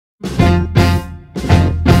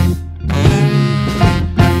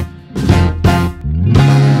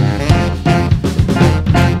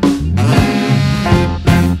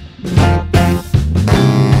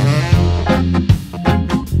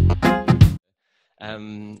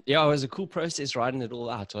Yeah, it was a cool process writing it all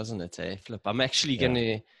out, wasn't it? Flip. I'm actually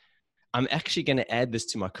gonna add this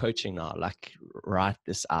to my coaching now. Like, write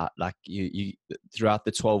this out. Like, you throughout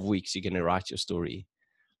the 12 weeks, you're gonna write your story.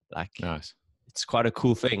 Like, Nice. It's quite a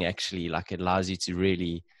cool thing, actually. Like, it allows you to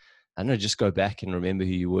really, I don't know, just go back and remember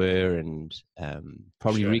who you were, and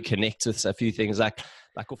probably reconnect with a few things. Like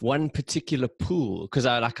one particular pool, because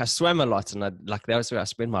I swam a lot, and that was where I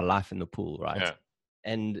spent my life, in the pool, right? Yeah.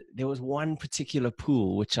 And there was one particular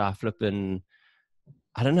pool which I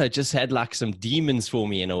I don't know, it just had like some demons for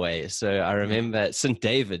me in a way. So I remember St.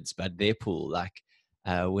 David's, but their pool. Like,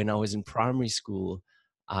 when I was in primary school,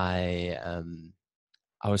 I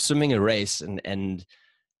was swimming a race, and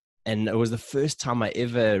it was the first time I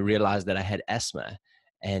ever realized that I had asthma.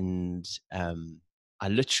 And I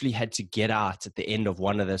literally had to get out at the end of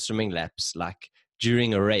one of the swimming laps, like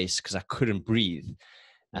during a race, because I couldn't breathe.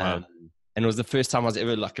 Wow. And it was the first time I was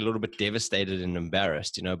ever like a little bit devastated and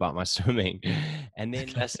embarrassed, about my swimming. And then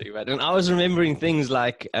and I was remembering things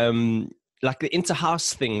like the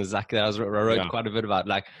inter-house things, like I wrote quite a bit about.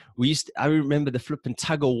 Like, I remember the flipping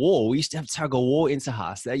tug of war. We used to have tug of war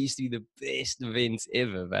inter-house. That used to be the best events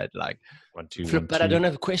ever. But like, but I don't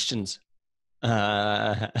have questions. You gave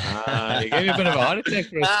me a bit of a heart attack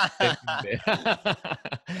for a second there.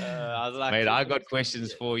 I was like, mate, I got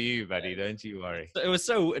questions for you, buddy. Don't you worry.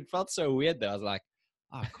 It felt so weird though. I was like,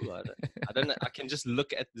 oh, cool. I don't know. I can just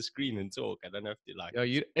look at the screen and talk. I don't have to like.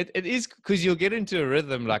 Yeah, it is, because you'll get into a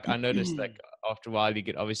rhythm. Like, I noticed, like, after a while, you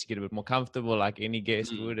obviously get a bit more comfortable, like any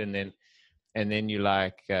guest would, and then you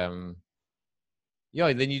like, then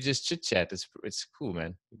you just chit chat. It's cool,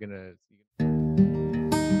 man. You're gonna.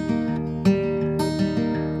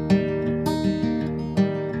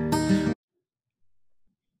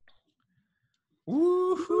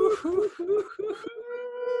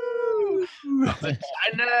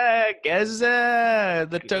 China, Gaza,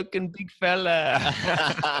 the token big fella.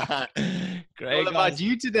 Great. All about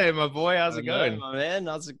you today, my boy. How's it going? My man,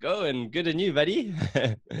 how's it going? Good, and you, buddy?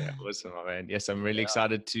 Yeah, awesome, my man. Yes, I'm really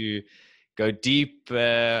excited to go deep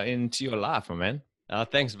into your life, my man. Oh,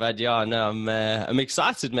 thanks, bud. Yeah, no, I'm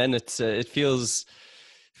excited, man. It feels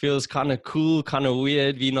kind of cool, kind of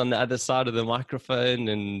weird being on the other side of the microphone,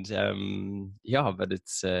 and but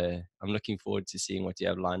it's I'm looking forward to seeing what you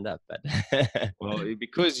have lined up. But well,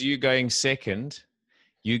 because you're going second,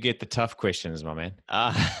 you get the tough questions, my man.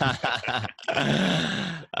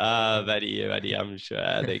 Buddy, I'm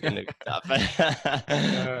sure they're gonna be tough.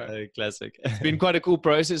 Classic. It's been quite a cool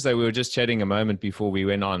process, though. We were just chatting a moment before we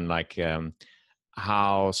went on, like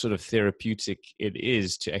how sort of therapeutic it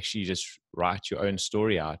is to actually just write your own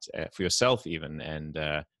story out for yourself, even, and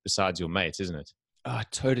besides your mates, isn't it? Oh,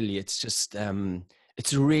 totally. It's just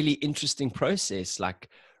it's a really interesting process, like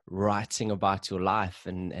writing about your life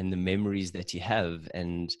and the memories that you have.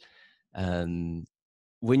 And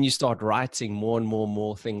when you start writing, more and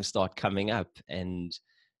more things start coming up, and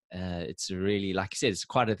it's really, like I said, it's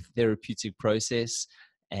quite a therapeutic process.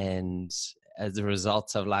 And as a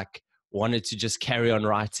result, I've like wanted to just carry on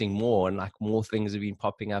writing more, and like more things have been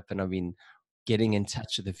popping up, and I've been getting in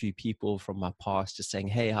touch with a few people from my past, just saying,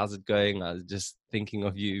 hey, how's it going? I was just thinking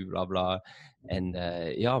of you, blah, blah. And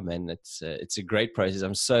man, it's a great process.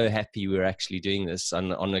 I'm so happy we're actually doing this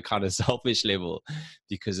on a kind of selfish level,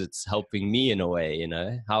 because it's helping me in a way,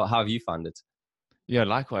 How have you found it? Yeah,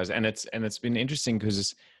 likewise. And it's been interesting,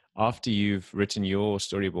 because after you've written your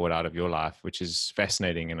storyboard out of your life, which is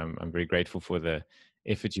fascinating, and I'm very grateful for the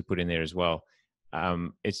effort you put in there as well.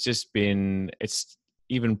 It's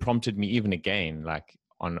even prompted me even again, like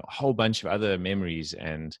on a whole bunch of other memories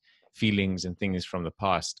and feelings and things from the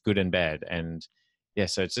past, good and bad. And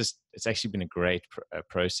so it's actually been a great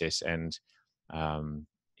process. And and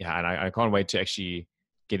I can't wait to actually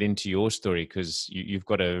get into your story, because you've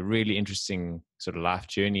got a really interesting sort of life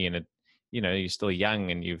journey, and you're still young,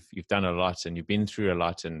 and you've done a lot, and you've been through a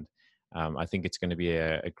lot. And I think it's going to be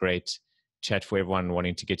a great chat for everyone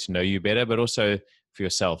wanting to get to know you better, but also for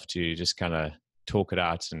yourself to just kind of talk it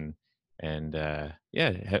out and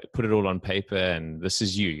put it all on paper, and this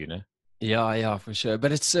is you. Yeah, for sure.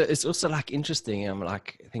 But it's also like interesting. I'm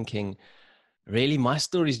like thinking, really, my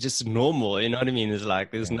story is just normal, you know what I mean? It's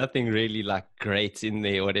like there's nothing really like great in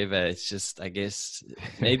there, whatever. It's just, I guess,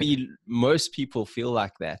 maybe most people feel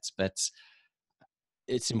like that, but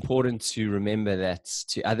it's important to remember that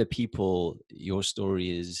to other people, your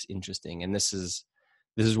story is interesting. And this is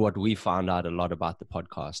what we found out a lot about the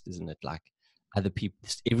podcast, isn't it? Like, other people,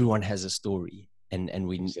 everyone has a story, and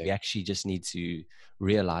we actually just need to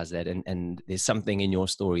realize that. And there's something in your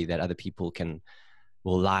story that other people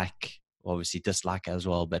will like, obviously dislike as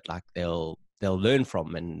well, but like they'll they'll learn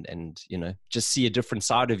from, and just see a different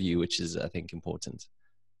side of you, which is, I think, important.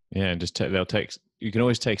 Yeah, and just you can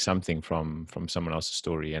always take something from someone else's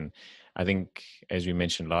story. And I think, as we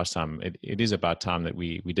mentioned last time, it is about time that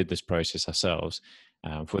we did this process ourselves,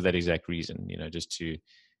 for that exact reason. Just to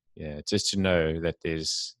know that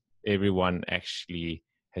everyone actually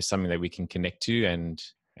has something that we can connect to and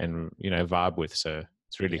vibe with. So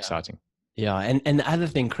it's really Yeah. exciting. Yeah, and the other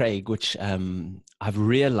thing, Craig, which I've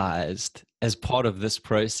realized as part of this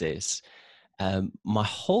process, my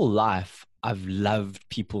whole life I've loved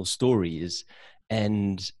people's stories,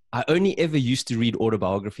 and I only ever used to read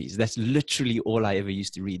autobiographies. That's literally all I ever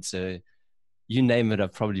used to read. So you name it,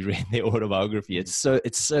 I've probably read their autobiography. Mm.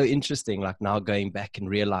 It's so interesting. Like now going back and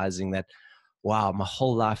realizing that, wow, my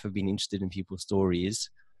whole life I've been interested in people's stories.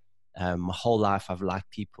 My whole life I've liked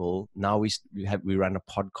people. Now we run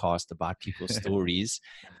a podcast about people's stories,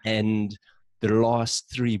 and the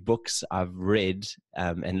last 3 books I've read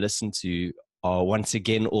and listened to are once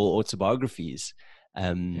again all autobiographies.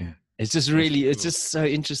 Yeah, It's just that's really, it's cool. just so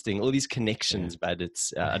interesting, all these Yeah. connections, but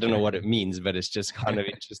it's I don't know what it means, but it's just kind of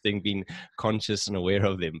interesting being conscious and aware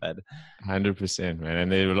of them. But 100%, man.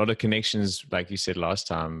 And there are a lot of connections, like you said last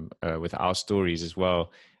time, with our stories as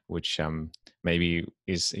well, which maybe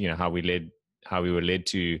is how we were led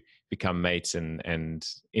to become mates, and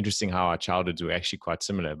interesting how our childhoods were actually quite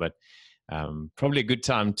similar. But probably a good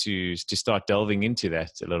time to start delving into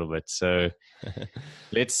that a little bit. So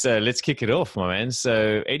let's kick it off, my man.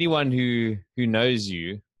 So anyone who knows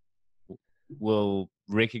you will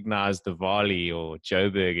recognize the Varley or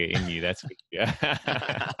Joburger in you. That's for sure.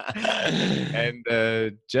 And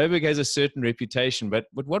Joburg has a certain reputation, but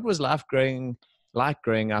what was life growing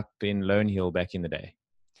up in Lone Hill back in the day?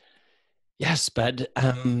 yes, bud.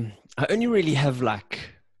 I only really have like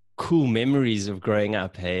cool memories of growing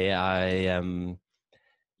up. Hey,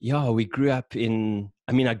 yeah, we grew up in,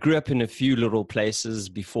 I mean, I grew up in a few little places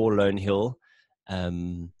before Lone Hill,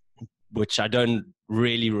 um, which I don't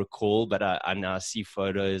really recall, but I now see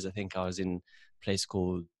photos. I think I was in a place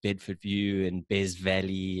called Bedford View and Bez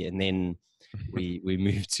Valley. And then we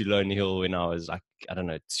moved to Lone Hill when I was like, I don't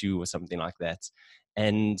know, 2 or something like that.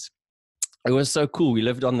 And it was so cool. We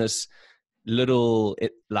lived on this little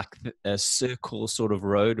like a circle sort of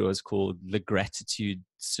road. It was called the Gratitude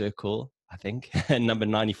Circle, I think, number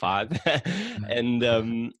 95.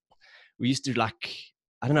 And we used to, like,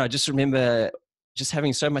 I don't know, I just remember just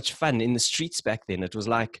having so much fun in the streets back then. It was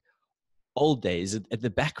like old days at the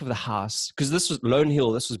back of the house, because this was Lone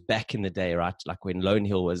Hill. This was back in the day, right? Like when Lone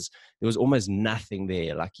Hill there was almost nothing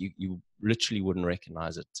there. Like you literally wouldn't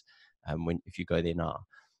recognize it if you go there now.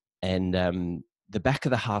 And the back of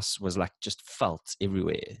the house was like just felt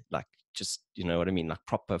everywhere, like, just, you know what I mean, like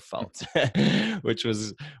proper felt, which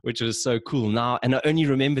was so cool now. And I only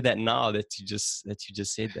remember that now that you just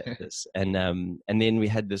said that. This and then we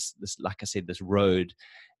had this, like I said, this road,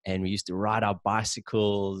 and we used to ride our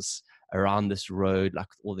bicycles around this road, like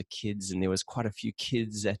with all the kids, and there was quite a few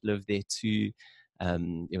kids that lived there too.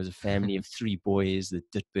 There was a family of 3 boys, the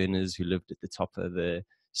Ditburners, who lived at the top of the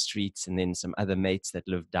streets, and then some other mates that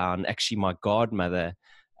lived down. Actually, my godmother,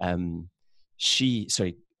 she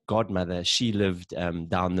lived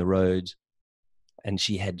down the road, and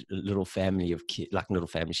she had a little family of kids, like little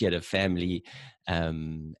family. She had a family,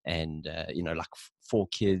 and like 4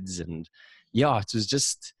 kids, and yeah, it was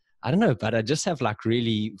just, I don't know, but I just have like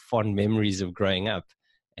really fond memories of growing up,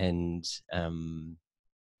 and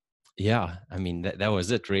yeah, I mean that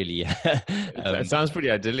was it really. It sounds pretty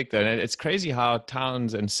idyllic though. And it's crazy how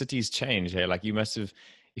towns and cities change here. Like you must have,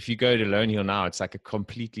 if you go to Lone Hill now, it's like a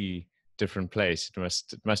completely different place.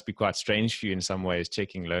 It must be quite strange for you in some ways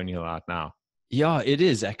checking Lone Hill out now. Yeah, it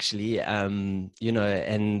is actually. And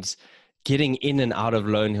getting in and out of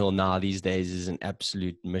Lone Hill now these days is an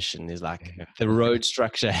absolute mission. Is like Yeah. the road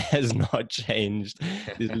structure has not changed.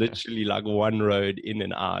 There's literally like one road in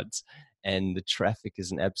and out, and the traffic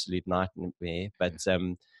is an absolute nightmare. But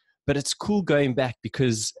it's cool going back,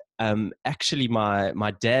 because actually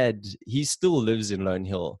my dad, he still lives in Lone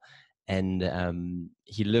Hill, and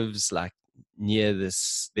he lives like near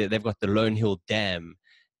this. They've got the Lone Hill Dam,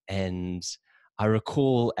 and I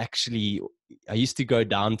recall, actually, I used to go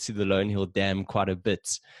down to the Lone Hill Dam quite a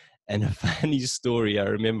bit. And a funny story, I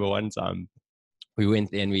remember one time we went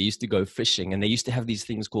there and we used to go fishing, and they used to have these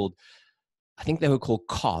things called, I think they were called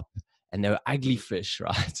carp, and they were ugly fish,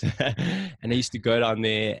 right? And I used to go down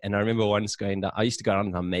there, and I remember once going down, I used to go down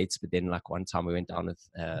with my mates, but then like one time we went down with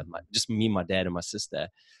just me, my dad, and my sister.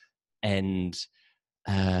 And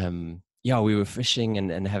yeah, we were fishing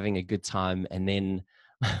and having a good time. And then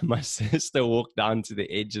my sister walked down to the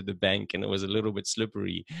edge of the bank and it was a little bit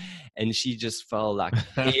slippery and she just fell like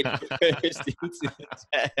head first into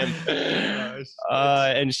the dam. Oh,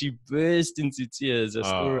 shit. And she burst into tears.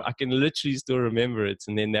 Oh, I can literally still remember it.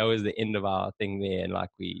 And then that was the end of our thing there. And like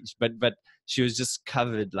but she was just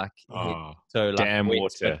covered like head, oh, so like damn wet, but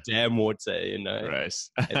water. dam water, you know. Gross.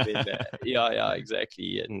 And then, yeah,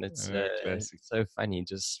 exactly. And it's Classic. so funny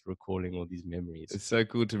just recalling all these memories. It's so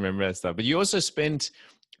cool to remember that stuff. But you also spent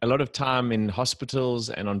a lot of time in hospitals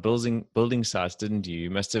and on building sites, didn't you? You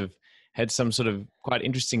must have had some sort of quite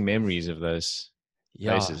interesting memories of those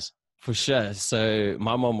Yeah, places. for sure. So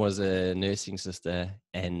my mom was a nursing sister,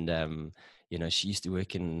 and you know, she used to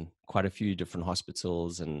work in quite a few different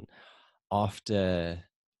hospitals. And after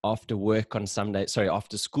work on some days, sorry,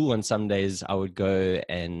 after school on some days, I would go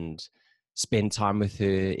and spend time with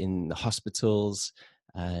her in the hospitals.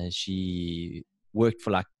 She worked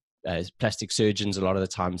for like plastic surgeons a lot of the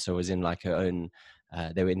time, so it was in like her own.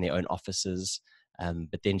 They were in their own offices,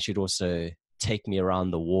 but then she'd also take me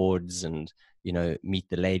around the wards and you know meet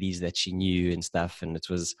the ladies that she knew and stuff. And it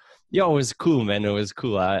was yeah, it was cool, man. It was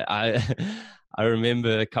cool. I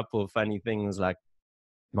remember a couple of funny things. Like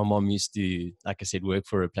my mom used to, like I said, work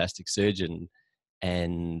for a plastic surgeon,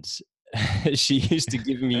 and she used to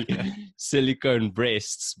give me silicone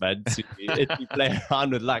breasts, but to play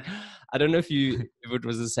around with. Like, I don't know if it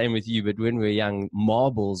was the same with you, but when we were young,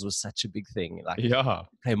 marbles was such a big thing. Like, Yeah,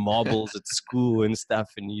 play marbles at school and stuff,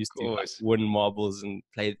 and you used of to like course. win marbles and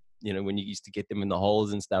play. You know, when you used to get them in the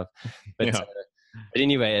holes and stuff. But Yeah. but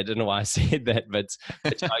anyway, I don't know why I said that, but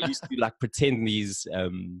I used to like pretend these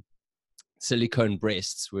silicone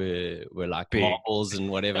breasts were like Big. marbles and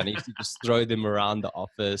whatever, and I used to just throw them around the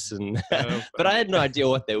office. And Oh, but I funny. had no idea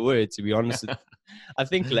what they were, to be honest. I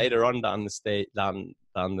think later on down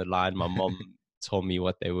the line, my mom told me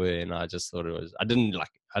what they were, and I just thought it was. I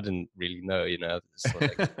didn't really know, you know. Just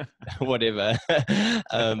thought, like, whatever.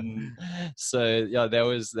 um, so yeah, that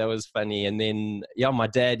was funny. And then yeah, my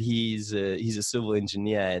dad, he's a civil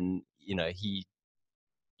engineer, and you know he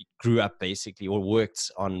grew up basically or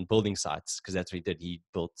worked on building sites because that's what he did. He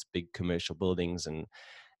built big commercial buildings, and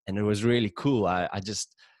it was really cool. I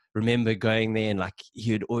just remember going there and like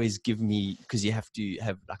he would always give me, because you have to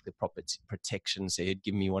have like the proper protection, so he'd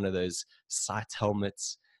give me one of those site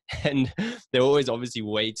helmets, and they're always obviously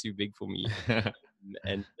way too big for me.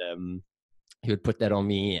 And he would put that on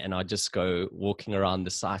me, and I'd just go walking around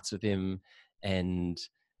the sites with him. And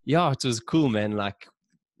yeah, it was cool, man. Like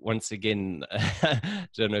once again, I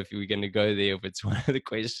don't know if we're going to go there if it's one of the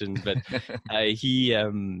questions, but he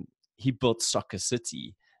built Soccer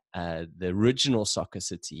City, the original Soccer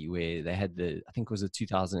City, where they had I think it was the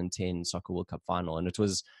 2010 Soccer World Cup final, and it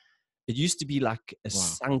used to be like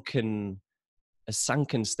Wow. a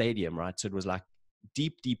sunken stadium, right? So it was like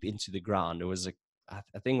deep into the ground. It was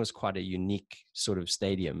I think it was quite a unique sort of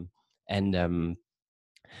stadium, and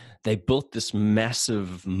they built this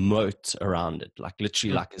massive moat around it, like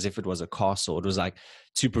literally like as if it was a castle. It was like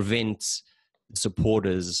to prevent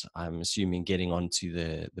supporters, I'm assuming, getting onto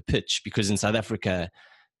the pitch, because in South Africa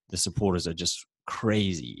the supporters are just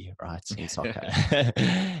crazy, right, in soccer.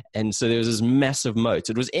 And so there was this massive moat.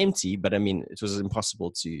 It was empty, but I mean it was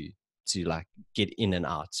impossible to like get in and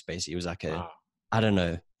out. Basically it was like Wow. I don't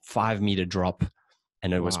know, 5 meter drop,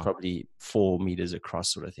 and it was Wow. probably 4 meters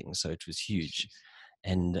across, sort of thing. So it was huge. Jeez.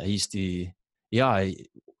 And I used to, yeah, he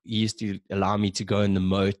used to allow me to go in the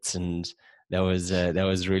moat, and that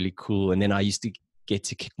was really cool. And then I used to get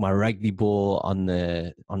to kick my rugby ball on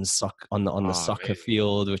the Oh, soccer amazing.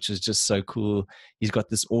 field, which was just so cool. He's got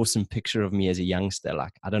this awesome picture of me as a youngster.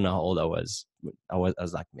 Like I don't know how old I was. I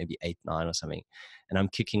was like maybe 8, 9 or something, and I'm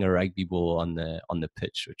kicking a rugby ball on the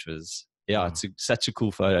pitch, which was yeah, Wow. it's such a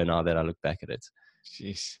cool photo now that I look back at it.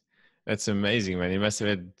 Jeez. That's amazing, man. You must have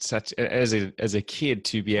had such as a kid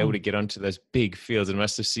to be able Mm. to get onto those big fields. It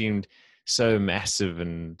must have seemed so massive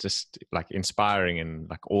and just like inspiring and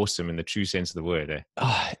like awesome in the true sense of the word. Eh?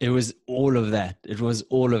 Oh, it was all of that. It was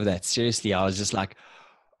all of that. Seriously, I was just like,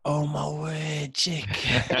 oh my word, chick.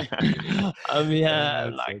 I'm here.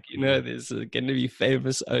 That's Like, so you know, cool. there's going to be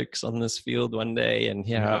famous oaks on this field one day. And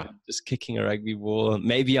here Yeah. I'm just kicking a rugby ball.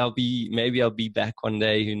 Maybe I'll be back one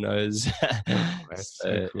day. Who knows? Oh, that's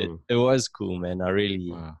so So cool. it was cool, man.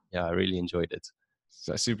 Wow. I really enjoyed it.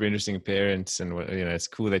 So super interesting parents, and you know, it's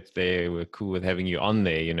cool that they were cool with having you on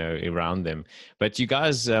there, you know, around them. But you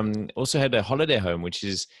guys also had a holiday home, which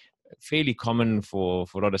is fairly common for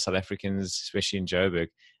a lot of South Africans, especially in Joburg.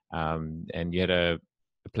 And you had a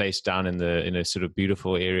place down in a sort of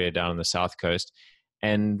beautiful area down on the south coast.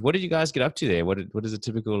 And what did you guys get up to there? What does a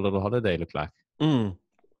typical little holiday look like? Mm.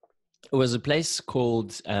 It was a place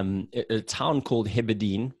called a town called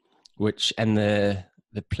Heberden, and the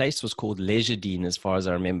place was called Leisuredene, as far as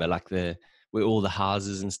I remember, like where all the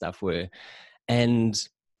houses and stuff were. And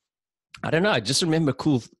I don't know, I just remember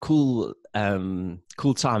cool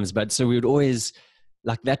times. But so we would always,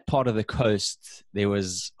 like, that part of the coast, there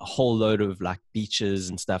was a whole load of like beaches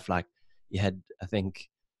and stuff. Like, you had, I think,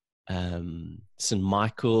 St.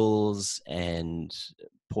 Michael's and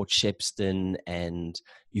Port Shepstone and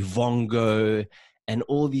Uvongo and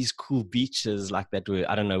all these cool beaches like that were,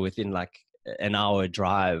 I don't know, within like an hour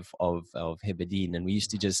drive of Heberden. And we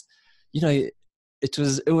used to just, you know, it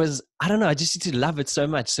was, I don't know, I just used to love it so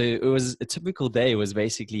much. So it was a typical day was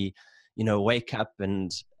basically, you know, wake up and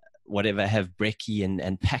whatever, have brekkie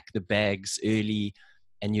and pack the bags early.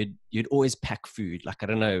 And you'd always pack food. Like, I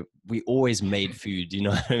don't know, we always made food, you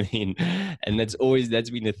know what I mean? And that's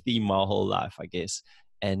been a theme my whole life, I guess.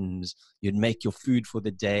 And you'd make your food for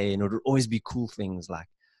the day, and it would always be cool things like,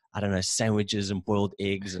 I don't know, sandwiches and boiled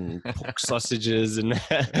eggs and pork sausages, and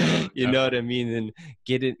you know what I mean? And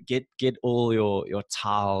get all your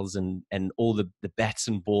towels and all the bats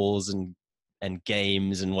and balls and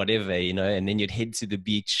games and whatever, you know. And then you'd head to the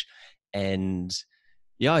beach, and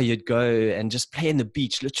yeah, you'd go and just play in the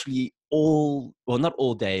beach literally not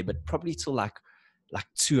all day, but probably till like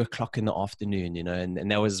 2 o'clock in the afternoon, you know.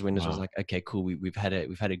 And that was when it was like, okay, cool, we've had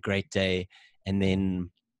a great day. And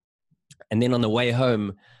then on the way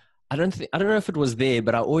home, I don't know if it was there,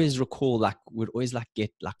 but I always recall, like, we'd always like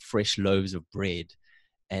get like fresh loaves of bread,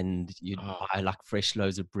 and you'd buy like fresh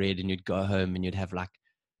loaves of bread, and you'd go home and you'd have like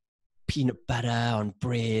peanut butter on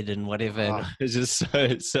bread and whatever. And it was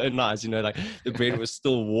just so nice, you know, like the bread was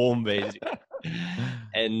still warm, basically.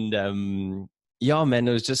 And yeah, man,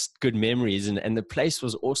 it was just good memories. And the place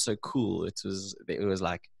was also cool. It was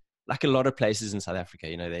like a lot of places in South Africa,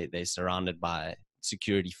 you know, they're surrounded by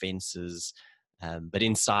security fences. But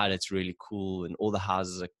inside it's really cool, and all the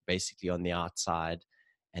houses are basically on the outside.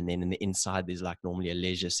 And then in the inside, there's like normally a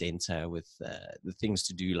leisure center with the things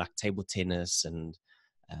to do, like table tennis and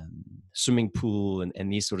swimming pool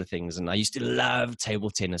and these sort of things. And I used to love table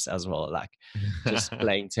tennis as well. Like, just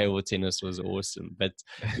playing table tennis was awesome. But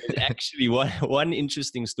actually, one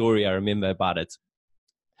interesting story I remember about it.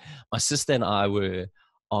 My sister and I were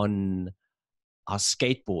on our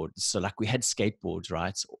skateboards. So like, we had skateboards,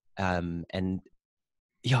 right? And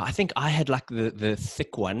yeah, I think I had like the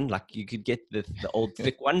thick one. Like, you could get the old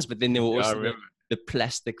thick ones, but then there were also the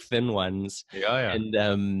plastic thin ones. Yeah.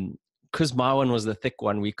 And because my one was the thick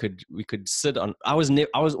one, we could sit on. I was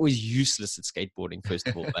always useless at skateboarding, first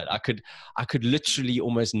of all, but I could literally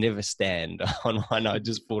almost never stand on one. I'd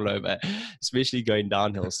just fall over, especially going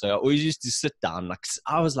downhill. So I always used to sit down. Like,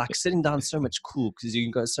 I was like, sitting down so much cool, because you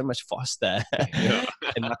can go so much faster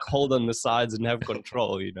and like hold on the sides and have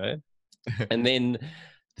control, you know. And then,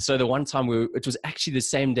 so the one time it was actually the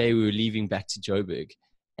same day we were leaving back to Joburg,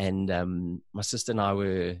 and my sister and I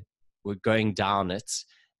were going down it.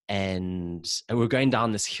 And we're going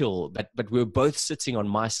down this hill, but we were both sitting on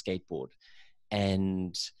my skateboard,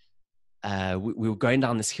 and we were going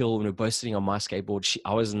down this hill, and we were both sitting on my skateboard.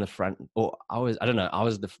 I was in the front, or I don't know, I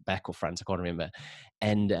was the back or front, I can't remember.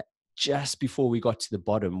 And just before we got to the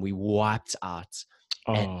bottom, we wiped out.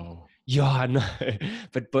 Yeah, I know.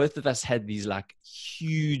 But both of us had these like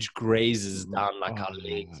huge grazes down like our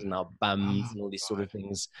legs and our bums and all these sort of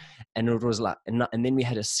things. And it was like, and then we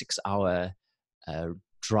had a 6-hour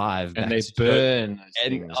drive back, and they burn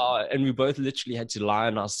and we both literally had to lie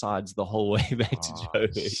on our sides the whole way back to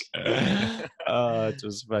Joburg. It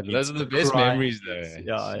was funny. Those are the best memories, though.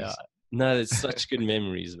 Yeah. No, it's such good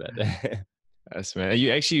memories, man. Yes, man.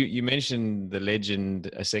 You mentioned the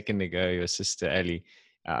legend a second ago, your sister Ali.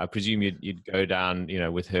 I presume you'd go down, you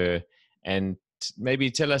know, with her, and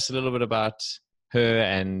maybe tell us a little bit about her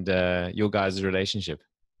and your guys' relationship.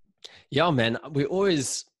 Yeah, man.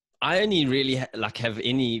 I only really have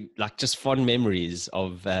any like just fond memories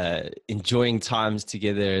of enjoying times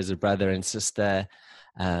together as a brother and sister.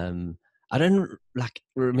 I don't like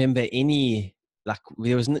remember any, like,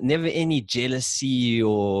 there was never any jealousy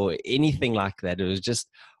or anything like that. It was just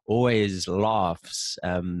always laughs.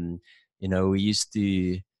 You know, we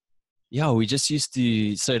just used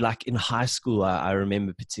to, so like in high school, I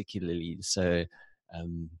remember particularly. So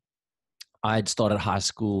I had started high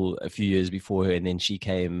school a few years before her, and then she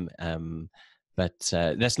came. But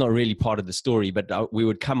that's not really part of the story. But we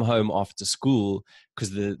would come home after school,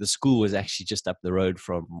 because the school was actually just up the road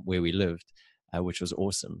from where we lived, which was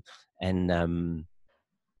awesome. And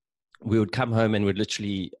we would come home and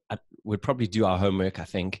we'd probably do our homework, I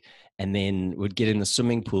think, and then we'd get in the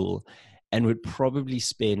swimming pool, and we'd probably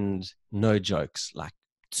spend, no jokes, like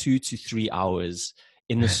 2 to 3 hours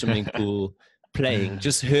in the swimming pool playing,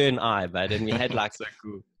 just her and I, but and we had like so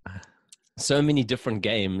cool. so many different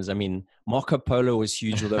games. I mean, Marco Polo was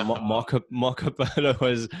huge, although Marco Polo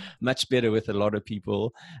was much better with a lot of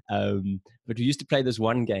people. But we used to play this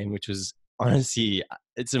one game, which was honestly,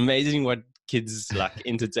 it's amazing what kids like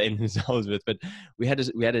entertain themselves with. But we had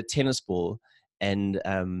a tennis ball, and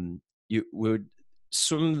we would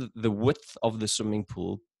swim the width of the swimming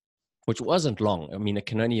pool, which wasn't long. I mean, it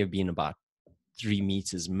can only have been about 3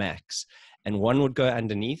 meters max, and one would go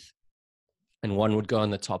underneath and one would go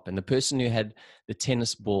on the top, and the person who had the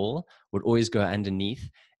tennis ball would always go underneath,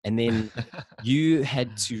 and then you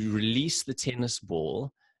had to release the tennis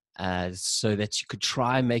ball so that you could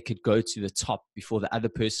try and make it go to the top before the other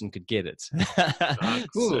person could get it.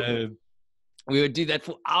 Cool. So we would do that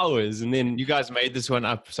for hours, and then you guys made this one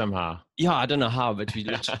up somehow. Yeah, I don't know how, but we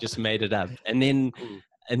literally just made it up. And then Cool.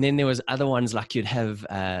 And then there was other ones like would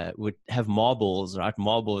have marbles, right?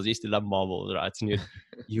 Marbles. I used to love marbles, right? And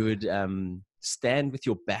you would stand with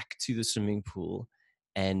your back to the swimming pool,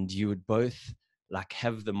 and you would both like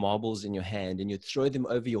have the marbles in your hand, and you'd throw them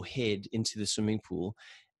over your head into the swimming pool.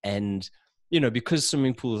 And because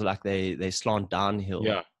swimming pools, like they slant downhill,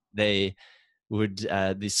 Yeah. they would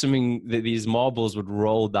these marbles would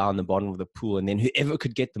roll down the bottom of the pool, and then whoever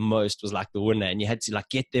could get the most was like the winner, and you had to like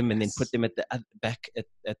get them and then put them at the back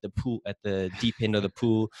at the pool, at the deep end of the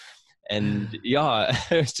pool. And yeah,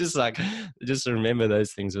 it's just like, just remember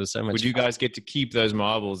those things. It was so much Would you fun. guys get to keep those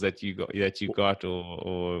marbles that you got,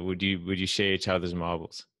 or would you share each other's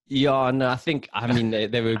marbles? Yeah, no, I mean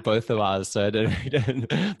they were both of ours, so I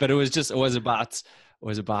don't but it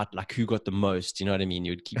was about like who got the most, you know what I mean?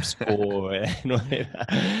 You'd keep score and whatever.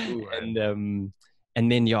 Ooh,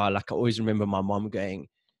 And then yeah, like I always remember my mom going,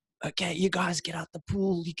 "Okay, you guys get out the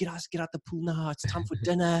pool. You guys get out the pool now. It's time for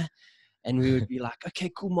dinner." And we would be like,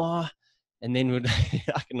 "Okay, cool, Ma." And then we'd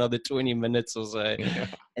like another 20 minutes or so. Yeah.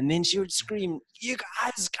 And then she would scream, "You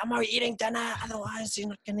guys, come on, eating dinner. Otherwise, you're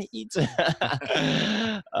not going to eat."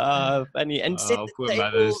 Funny. And set the Poor table.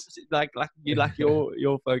 mothers. Like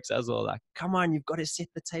your folks as well. Like, come on, you've got to set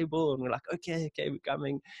the table. And we're like, okay, we're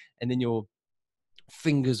coming. And then your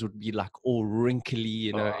fingers would be like all wrinkly,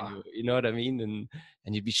 and you know what I mean?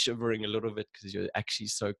 And you'd be shivering a little bit because you're actually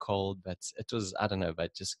so cold. But it was, I don't know,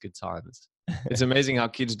 but just good times. It's amazing how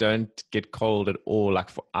kids don't get cold at all, like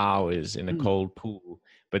for hours in a cold pool.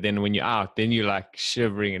 But then when you're out, then you're like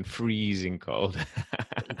shivering and freezing cold.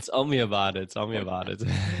 Tell me about it. So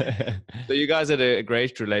you guys had a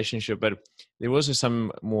great relationship, but there was also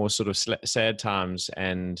some more sort of sad times.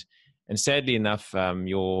 And sadly enough,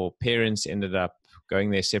 your parents ended up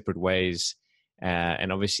going their separate ways.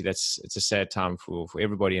 And obviously it's a sad time for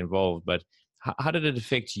everybody involved. But how did it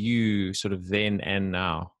affect you sort of then and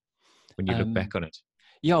now when you look back on it?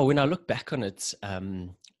 Yeah, when I look back on it,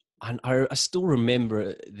 I still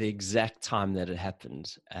remember the exact time that it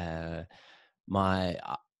happened.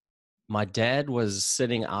 My dad was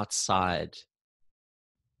sitting outside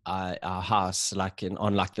our house, like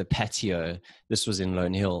on like the patio. This was in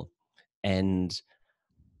Lone Hill, and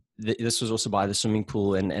this was also by the swimming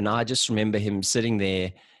pool. And I just remember him sitting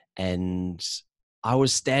there, and I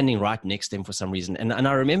was standing right next to him for some reason. And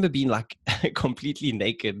I remember being like completely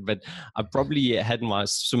naked, but I probably had my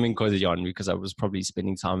swimming clothes on because I was probably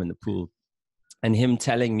spending time in the pool. And him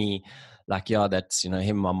telling me like, yeah, that's, him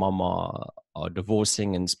and my mom are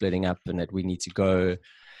divorcing and splitting up, and that we need to go.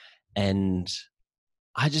 And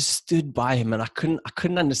I just stood by him, and I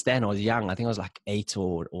couldn't understand. I was young. I think I was like 8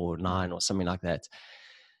 or 9 or something like that.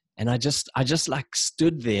 And I just like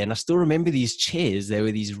stood there, and I still remember these chairs. They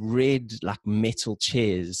were these red, like metal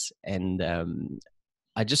chairs. And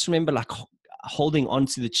I just remember like holding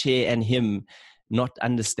onto the chair, and him not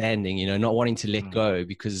understanding, not wanting to let go,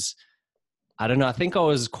 because I don't know. I think I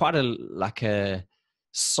was quite a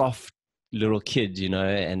soft little kid,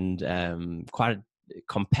 and quite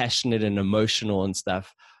compassionate and emotional and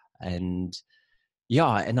stuff. And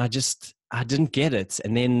yeah, and I didn't get it.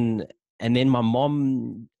 And then my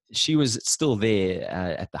mom, she was still there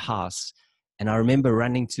at the house. And I remember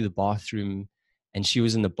running to the bathroom, and she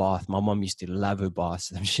was in the bath. My mom used to love her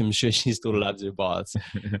baths. I'm sure she still loves her baths.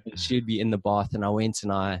 And she'd be in the bath, and I went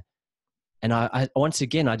and I once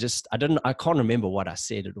again, I can't remember what I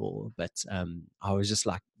said at all, but I was just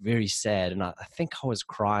like very sad. And I think I was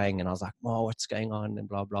crying, and I was like, "Oh, what's going on?" and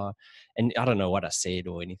blah, blah. And I don't know what I said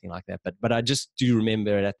or anything like that, but I just do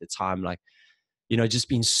remember it at the time, like, just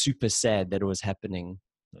being super sad that it was happening.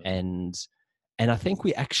 And I think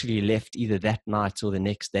we actually left either that night or the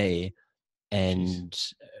next day. And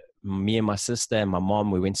me and my sister and my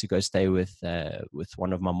mom, we went to go stay with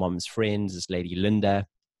one of my mom's friends, this lady Linda.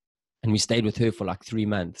 and we stayed with her for like 3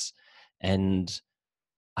 months. And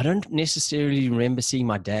I don't necessarily remember seeing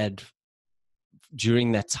my dad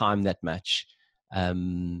during that time that much.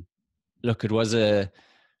 Look, it was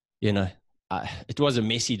you know, it was a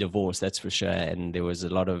messy divorce, that's for sure. And there was a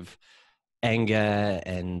lot of anger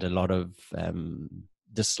and a lot of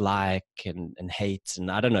dislike and hate.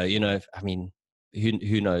 And I don't know, I mean,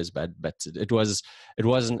 who knows, but it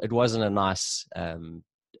wasn't a nice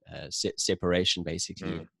separation,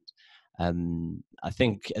 basically. I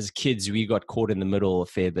think as kids, we got caught in the middle a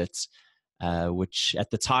fair bit, which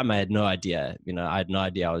at the time I had no idea. I had no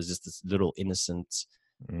idea. I was just this little innocent,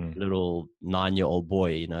 little 9-year-old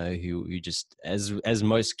boy, who just, as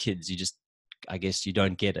most kids, I guess you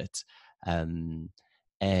don't get it. And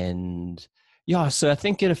yeah, so I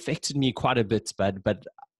think it affected me quite a bit, but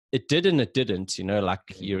it did and it didn't. Like,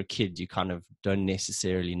 you're a kid, you kind of don't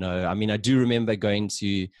necessarily know. I mean, I do remember going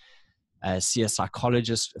to see a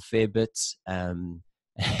psychologist a fair bit, and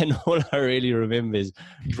all I really remember is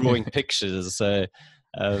drawing pictures. So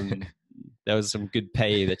there was some good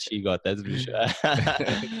pay that she got, that's for sure.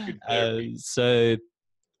 So,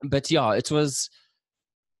 but yeah,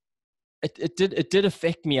 it did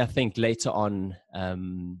affect me, I think, later on,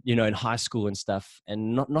 in high school and stuff.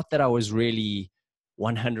 And not that I was really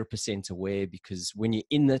 100% aware, because when you're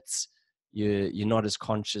in it, you're not as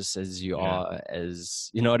conscious as you are, as,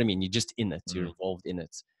 you know what I mean? You're just in it, you're involved in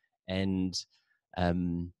it. And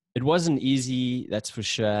it wasn't easy, that's for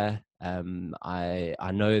sure.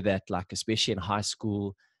 I know that, like, especially in high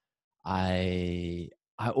school, I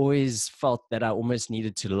always felt that I almost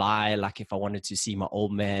needed to lie, like if I wanted to see my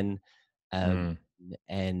old man. And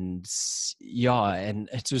yeah, and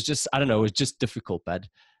it was just, I don't know, it was just difficult, bud.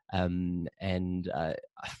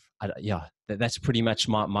 Yeah, that's pretty much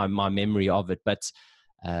my memory of it. But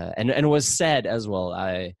and it was sad as well.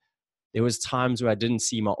 There was times where I didn't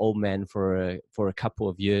see my old man for a couple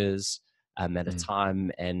of years at a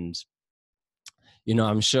time. And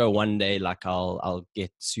I'm sure one day, like, I'll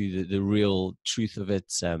get to the real truth of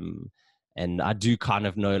it. And I do kind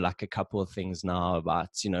of know, like, a couple of things now about,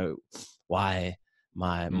 why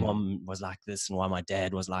my mom was like this and why my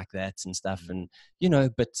dad was like that and stuff. And,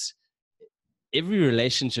 but every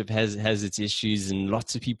relationship has its issues, and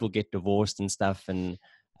lots of people get divorced and stuff. And,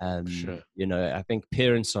 I think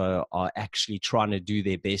parents are actually trying to do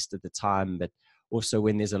their best at the time, but also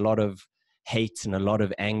when there's a lot of hate and a lot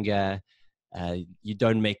of anger, you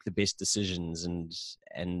don't make the best decisions.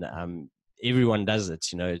 And everyone does it.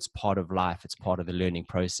 It's part of life. It's part of the learning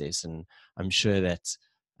process. And I'm sure that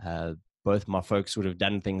both my folks would have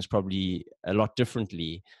done things probably a lot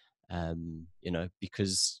differently,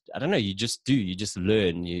 because I don't know, you just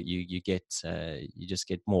learn. You just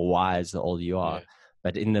get more wise the older you are.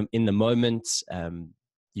 But in the moment,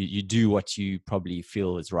 you do what you probably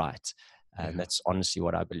feel is right. And that's honestly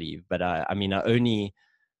what I believe. But I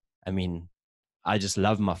just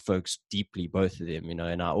love my folks deeply, both of them,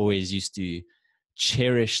 and I always used to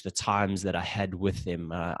cherish the times that I had with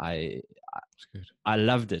them. I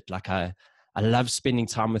loved it. Like, I love spending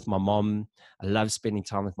time with my mom. I love spending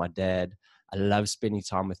time with my dad. I love spending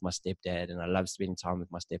time with my stepdad, and I love spending time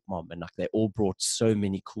with my stepmom. And, like, they all brought so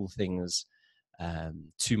many cool things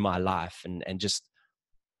to my life, and just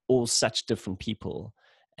all such different people,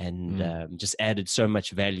 and just added so much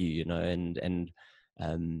value, and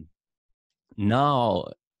now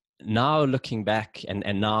looking back, and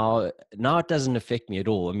now it doesn't affect me at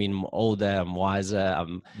all. I mean, I'm older, I'm wiser,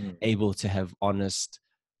 I'm able to have honest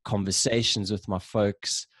conversations with my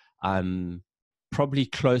folks. I'm probably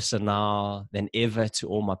closer now than ever to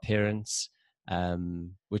all my parents,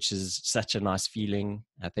 which is such a nice feeling.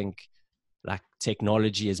 I think, like,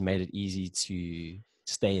 technology has made it easy to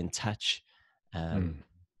stay in touch.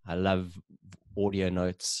 I love audio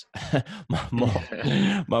notes.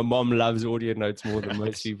 My mom loves audio notes more than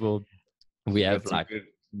most people. We have, like,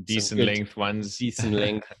 decent length ones. Decent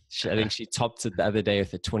length. I think she topped it the other day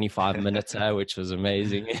with a 25-minute, which was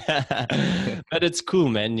amazing. But it's cool,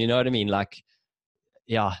 man. You know what I mean? Like,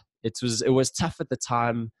 yeah, it was tough at the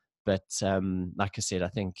time, but like I said, I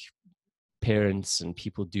think parents and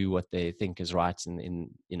people do what they think is right in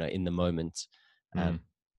the moment.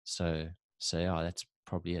 So yeah, that's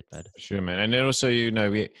probably it, bud. Sure, man. And then also,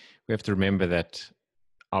 we have to remember that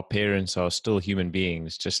our parents are still human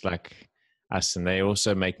beings, just like us, and they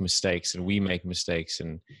also make mistakes, and we make mistakes,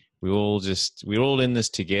 and we're all in this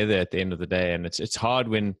together at the end of the day. And it's hard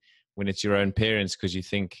when it's your own parents, because you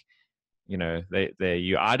think,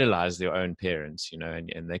 you idolize their own parents,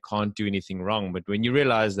 and they can't do anything wrong. But when you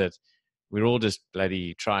realize that we're all just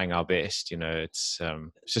bloody trying our best. It's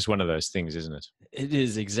just one of those things, isn't it? It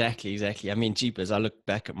is, exactly. I mean, jeepers, I look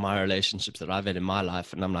back at my relationships that I've had in my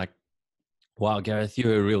life, and I'm like, wow, Gareth,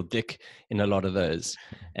 you're a real dick in a lot of those.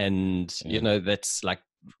 And, Yeah. that's like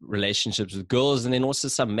relationships with girls, and then also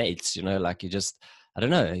some mates, like I don't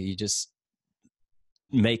know, you just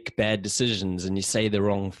make bad decisions and you say the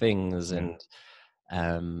wrong things. Yeah.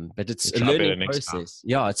 But it's You a try better learning next time. process.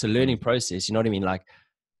 Yeah, it's a learning Mm. process. You know what I mean? Like,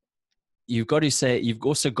 you've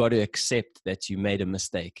also got to accept that you made a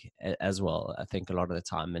mistake as well. I think a lot of the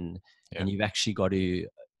time, and Yeah. you've actually got to,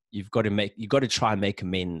 you've got to try and make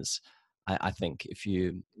amends. I think if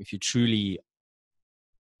you truly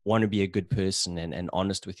want to be a good person and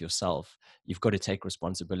honest with yourself, you've got to take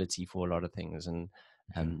responsibility for a lot of things. And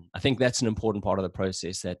Yeah. I think that's an important part of the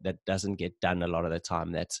process that doesn't get done a lot of the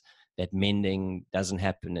time. That mending doesn't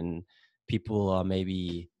happen, and people are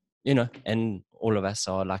maybe, and all of us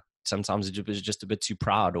are like, sometimes it's just a bit too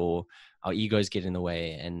proud, or our egos get in the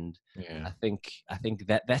way. And Yeah. I think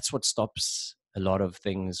that's what stops a lot of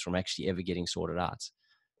things from actually ever getting sorted out.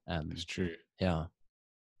 It's true. Yeah.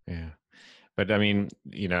 Yeah. But I mean,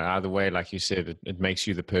 either way, like you said, it makes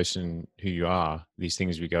you the person who you are, these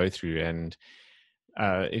things we go through. And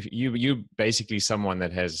if you basically someone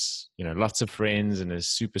that has, lots of friends and is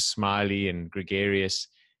super smiley and gregarious.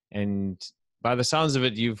 And by the sounds of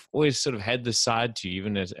it, you've always sort of had this side to you,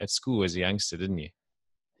 even at school as a youngster, didn't you?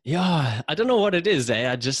 Yeah, I don't know what it is.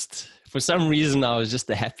 For some reason, I was just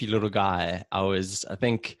a happy little guy. I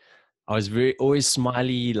think I was always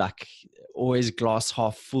smiley, like always glass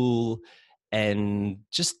half full, and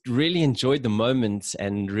just really enjoyed the moments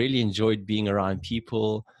and really enjoyed being around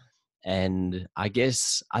people. And I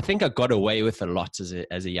think I got away with a lot as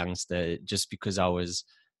a youngster, just because I was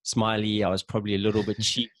smiley. I was probably a little bit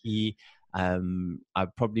cheeky. I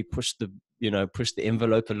probably pushed the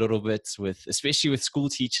envelope a little bit, especially with school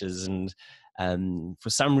teachers. And for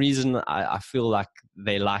some reason, I feel like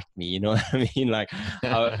they like me. You know what I mean? Like,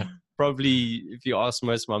 probably if you ask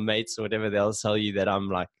most of my mates or whatever, they'll tell you that I'm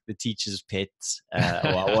like the teacher's pet, or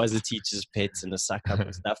I was a teacher's pet and a suck up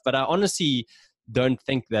and stuff. But I honestly don't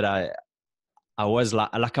think that I was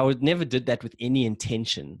like I would never did that with any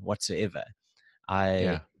intention whatsoever. I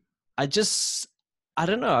Yeah. I just I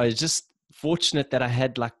don't know. I was just fortunate that I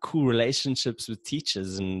had like cool relationships with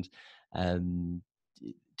teachers, and um,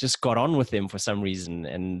 just got on with them for some reason.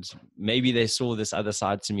 And maybe they saw this other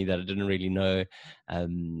side to me that I didn't really know,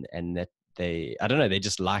 and that I don't know, they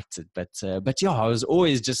just liked it. But yeah, I was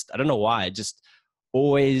always I don't know why, just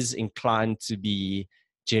always inclined to be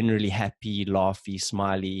generally happy, laughy,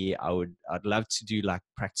 smiley. I'd love to do like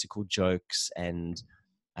practical jokes, and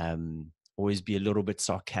always be a little bit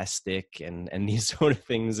sarcastic, and these sort of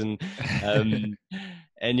things. Um,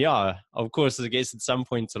 and yeah, of course, I guess at some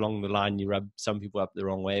point along the line, you rub some people up the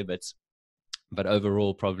wrong way, but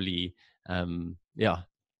overall, probably, yeah,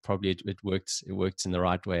 probably it works. It works in the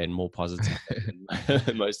right way and more positive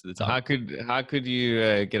than most of the time. How could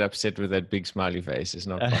you get upset with that big smiley face? It's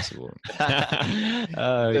not possible.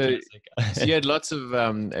 Oh, So, classic. so you had lots of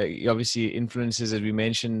obviously influences as we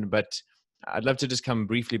mentioned, but I'd love to just come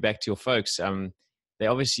briefly back to your folks. They're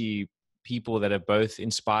obviously people that have both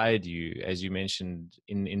inspired you, as you mentioned,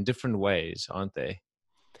 in different ways, aren't they?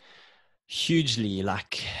 Hugely.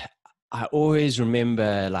 Like, I always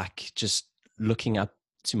remember like just looking up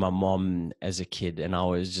to my mom as a kid, and I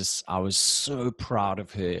was so proud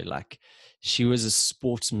of her. Like, she was a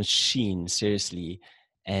sports machine, seriously.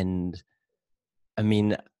 And I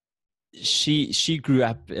mean, she grew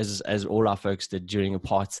up as all our folks did during the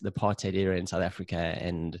apartheid era in South Africa,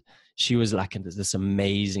 and she was like this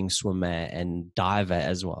amazing swimmer and diver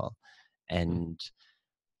as well. And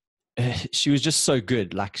she was just so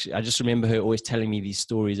good. Like, I just remember her always telling me these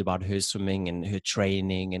stories about her swimming and her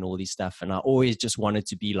training and all these stuff. And I always just wanted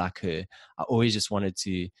to be like her. I always just wanted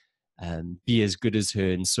to be as good as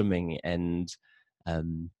her in swimming. And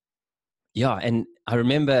um, yeah, and I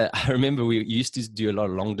remember we used to do a lot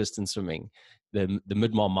of long distance swimming. The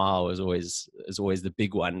mid-mile is always the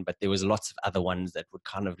big one, but there was lots of other ones that would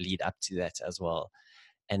kind of lead up to that as well.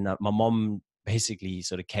 And my mom basically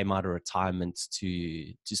sort of came out of retirement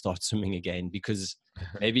to start swimming again, because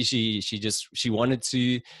maybe she wanted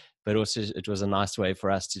to, but also it was a nice way for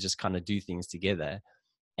us to just kind of do things together.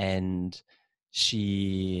 And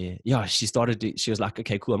she was like,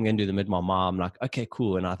 okay, cool, I'm gonna do the mid-mile mile. I'm like, okay,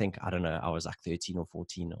 cool. And I don't know, I was like 13 or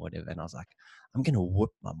 14 or whatever, and I was like, I'm gonna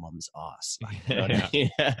whoop my mom's ass, like, you know what I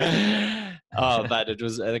mean? Oh, but it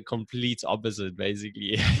was a complete opposite,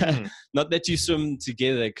 basically. Hmm. Not that you swim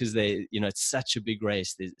together, because it's such a big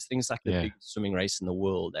race. There's things like the Yeah. biggest swimming race in the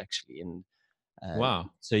world, actually. And Wow.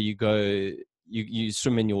 So you go, you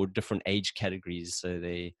swim in your different age categories. So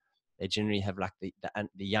they generally have like the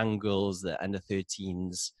young girls, the under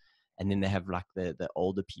 13s, and then they have like the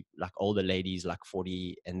older people, like older ladies, like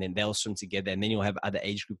 40, and then they'll swim together. And then you'll have other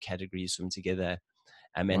age group categories swim together,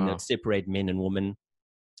 and they'll Wow. separate men and women.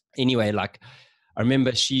 Anyway, like I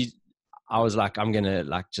remember I was like, I'm gonna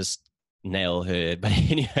like just nail her. But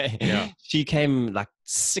anyway, Yeah. she came like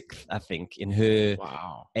 6th, I think, in her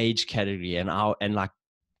Wow. age category, and like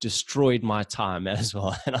destroyed my time as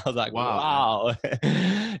well. And I was like, wow, but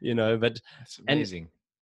That's and amazing.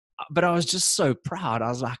 but I was just so proud. I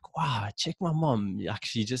was like, wow, check my mom. Like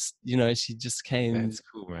she just came That's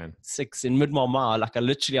cool, man. 6 in mid mama. Like I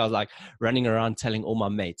was like running around telling all my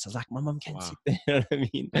mates. I was like, my mom can sit there. You know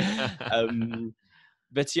what I mean?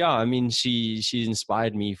 But yeah, I mean, she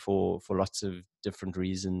inspired me for lots of different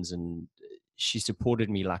reasons, and she supported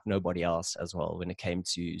me like nobody else as well when it came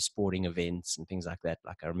to sporting events and things like that.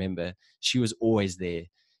 Like I remember she was always there.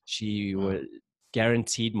 She was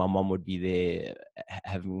guaranteed my mom would be there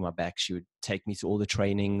having my back. She would take me to all the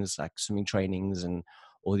trainings, like swimming trainings and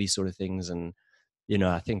all these sort of things. And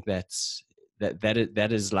I think that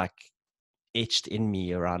is like etched in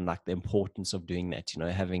me around like the importance of doing that,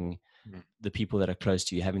 having the people that are close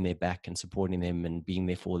to you, having their back and supporting them and being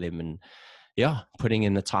there for them, and putting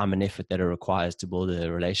in the time and effort that it requires to build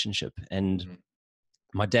a relationship. And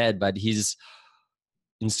my dad, but he's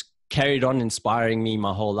carried on inspiring me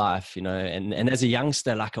my whole life, and as a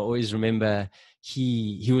youngster, like I always remember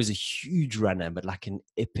he was a huge runner, but like an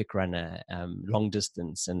epic runner, long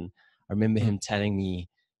distance. And I remember him telling me,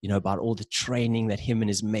 about all the training that him and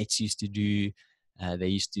his mates used to do. They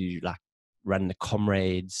used to like run the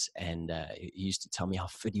comrades, and he used to tell me how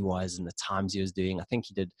fit he was and the times he was doing. I think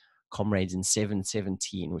he did comrades in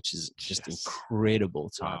 7:17, which is just incredible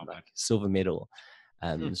time, like silver medal,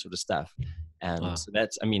 sort of stuff. So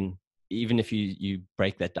that's, I mean, even if you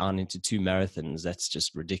break that down into 2 marathons, that's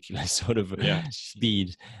just ridiculous sort of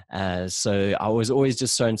speed. So I was always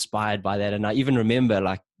just so inspired by that. And I even remember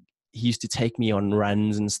like he used to take me on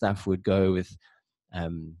runs and stuff. We'd go with,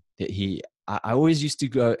 I always used to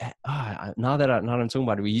go, now that I'm talking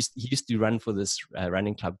about it, he used to run for this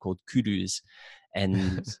running club called Kudus.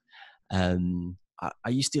 And I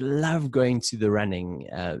used to love going to the running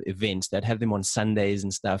events that have them on Sundays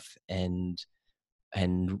and stuff. And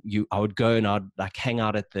I would go and I'd like hang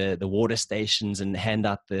out at the water stations and hand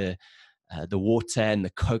out the water and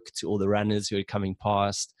the Coke to all the runners who were coming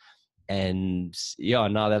past. And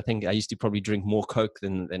now that I think I used to probably drink more Coke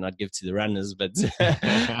than I'd give to the runners, but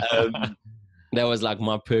that was like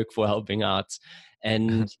my perk for helping out.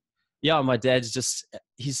 And my dad's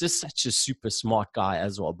he's just such a super smart guy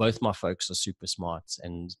as well. Both my folks are super smart,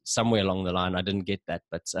 and somewhere along the line I didn't get that,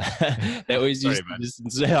 but they always used to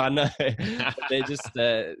just say, I know, but they're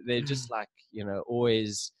just like,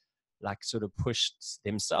 always like sort of pushed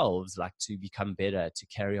themselves like to become better, to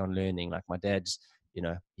carry on learning. Like my dad's, he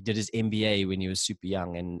did his MBA when he was super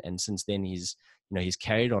young, and since then he's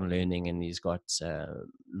carried on learning, and he's got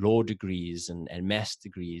law degrees and maths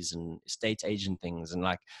degrees and estate agent things, and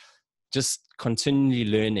like just continually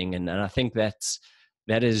learning. And I think that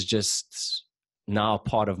is just now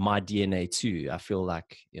part of my DNA too. I feel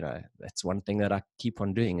like, that's one thing that I keep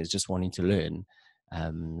on doing, is just wanting to learn.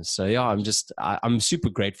 So I'm super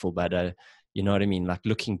grateful, but you know what I mean? Like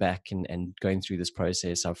looking back and going through this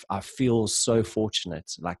process, I feel so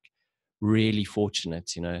fortunate, like really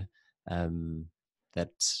fortunate, that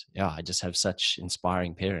I just have such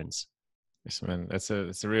inspiring parents. Yes, man. It's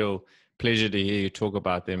a real pleasure to hear you talk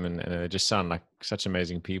about them, and they just sound like such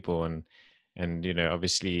amazing people. And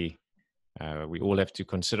obviously, we all have to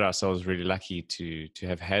consider ourselves really lucky to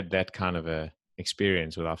have had that kind of a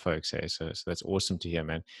experience with our folks. So that's awesome to hear,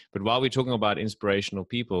 man. But while we're talking about inspirational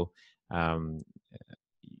people,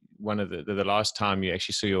 one of the last time you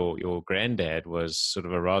actually saw your granddad was sort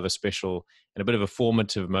of a rather special and a bit of a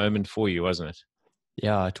formative moment for you, wasn't it?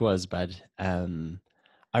 Yeah, it was, bud.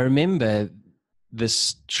 I remember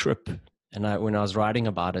this trip, and when I was writing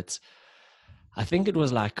about it, I think it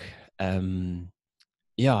was like, I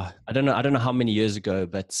don't know how many years ago,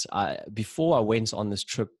 but before I went on this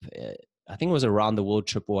trip, I think it was around the world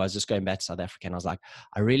trip, or I was just going back to South Africa, and I was like,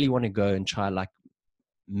 I really want to go and try like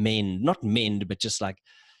not mend, but just like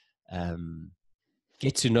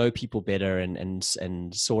get to know people better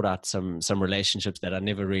and sort out some relationships that I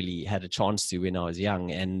never really had a chance to when I was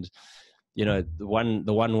young. And the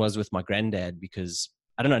one was with my granddad, because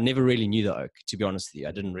I don't know, I never really knew the Oak, to be honest with you.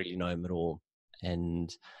 I didn't really know him at all.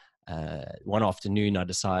 And one afternoon I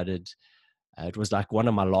decided, it was like one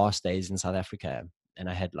of my last days in South Africa,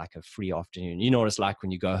 I had like a free afternoon. You know what it's like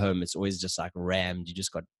when you go home, it's always just like rammed. You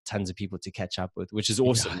just got tons of people to catch up with, which is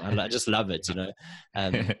awesome. Yeah. I just love it, you know.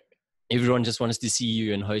 Yeah. Everyone just wants to see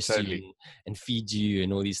you and host you Totally. and feed you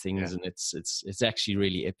and all these things. Yeah. And it's actually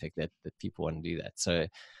really epic that people want to do that. So,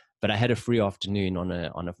 but I had a free afternoon on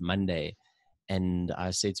a Monday, and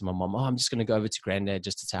I said to my mom, "Oh, I'm just going to go over to Granddad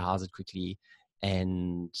just to say how's it quickly,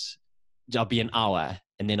 and I'll be an hour,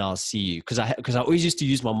 and then I'll see you." Because I always used to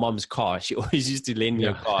use my mom's car. She always used to lend me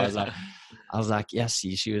a car. I was like, yes,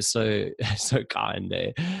 see, she was so so kind.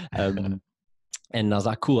 And I was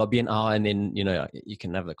like, cool, I'll be an hour, and then, you know, you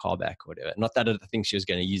can have the car back or whatever. Not that I think she was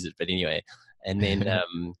going to use it, but anyway. And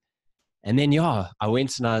then yeah, I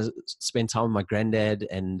went and I spent time with my granddad,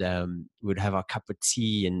 and we'd have our cup of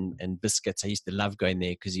tea and biscuits. I used to love going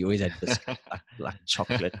there because he always had biscuits, like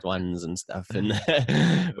chocolate ones and stuff. And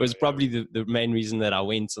it was probably the main reason that I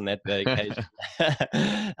went on that occasion.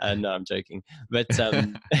 No, I'm joking. But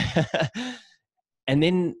and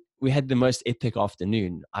then we had the most epic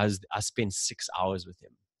afternoon. I spent 6 hours with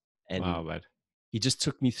him, and Wow, bud. he just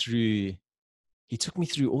took me through. He took me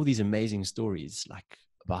through all these amazing stories, like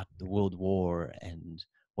about the World War and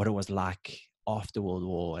what it was like after World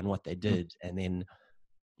War and what they did. And then,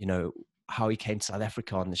 you know, how he came to South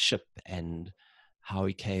Africa on the ship, and how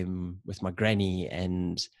he came with my granny.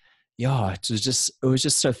 And yeah, it was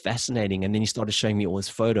just so fascinating. And then he started showing me all his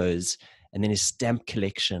photos and then his stamp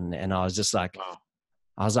collection. And I was just like,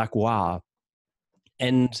 wow.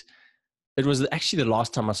 And it was actually the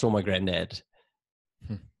last time I saw my granddad.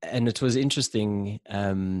 And it was interesting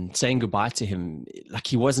saying goodbye to him.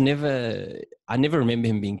 Like I never remember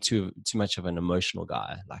him being too much of an emotional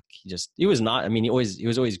guy. Like he was not, I mean, he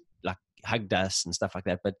was always like hugged us and stuff like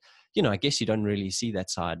that. But, you know, I guess you don't really see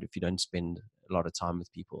that side if you don't spend a lot of time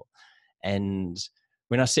with people. And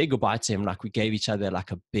when I said goodbye to him, like we gave each other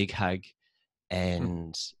like a big hug,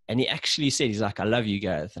 and he actually said, he's like, "I love you,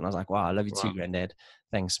 Gareth." And I was like, "Wow, I love you too, Granddad.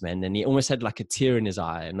 Thanks, man." And he almost had like a tear in his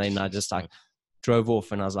eye. And then I just like drove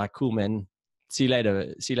off, and I was like, "Cool, man. See you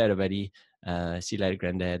later, buddy. See you later,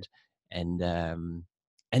 Granddad." And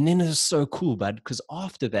then it was so cool, bud, because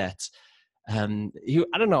after that, I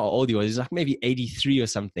don't know how old he was. He's like maybe 83 or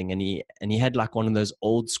something, and he had like one of those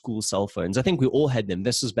old school cell phones. I think we all had them.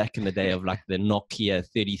 This was back in the day of like the Nokia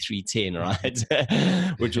 3310,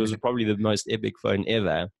 right? Which was probably the most epic phone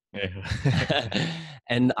ever. Yeah.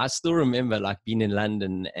 And I still remember like being in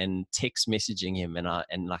London and text messaging him,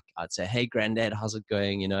 and like I'd say, "Hey, Granddad, how's it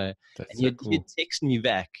going?" You know, That's and so he'd cool. text me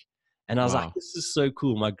back. And I was like, Wow. this is so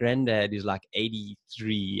cool. My granddad is like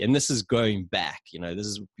 83, and this is going back, you know, this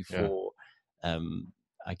is before,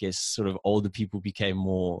 I guess, sort of older people became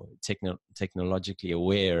more technologically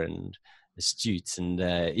aware and astute. And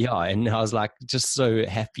yeah, and I was like just so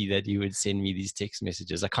happy that you would send me these text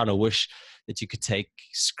messages. I kind of wish that you could take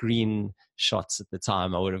screen shots at the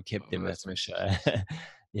time. I would have kept them, that's for sure.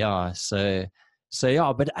 Yeah, so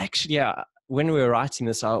yeah, but actually, yeah, when we were writing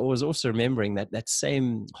this, I was also remembering that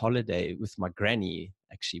same holiday with my granny,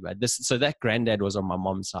 actually. But so that granddad was on my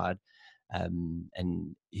mom's side,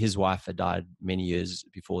 and his wife had died many years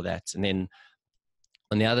before that. And then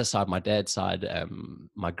on the other side, my dad's side,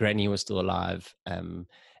 my granny was still alive,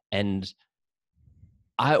 and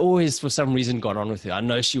I always, for some reason, got on with her. I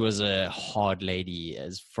know she was a hard lady,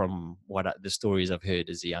 as from the stories I've heard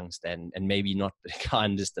as a youngster, and maybe not the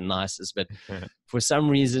kindest and nicest, but for some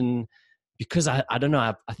reason, because I don't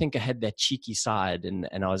know, I think I had that cheeky side, and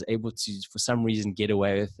I was able to, for some reason, get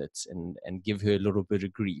away with it and give her a little bit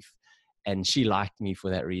of grief. And she liked me for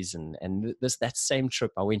that reason. And that same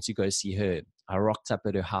trip, I went to go see her. I rocked up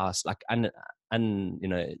at her house, like, you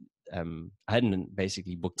know, I hadn't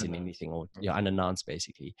basically booked in anything, or unannounced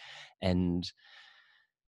basically. And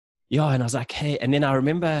yeah, and I was like, "Hey," and then I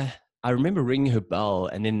remember ringing her bell,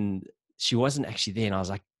 and then she wasn't actually there, and I was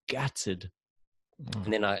like gutted.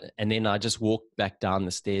 And then I just walked back down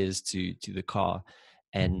the stairs to the car,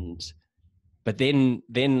 but then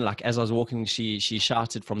like as I was walking, she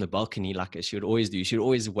shouted from the balcony, like she would always do. She would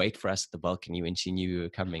always wait for us at the balcony when she knew we were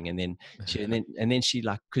coming. And then she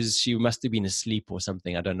like, because she must have been asleep or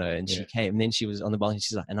something, I don't know. And she came, and then she was on the balcony.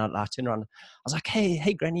 She's like, and I turned around. I was like,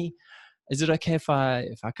 hey, Granny, is it okay if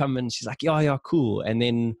I come in? She's like, yeah, cool. And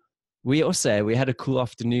then we had a cool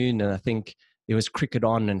afternoon, and I think there was cricket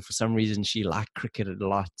on, and for some reason she liked cricket a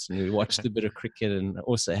lot, and we watched a bit of cricket, and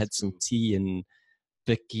also had some tea and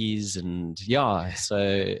bickies, and yeah, so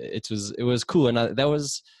it was cool. And I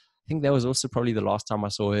think that was also probably the last time I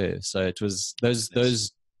saw her. So it was those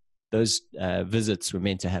visits were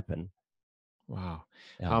meant to happen. Wow.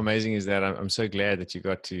 Yeah. How amazing is that? I'm so glad that you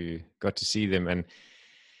got to see them. And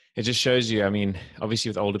it just shows you, I mean, obviously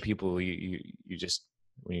with older people, you just,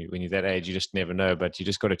 when you're that age, you just never know, but you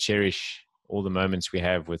just got to cherish all the moments we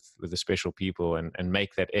have with the special people, and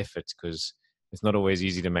make that effort, because it's not always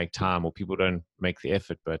easy to make time, or people don't make the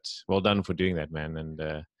effort. But well done for doing that, man. And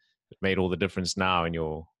it made all the difference now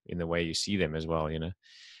in the way you see them as well, you know.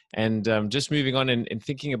 And just moving on, and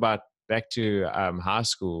thinking about back to high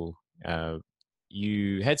school,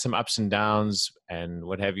 you had some ups and downs and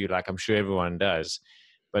what have you, like I'm sure everyone does.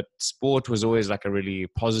 But sport was always like a really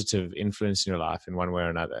positive influence in your life in one way or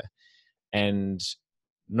another. And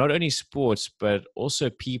not only sports, but also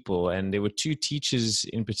people. And there were two teachers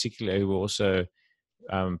in particular who were also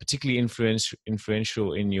particularly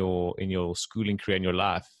influential in your schooling career, in your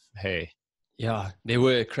life. Hey. Yeah, they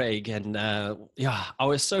were, Craig, and yeah, I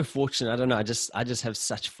was so fortunate. I don't know. I just have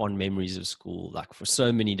such fond memories of school, like for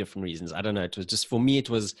so many different reasons. I don't know. It was just, for me, it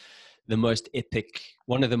was the most epic,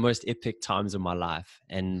 one of the most epic times of my life,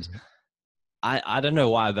 and I don't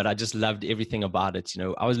know why, but I just loved everything about it. You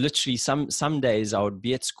know, I was literally, some days I would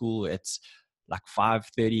be at school. It's like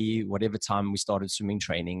 5:30, whatever time we started swimming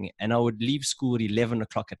training, and I would leave school at 11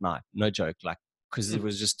 o'clock at night. No joke, like, because it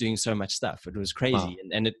was just doing so much stuff. It was Wow. crazy,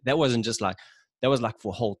 and that wasn't just like, that was like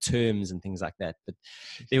for whole terms and things like that. But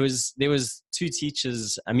there was two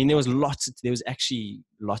teachers. I mean, there was actually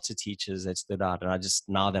lots of teachers that stood out, and I just,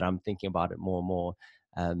 now that I'm thinking about it more and more,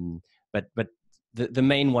 um, but the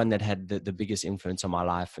main one that had the biggest influence on my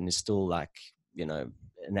life, and is still like, you know,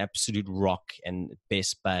 an absolute rock and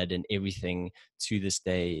best bud and everything to this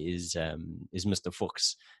day, is Mr.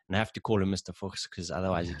 Fuchs. And I have to call him Mr. Fuchs because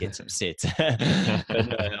otherwise he gets upset. But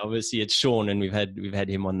no, obviously it's Sean, and we've had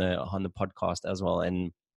him on the podcast as well.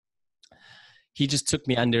 And he just took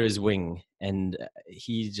me under his wing, and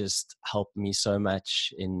he just helped me so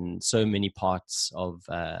much in so many parts of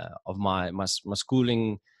my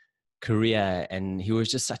schooling career. And he was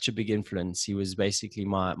just such a big influence. He was basically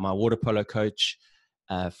my water polo coach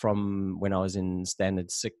from when I was in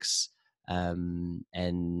standard 6,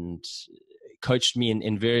 and coached me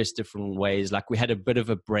in various different ways. Like, we had a bit of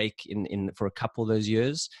a break in for a couple of those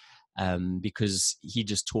years, because he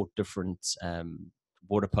just taught different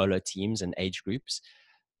water polo teams and age groups.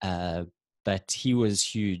 But he was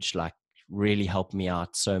huge, like really helped me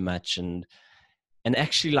out so much. And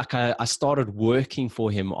actually, like, I started working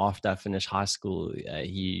for him after I finished high school.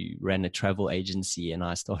 He ran a travel agency, and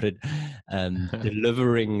I started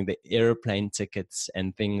delivering the airplane tickets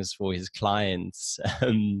and things for his clients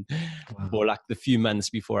Wow. for like the few months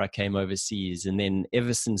before I came overseas. And then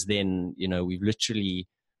ever since then, you know, we've literally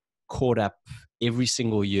caught up every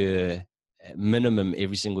single year, minimum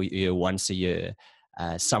every single year, once a year,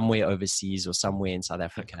 somewhere overseas or somewhere in South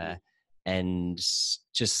Africa. Cool. And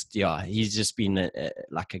just, yeah, he's just been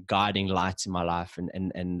like a guiding light in my life.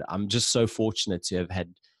 And I'm just so fortunate to have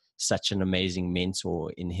had such an amazing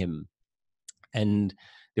mentor in him. And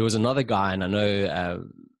there was another guy, and I know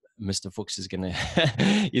Mr. Fuchs is gonna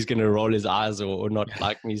he's gonna roll his eyes, or not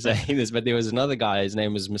like me saying this, but there was another guy. His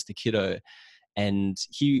name was Mr. Kiddo, and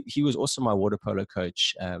he was also my water polo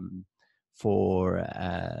coach for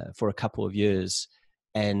a couple of years.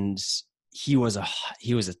 And he was a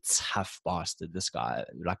tough bastard, this guy,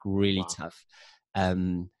 like really Wow. tough.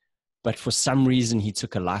 But for some reason he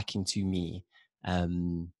took a liking to me,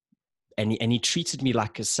 and he treated me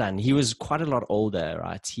like a son. He was quite a lot older,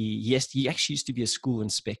 right? He actually used to be a school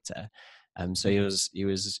inspector. So he was,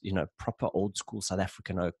 you know, proper old school South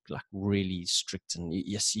African oak, like really strict. And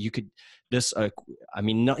yes, you could, this oak, I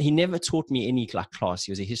mean, he never taught me any like class.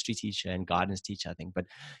 He was a history teacher and guidance teacher, I think, but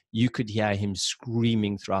you could hear him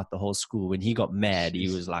screaming throughout the whole school. When he got mad, he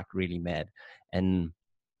was like really mad. And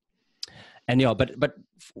yeah, but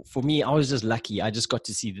for me, I was just lucky. I just got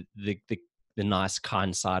to see the nice,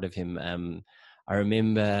 kind side of him. I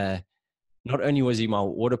remember, not only was he my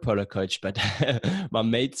water polo coach, but my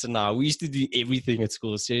mates and I, we used to do everything at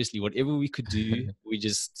school. Seriously, whatever we could do, we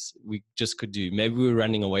just could do. Maybe we were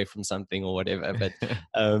running away from something or whatever, but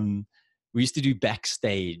we used to do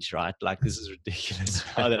backstage, right? Like, this is ridiculous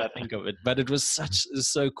now that I think of it, but it was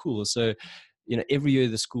so cool. So, you know, every year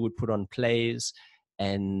the school would put on plays,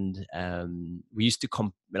 and we used to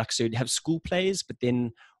so you'd have school plays, but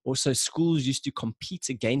then also schools used to compete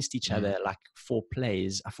against each other, like for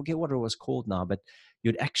plays. I forget what it was called now, but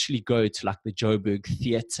you'd actually go to like the Joburg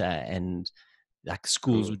Theatre, and like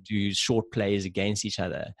schools Cool. would do short plays against each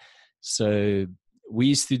other. So we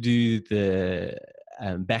used to do the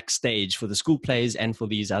backstage for the school plays and for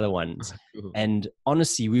these other ones. Cool. And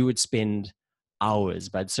honestly, we would spend hours.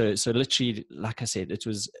 But so literally, like I said, it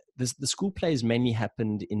was the school plays mainly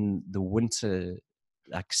happened in the winter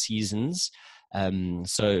like seasons.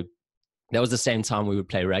 So that was the same time we would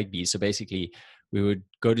play rugby. So basically we would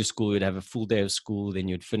go to school, we'd have a full day of school, then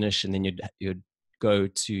you'd finish, and then you'd go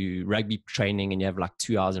to rugby training, and you have like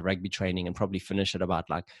 2 hours of rugby training and probably finish at about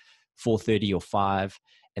like 4:30 or 5.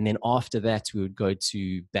 And then after that, we would go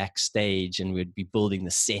to backstage and we'd be building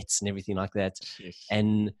the sets and everything like that. Jeez.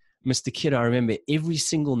 And Mr. Kid, I remember every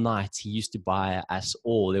single night he used to buy us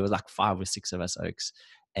all, there was like 5 or 6 of us Oaks,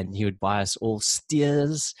 and he would buy us all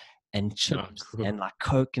steers and chips Cool. and like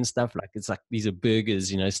Coke and stuff. Like, it's like, these are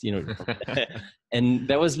burgers, and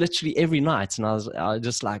that was literally every night. And I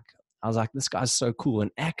was like, this guy's so cool.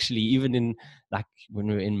 And actually, even in like when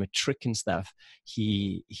we were in matric and stuff,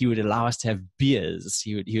 he would allow us to have beers.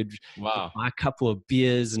 He would Wow. buy a couple of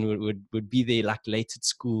beers and would be there like late at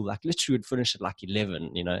school. Like literally would finish at like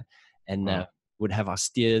 11, and Wow. would have our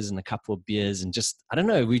steers and a couple of beers, and just, I don't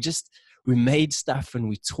know, we made stuff and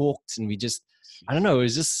we talked, and I don't know, it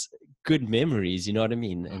was just good memories, you know what I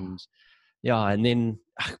mean? And yeah, and then,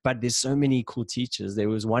 but there's so many cool teachers. There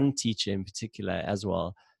was one teacher in particular as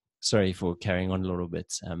well. Sorry for carrying on a little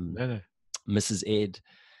bit. No. Mrs. Ed,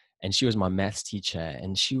 and she was my maths teacher,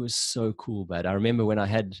 and she was so cool. But I remember when I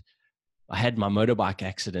had my motorbike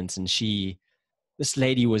accident, and this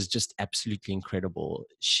lady was just absolutely incredible.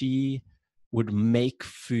 She would make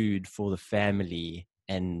food for the family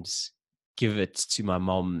and give it to my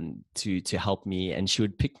mom to help me, and she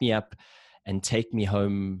would pick me up and take me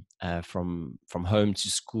home from home to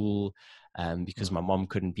school, because my mom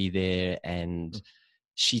couldn't be there. And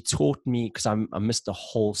she taught me, because I missed a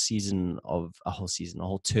whole term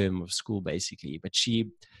of school basically, but she,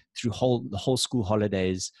 through the whole school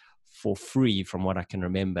holidays, for free from what I can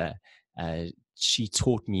remember, she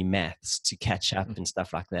taught me maths to catch up and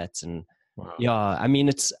stuff like that. And Wow. yeah, I mean,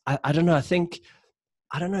 I don't know,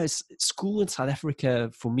 I don't know, school in South Africa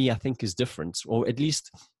for me, I think, is different, or at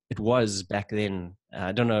least it was back then.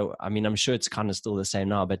 I don't know, I mean, I'm sure it's kind of still the same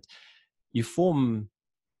now, but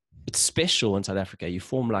it's special in South Africa. You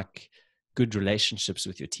form like good relationships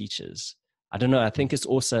with your teachers. I don't know, I think it's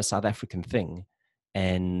also a South African thing.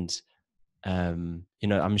 And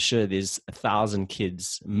I'm sure there's 1,000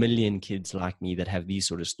 kids, 1,000,000 kids like me that have these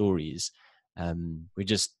sort of stories. We're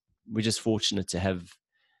just fortunate to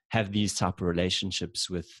have these type of relationships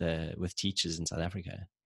with teachers in South Africa.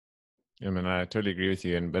 I mean, I totally agree with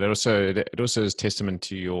you, but it also is testament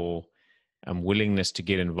to your willingness to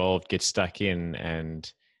get involved, get stuck in,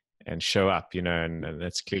 and show up. And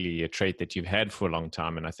that's clearly a trait that you've had for a long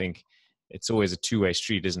time. And I think it's always a two-way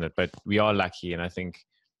street, isn't it? But we are lucky, and I think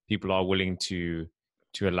people are willing to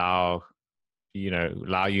allow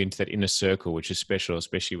you into that inner circle, which is special,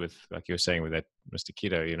 especially with, like you were saying, with that Mr.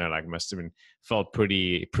 Kiddo, like must have felt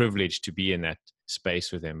pretty privileged to be in that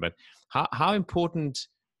space with him. But how important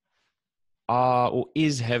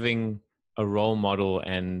is having a role model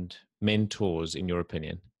and mentors, in your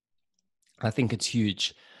opinion? I think it's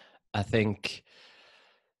huge. I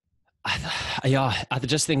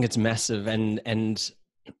just think it's massive, and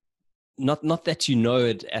not that you know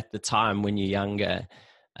it at the time when you're younger,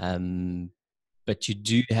 but you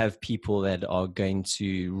do have people that are going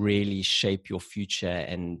to really shape your future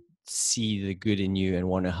and see the good in you and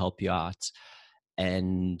want to help you out.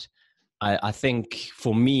 And I think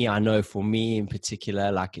for me, in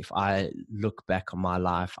particular, like if I look back on my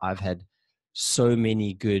life, I've had so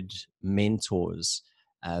many good mentors.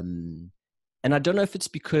 And I don't know if it's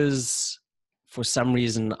because for some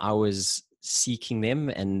reason I was seeking them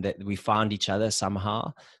and that we found each other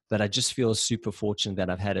somehow, but I just feel super fortunate that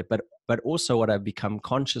I've had it. But also what I've become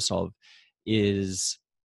conscious of is,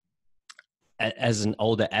 as an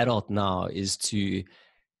older adult now, is to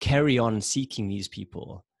carry on seeking these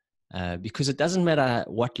people, because it doesn't matter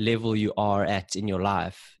what level you are at in your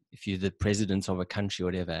life. If you're the president of a country or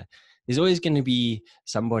whatever, there's always going to be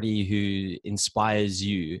somebody who inspires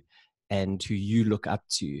you and who you look up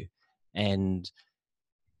to. And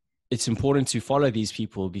it's important to follow these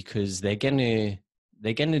people because they're going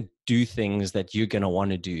to do things that you're going to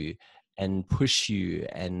want to do and push you.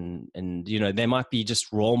 And they might be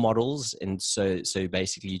just role models. And so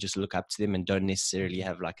basically you just look up to them and don't necessarily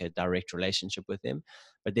have like a direct relationship with them.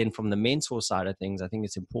 But then from the mentor side of things, I think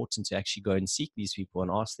it's important to actually go and seek these people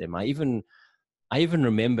and ask them. I even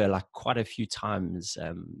remember like quite a few times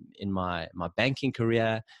in my banking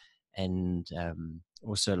career, and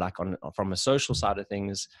also like from a social side of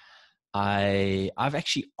things, I've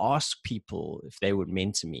actually asked people if they would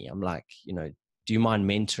mentor me. I'm like, do you mind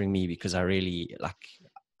mentoring me, because I really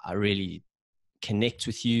connect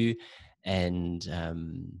with you, and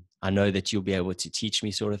I know that you'll be able to teach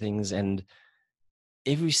me sort of things. And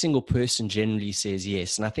every single person generally says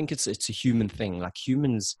yes. And I think it's a human thing. Like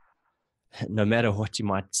humans no matter what you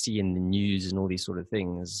might see in the news and all these sort of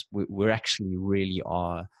things, we're actually really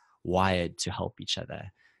are wired to help each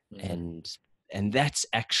other. Mm. And that's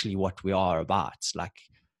actually what we are about. Like,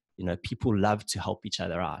 you know, people love to help each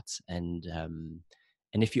other out. And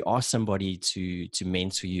if you ask somebody to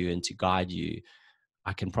mentor you and to guide you,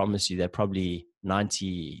 I can promise you that probably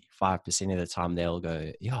 95% of the time they'll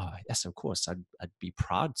go, yeah, yes, of course, I'd be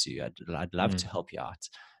proud to. I'd love to help you out.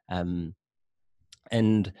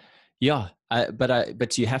 And yeah,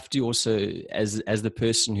 but you have to also, as the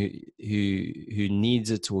person who needs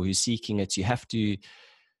it or who's seeking it, you have to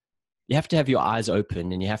have your eyes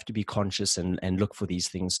open, and you have to be conscious and look for these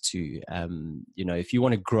things too. You know, if you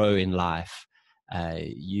want to grow in life,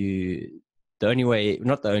 the only way,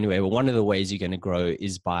 not the only way, but one of the ways you're going to grow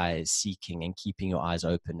is by seeking and keeping your eyes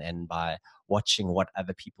open, and by watching what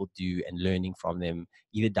other people do and learning from them,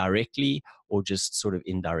 either directly or just sort of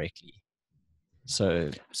indirectly.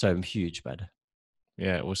 So huge, bud.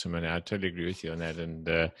 Yeah, awesome, man. I totally agree with you on that.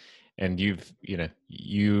 And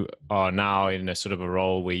you are now in a sort of a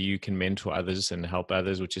role where you can mentor others and help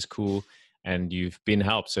others, which is cool. And you've been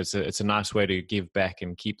helped, so it's a nice way to give back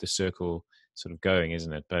and keep the circle sort of going,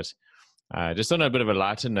 isn't it? But just on a bit of a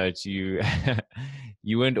lighter note, you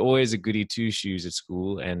you weren't always a goody two shoes at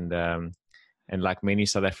school, and like many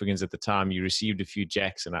South Africans at the time, you received a few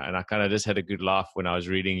jacks, and I kind of just had a good laugh when I was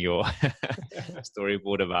reading your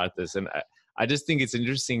storyboard about this. And I just think it's an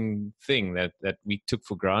interesting thing that we took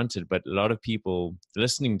for granted, but a lot of people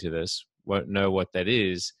listening to this won't know what that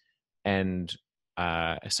is. And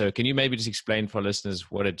so can you maybe just explain for our listeners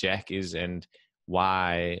what a jack is, and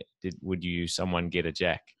why would someone get a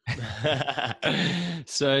jack?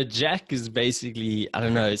 So jack is basically, I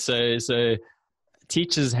don't know. So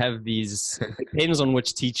teachers have these, it depends on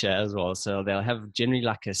which teacher as well. So they'll have generally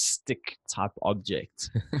like a stick type object,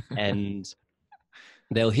 and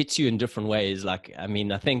they'll hit you in different ways. Like, I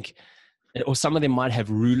mean, I think, or some of them might have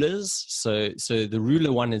rulers. So the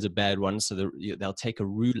ruler one is a bad one. So they'll take a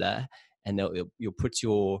ruler, and you'll put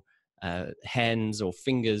your hands or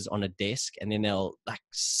fingers on a desk, and then they'll like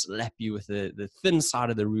slap you with the thin side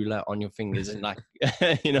of the ruler on your fingers, and like,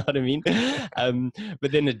 you know what I mean?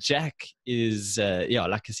 But then a jack is,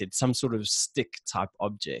 like I said, some sort of stick type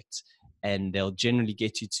object, and they'll generally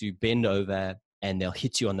get you to bend over, and they'll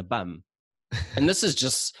hit you on the bum. And this is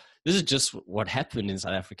just what happened in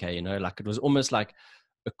South Africa, you know, like it was almost like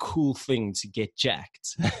a cool thing to get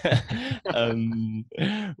jacked,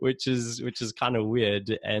 which is kind of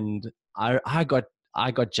weird. And I got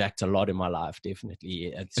jacked a lot in my life,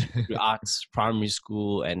 definitely, throughout primary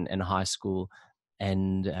school and high school.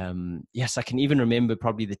 And yes, I can even remember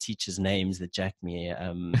probably the teachers' names that jacked me.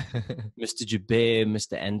 Mr. Joubert,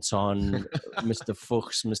 Mr. Anton, Mr.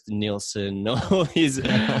 Fuchs, Mr. Nielsen, all these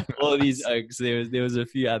oaks. There was a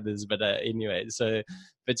few others, but anyway.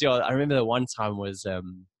 But yeah, I remember the one time was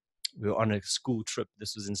we were on a school trip.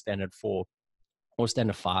 This was in Standard 4 or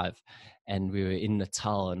Standard 5, and we were in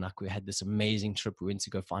Natal, and like we had this amazing trip. We went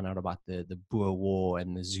to go find out about the Boer War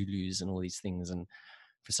and the Zulus and all these things. And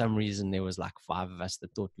for some reason, there was like 5 of us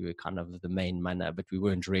that thought we were kind of the main mana, but we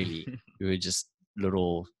weren't really. We were just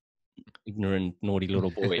little ignorant, naughty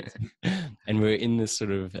little boys. And we were in this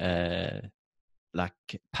sort of like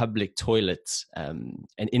public toilets, and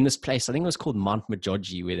in this place, I think it was called Mount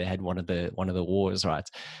Majoji, where they had one of the wars, right?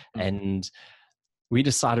 And we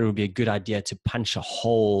decided it would be a good idea to punch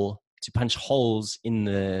holes in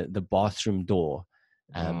the bathroom door,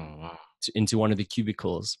 into one of the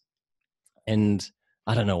cubicles. And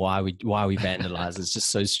I don't know why we vandalized. It's just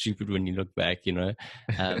so stupid when you look back, you know.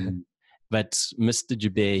 But Mr.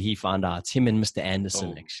 Joubert, he found out, him and Mr.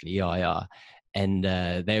 Anderson, actually. Yeah. And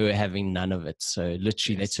they were having none of it. So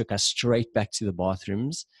literally they took us straight back to the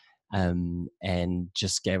bathrooms, and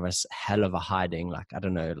just gave us hell of a hiding. Like, I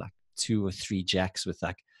don't know, like 2 or 3 jacks with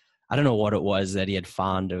like, I don't know what it was that he had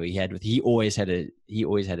found, or he always had a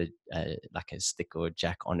like a stick or a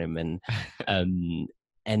jack on him.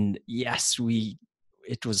 And yes,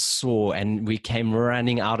 it was sore, and we came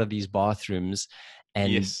running out of these bathrooms,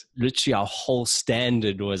 and literally our whole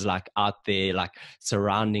standard was like out there, like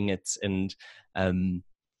surrounding it. And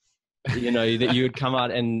you know, that you would come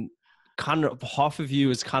out, and kind of half of you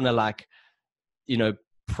was kind of like, you know,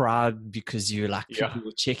 proud because you're like, people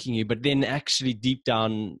were checking you, but then actually deep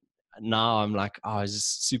down now I'm like, oh, I was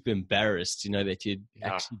just super embarrassed, you know, that you'd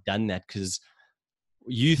actually done that, because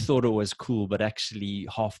you thought it was cool, but actually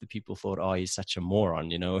half the people thought, oh, he's such a moron,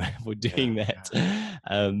 you know, for doing that.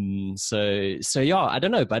 So yeah, I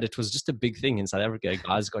don't know, but it was just a big thing in South Africa.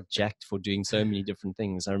 Guys got jacked for doing so many different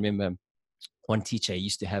things. I remember one teacher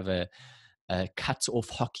used to have a cut off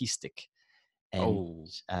hockey stick, and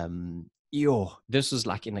this was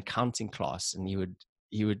like in accounting class, and he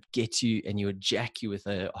would get you and he would jack you with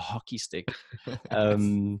a hockey stick.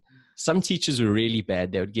 Some teachers were really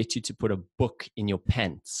bad. They would get you to put a book in your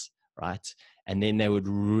pants, right? And then they would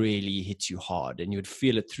really hit you hard, and you would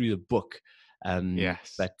feel it through the book.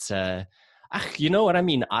 Yes. But you know what I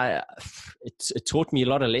mean? It taught me a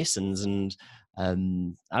lot of lessons, and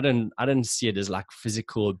I don't see it as like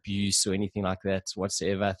physical abuse or anything like that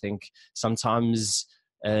whatsoever. I think sometimes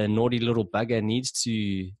a naughty little bugger needs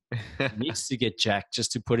to get jacked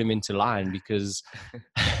just to put him into line, because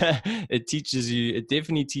it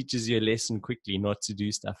definitely teaches you a lesson quickly not to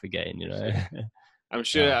do stuff again, you know. I'm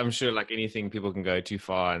sure. Yeah, I'm sure. Like anything, people can go too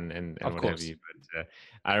far and of what have course. you. But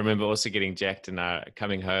I remember also getting jacked and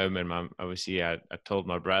coming home, and obviously I told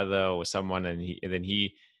my brother or someone, and then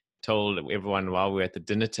he told everyone while we were at the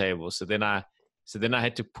dinner table. So then I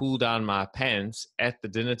had to pull down my pants at the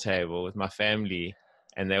dinner table with my family,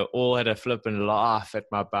 and they all had a flip and laugh at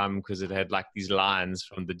my bum because it had like these lines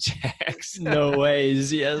from the jacks. No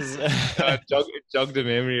ways, yes. It jogged a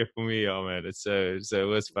memory for me. Oh man, it's so it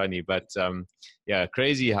was funny, but yeah,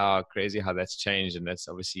 crazy how that's changed, and that's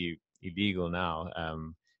obviously illegal now.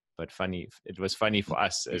 But funny, it was funny for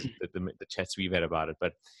us as the chats we've had about it.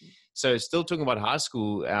 But so still talking about high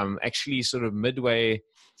school, actually sort of midway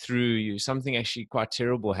through, something actually quite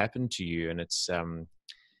terrible happened to you, and it's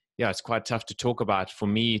yeah, it's quite tough to talk about for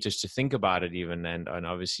me, just to think about it even, and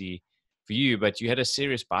obviously for you, but you had a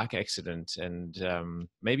serious bike accident, and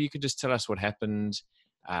maybe you could just tell us what happened,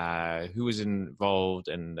 who was involved,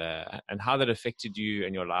 and how that affected you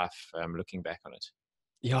and your life, looking back on it.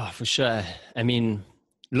 Yeah, for sure. I mean,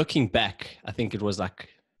 looking back, I think it was like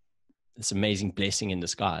this amazing blessing in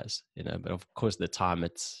disguise, you know. But of course, at the time,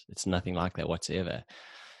 it's nothing like that whatsoever.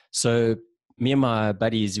 So me and my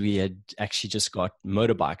buddies, we had actually just got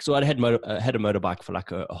motorbikes. So I had had a motorbike for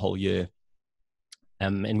like a whole year,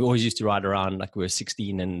 and we always used to ride around like we were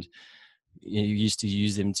 16, and you used to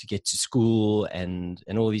use them to get to school and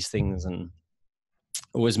all these things, and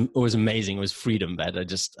it was amazing. It was freedom, but I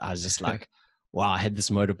was just like, wow, I had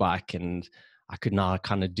this motorbike, and I could now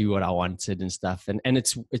kind of do what I wanted and stuff. And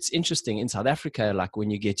it's interesting in South Africa, like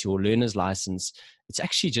when you get your learner's license, it's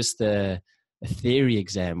actually just a theory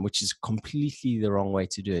exam, which is completely the wrong way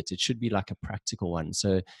to do it. It should be like a practical one.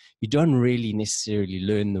 So you don't really necessarily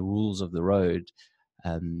learn the rules of the road,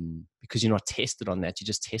 because you're not tested on that. You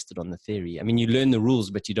just tested on the theory. I mean, you learn the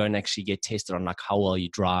rules, but you don't actually get tested on like how well you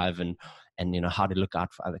drive and you know how to look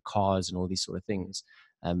out for other cars and all these sort of things.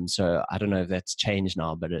 So I don't know if that's changed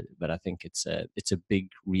now, but I think it's a big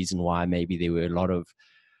reason why maybe there were a lot of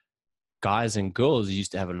guys and girls who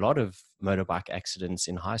used to have a lot of motorbike accidents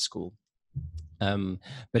in high school.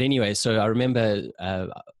 But anyway, so I remember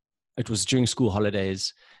it was during school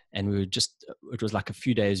holidays, and it was like a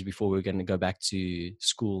few days before we were going to go back to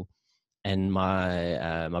school, and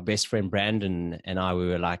my best friend Brandon and I, we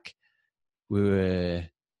were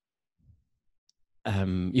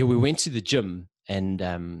yeah, we went to the gym, and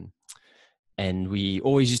we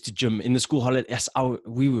always used to gym in the school holidays. Yes,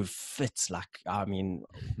 we were fit, like, I mean,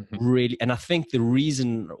 really. And I think the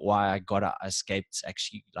reason why I escaped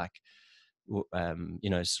actually, like, you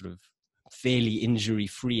know, sort of fairly injury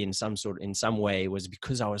free in some way, was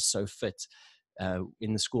because I was so fit.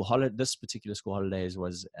 In the school holiday, this particular school holidays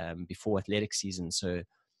was before athletic season, so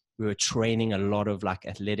we were training a lot of like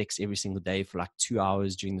athletics every single day for like 2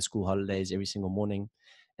 hours during the school holidays every single morning.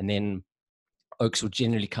 And then Oaks would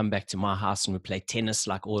generally come back to my house and we'd play tennis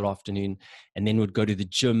like all afternoon, and then we'd go to the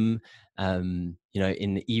gym, you know,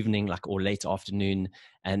 in the evening, like, or late afternoon.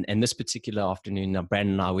 And this particular afternoon,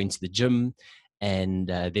 Brandon and I went to the gym, and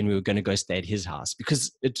then we were going to go stay at his house,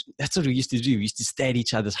 because that's what we used to do. We used to stay at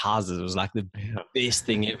each other's houses. It was like the Yeah. best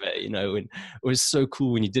thing ever, you know. And it was so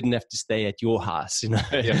cool when you didn't have to stay at your house, you know.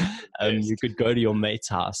 Yeah. You could go to your mate's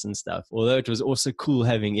house and stuff, although it was also cool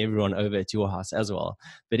having everyone over at your house as well.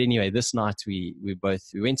 But anyway, this night we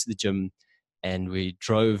went to the gym, and we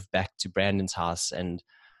drove back to Brandon's house. And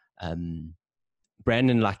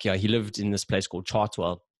Brandon, like, yeah, he lived in this place called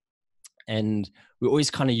Chartwell, and we always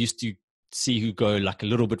kind of used to see who go like a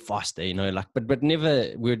little bit faster, you know, like, but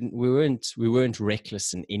never, we weren't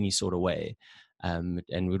reckless in any sort of way. And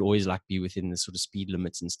we'd always like be within the sort of speed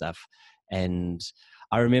limits and stuff. And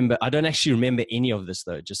I don't actually remember any of this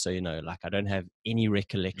though, just so you know, like, I don't have any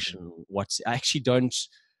recollection. I actually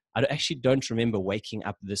don't remember waking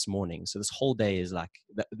up this morning. So this whole day is like,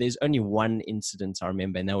 there's only one incident I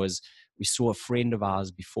remember. And that was, we saw a friend of ours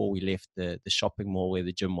before we left the shopping mall where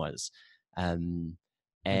the gym was.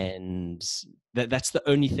 And that's the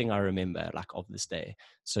only thing I remember, like, of this day.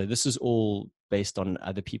 So this is all based on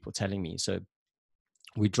other people telling me. So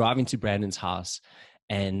we drive into Brandon's house,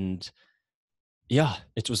 and yeah,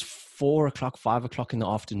 it was 4 o'clock, 5 o'clock in the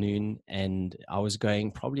afternoon, and I was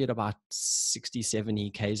going probably at about 60,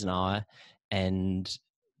 70 Ks an hour. And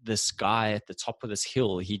this guy at the top of this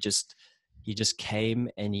hill, he just came,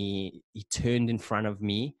 and he turned in front of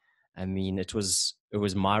me. I mean, it was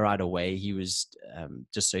my right away. He was,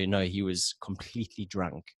 just so you know, he was completely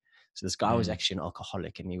drunk. So this guy was actually an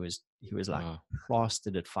alcoholic, and he was like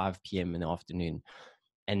plastered at 5 p.m. in the afternoon.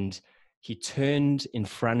 And he turned in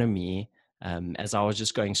front of me, as I was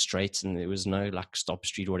just going straight, and there was no like stop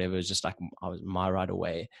street or whatever. It was just like I was my right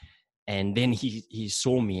away. And then he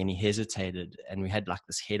saw me, and he hesitated, and we had like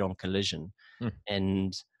this head-on collision.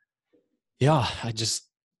 And yeah, I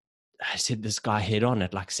said this guy head on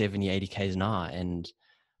at like 70, 80 Ks an hour. And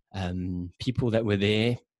people that were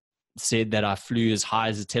there said that I flew as high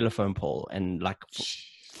as a telephone pole, and like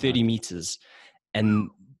 30 meters. And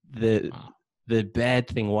the bad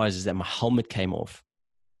thing was that my helmet came off,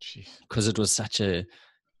 because it was such a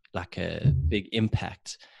big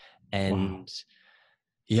impact. And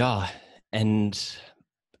yeah, and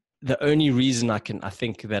the only reason I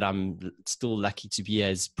think that I'm still lucky to be here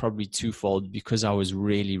is probably twofold, because I was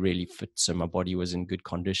really, really fit. So my body was in good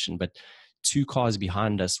condition. But 2 cars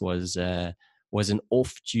behind us was an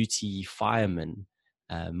off-duty fireman,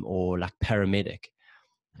 or like paramedic.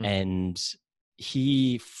 And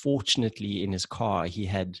he, fortunately, in his car, he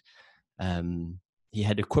had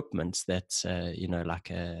equipment that,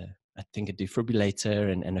 like I think a defibrillator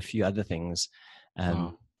and a few other things.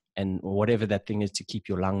 And whatever that thing is to keep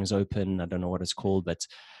your lungs open. I don't know what it's called, but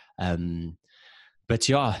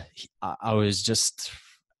yeah, I was just,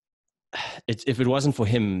 if it wasn't for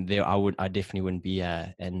him there, I definitely wouldn't be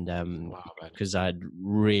here. And because I'd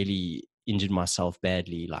really injured myself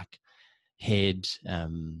badly, like head,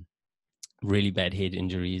 really bad head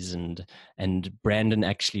injuries. And Brandon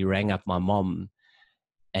actually rang up my mom,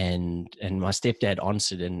 and my stepdad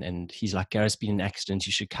answered, and he's like, Gareth's been in an accident,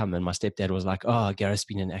 you should come. And my stepdad was like, oh, Gareth's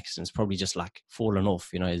been in an accident, it's probably just like fallen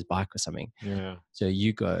off, his bike or something. So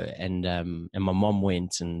you go. And my mom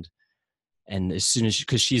went, and as soon as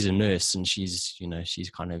because she's a nurse, and she's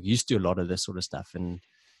kind of used to a lot of this sort of stuff. And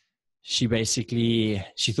she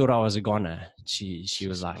thought I was a goner. She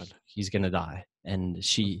was like, he's gonna die. And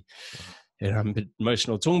I'm a bit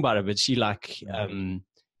emotional talking about it, but she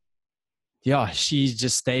she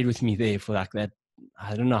just stayed with me there for like that.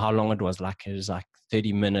 I don't know how long it was. Like it was like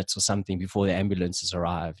 30 minutes or something before the ambulances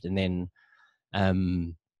arrived. And then,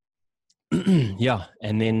 and then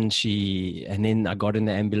I got in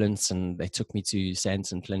the ambulance, and they took me to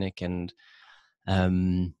Sanson Clinic. And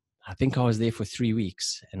I think I was there for 3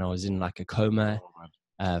 weeks, and I was in like a coma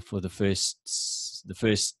for the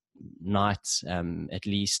first night, at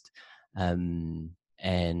least.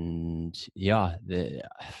 And yeah,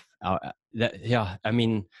 I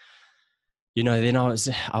mean, then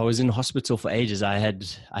I was in hospital for ages. I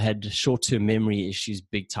had short-term memory issues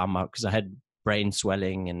big time, because I had brain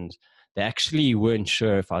swelling, and they actually weren't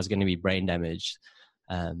sure if I was going to be brain damaged.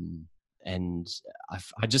 And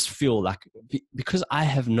I just feel like, because I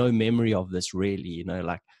have no memory of this really,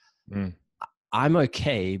 I'm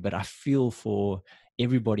okay, but I feel for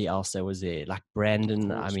everybody else that was there, like Brandon.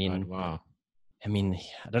 Course, I mean, wow. I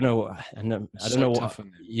don't know. I don't know what,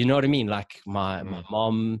 you know what I mean? Like my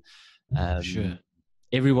mom, sure.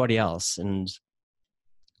 everybody else. And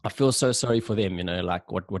I feel so sorry for them,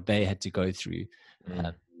 like what they had to go through.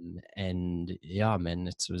 And yeah, man,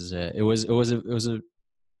 it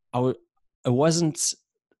wasn't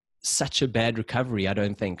such a bad recovery, I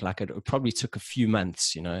don't think. Like it probably took a few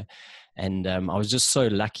months, and I was just so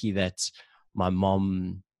lucky that my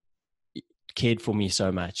mom cared for me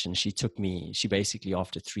so much. And she basically,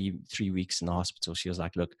 after three weeks in the hospital, she was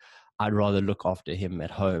like, look, I'd rather look after him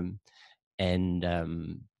at home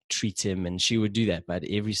and treat him. And she would do that, but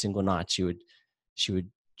every single night she would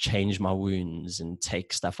change my wounds and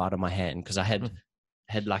take stuff out of my hand, because I had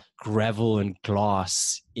like gravel and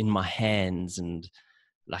glass in my hands and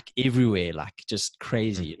like everywhere, like just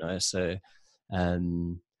crazy, so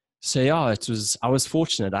yeah, I was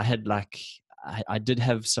fortunate. I had I did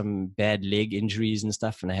have some bad leg injuries and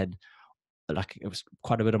stuff, and I had it was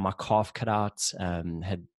quite a bit of my calf cut out,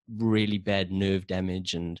 had really bad nerve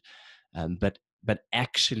damage, and but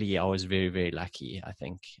actually I was very, very lucky, I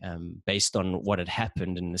think, based on what had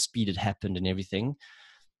happened and the speed it happened and everything.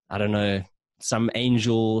 I don't know, some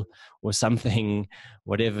angel or something,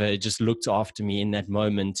 whatever, just looked after me in that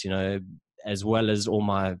moment, as well as all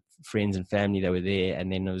my friends and family that were there.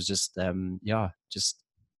 And then it was just,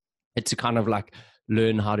 it's to kind of like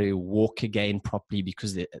learn how to walk again properly,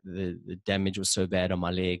 because the damage was so bad on my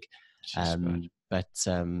leg.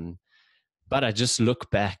 but I just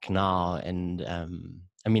look back now, and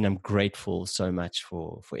I mean, I'm grateful so much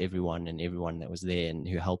for everyone that was there and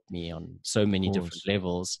who helped me on so many different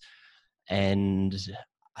levels. And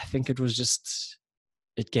I think it was just,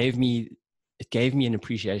 it gave me an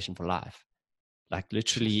appreciation for life. Like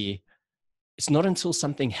literally, it's not until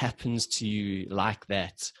something happens to you like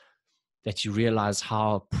that you realize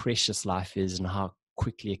how precious life is and how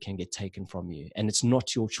quickly it can get taken from you. And it's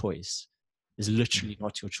not your choice. It's literally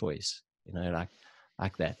not your choice. You know, like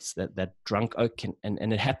that drunk oak can,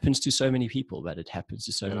 and it happens to so many people, but it happens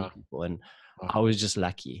to so many people. And I was just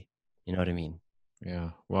lucky. You know what I mean?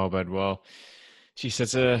 Yeah. Well, geez,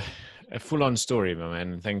 that's a full-on story, my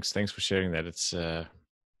man. Thanks for sharing that.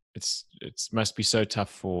 It must be so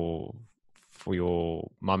tough for your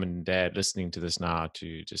mom and dad listening to this now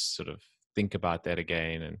to just sort of think about that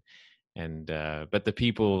again. But the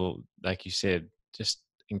people, like you said, just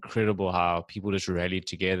incredible how people just rallied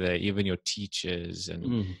together, even your teachers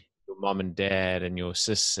and your mom and dad and your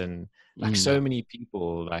sis, and like so many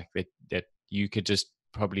people like that you could just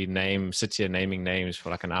probably sit here naming names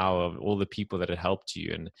for like an hour of all the people that had helped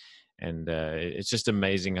you. And it's just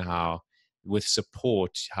amazing how with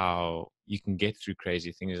support, how you can get through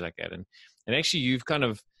crazy things like that. And actually you've kind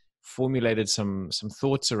of formulated some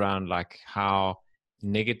thoughts around like how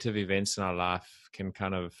negative events in our life can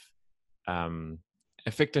kind of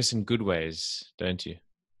affect us in good ways, don't you?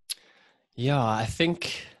 Yeah, I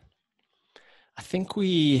think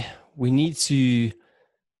we need to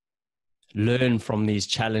learn from these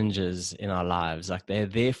challenges in our lives. Like they're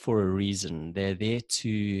there for a reason. They're there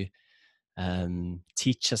to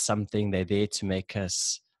teach us something. They're there to make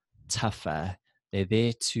us tougher. They're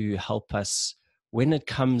there to help us when it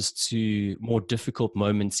comes to more difficult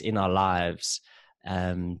moments in our lives,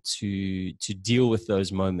 to deal with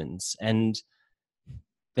those moments. And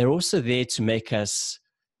they're also there to make us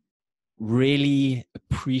really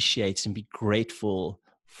appreciate and be grateful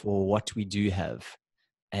for what we do have.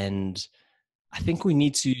 And I think we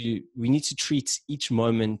need to treat each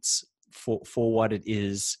moment for what it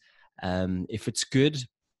is. If it's good,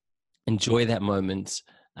 enjoy that moment.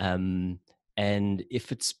 And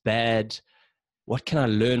if it's bad, what can I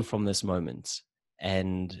learn from this moment?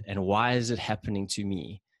 And why is it happening to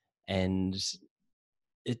me? And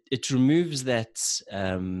it removes that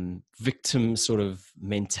victim sort of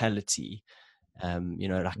mentality. You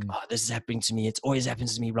know, like, oh, this is happening to me. It's always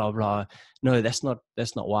happens to me, blah, blah. No, that's not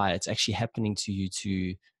why. It's actually happening to you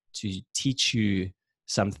to teach you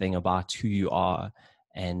something about who you are,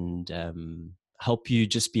 and help you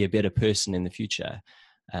just be a better person in the future.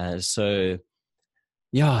 So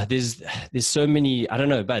yeah, there's so many, I don't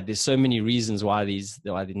know, but there's so many reasons why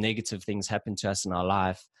the negative things happen to us in our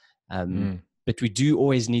life. But we do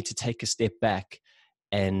always need to take a step back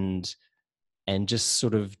and just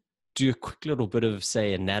sort of do a quick little bit of,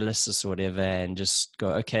 say, analysis or whatever, and just go,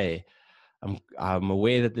 okay, I'm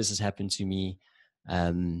aware that this has happened to me,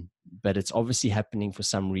 but it's obviously happening for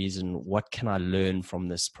some reason. What can I learn from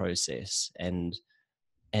this process?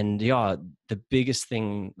 And yeah, the biggest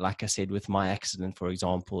thing, like I said, with my accident, for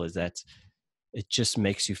example, is that it just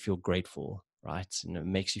makes you feel grateful, right? And it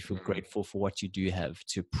makes you feel grateful for what you do have,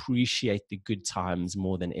 to appreciate the good times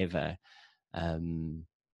more than ever.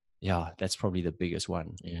 Yeah, that's probably the biggest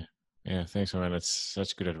one. Yeah. Thanks, man. That's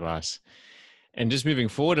such good advice. And just moving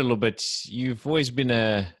forward a little bit, you've always been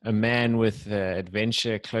a man with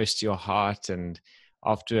adventure close to your heart. And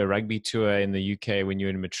after a rugby tour in the UK, when you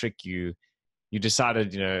were in matric, you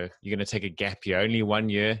decided, you're going to take a gap year, only 1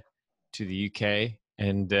 year to the UK.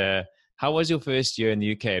 And how was your first year in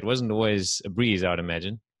the UK? It wasn't always a breeze, I would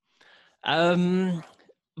imagine.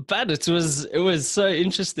 But it was so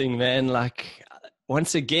interesting, man. Like,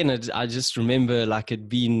 once again, I just remember like it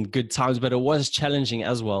being good times, but it was challenging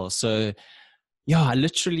as well. So yeah, I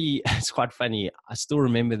literally, it's quite funny. I still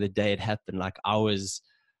remember the day it happened. Like I was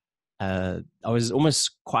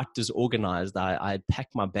almost quite disorganized. I had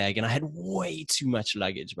packed my bag and I had way too much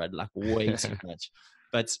luggage, but like way too much.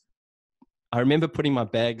 But I remember putting my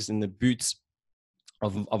bags in the boots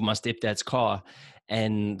of my stepdad's car,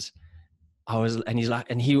 and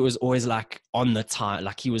he was always like on the time.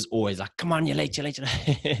 Like he was always like, come on, you're late.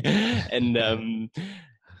 and then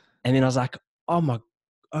I was like, oh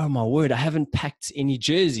my word, I haven't packed any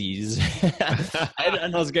jerseys.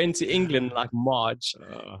 and I was going to England like March,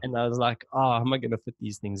 and I was like, oh, how am I going to fit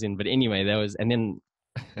these things in? But anyway, and then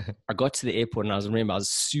I got to the airport, and I was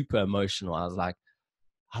super emotional. I was like,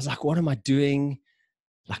 what am I doing?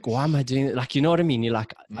 Like, why am I doing it? Like, you know what I mean? You're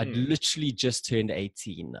like, I'd literally just turned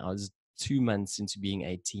 18. I was 2 months into being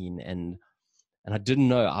 18, and And I didn't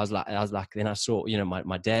know. I was like, then I saw,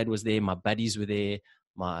 my dad was there, my buddies were there,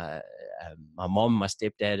 my mom, my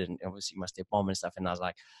stepdad, and obviously my stepmom and stuff. And I was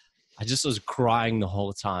like, I just was crying the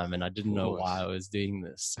whole time, and I didn't know why I was doing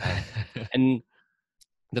this. And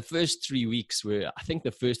the first 3 weeks I think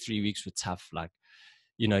the first 3 weeks were tough. Like,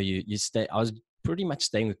 you stay, I was pretty much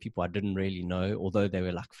staying with people I didn't really know, although they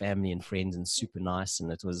were like family and friends and super nice.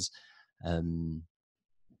 And it was,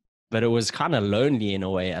 but it was kind of lonely in a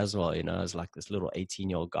way as well. I was like this little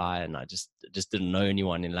 18-year-old guy, and I just didn't know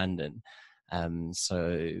anyone in London.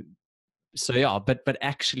 So yeah, but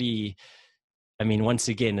actually, I mean, once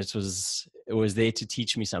again, it was there to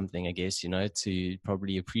teach me something, I guess, to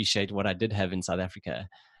probably appreciate what I did have in South Africa.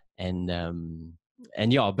 And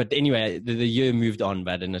yeah, but anyway, the year moved on,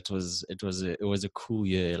 and it was a cool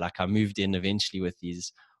year. Like, I moved in eventually with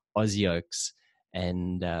these Aussie Oaks,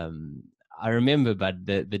 and I remember, but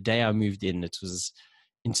the day I moved in, it was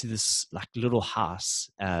into this like little house,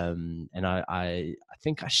 and I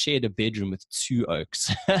think I shared a bedroom with two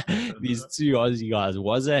Oaks, these two Aussie guys,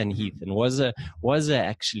 Wazza and Heath. And Wazza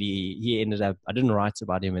actually, he ended up, I didn't write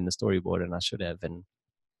about him in the storyboard, and I should have, and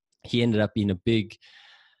he ended up being a big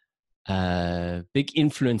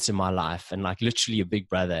influence in my life, and like literally a big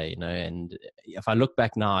brother, and if I look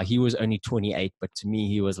back now, he was only 28, but to me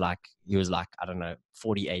he was like I don't know,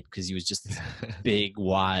 48, because he was just this big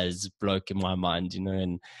wise bloke in my mind,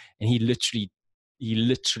 and he literally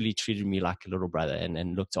treated me like a little brother,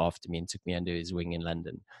 and looked after me and took me under his wing in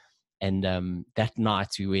London. And that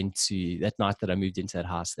night that I moved into that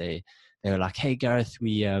house, they were like, "Hey Gareth,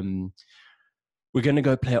 we're going to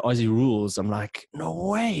go play Aussie Rules." I'm like, no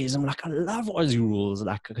ways. I'm like, I love Aussie Rules.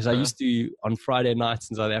 Like, because I used to, on Friday nights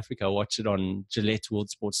in South Africa, watch it on Gillette World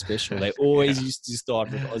Sports Special. They always used to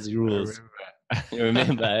start with Aussie Rules. You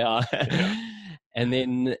remember? Yeah.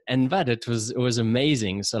 But it was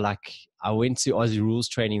amazing. So like, I went to Aussie Rules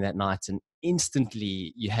training that night, and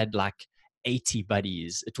instantly you had like 80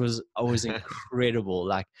 buddies. It was incredible.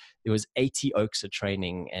 Like, there was 80 Oaks at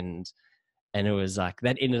training, and it was like,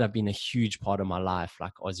 that ended up being a huge part of my life,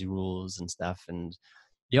 like Aussie Rules and stuff. And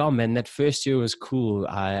yeah, man, that first year was cool.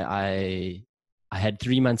 I had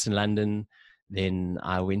 3 months in London, then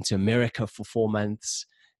I went to America for 4 months,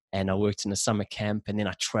 and I worked in a summer camp, and then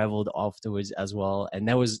I traveled afterwards as well. And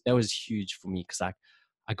that was huge for me, because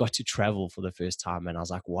I got to travel for the first time, and I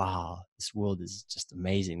was like, wow, this world is just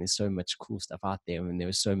amazing. There's so much cool stuff out there, and there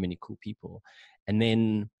were so many cool people. And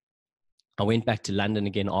then I went back to London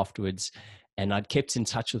again afterwards, and I'd kept in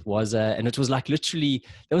touch with Wazza, and it was like literally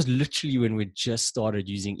when we just started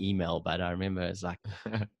using email. But I remember it's like,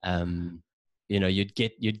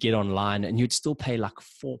 you'd get online, and you'd still pay like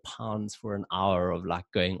 £4 for an hour of like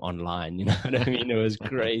going online. You know what I mean? It was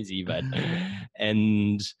crazy, but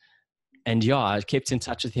and yeah, I kept in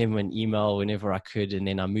touch with him on email whenever I could. And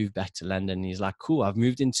then I moved back to London, and he's like, cool, I've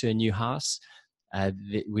moved into a new house.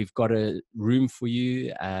 We've got a room for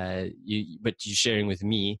you, but you're sharing with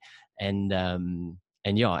me. And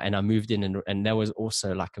yeah, and I moved in, and that was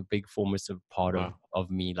also like a big formative part of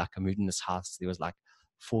me. Like, I moved in this house, there was like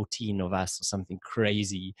 14 of us or something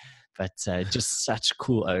crazy, but just such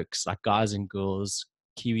cool Oaks, like guys and girls,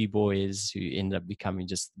 Kiwi boys who ended up becoming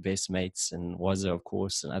just best mates, and Wazza, of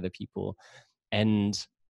course, and other people. And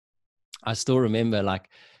I still remember, like,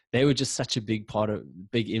 they were just such a big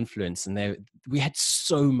influence, and we had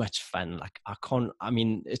so much fun. Like,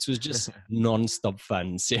 it was just non-stop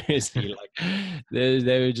fun. Seriously, like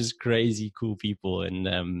they were just crazy cool people. And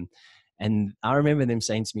I remember them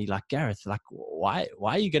saying to me, like, Gareth, like, why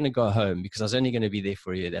are you going to go home? Because I was only going to be there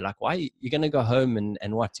for a year. They're like, why are you going to go home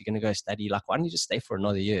and what? You're going to go study? Like, why don't you just stay for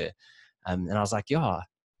another year? And I was like, yeah,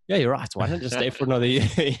 you're right. Why not just stay for another year?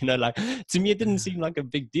 Like, to me, it didn't seem like a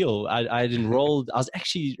big deal. I was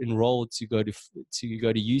actually enrolled to go to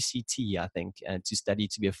UCT, I think, to study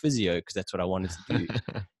to be a physio, because that's what I wanted to do.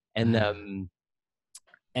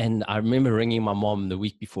 And I remember ringing my mom the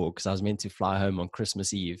week before, because I was meant to fly home on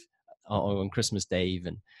Christmas Eve, or on Christmas Day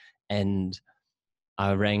even. And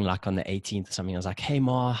I rang like on the 18th or something. I was like, hey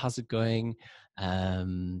Ma, how's it going?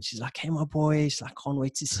 She's like, hey my boy, she's like, can't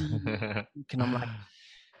wait to see you. And I'm like,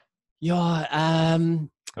 yeah,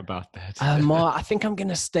 about that. Ma, I think I'm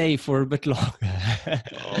gonna stay for a bit longer.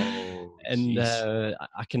 And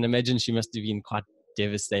I can imagine she must have been quite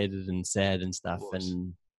devastated and sad and stuff.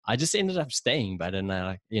 And I just ended up staying, but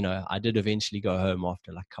I did eventually go home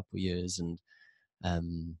after like a couple of years, and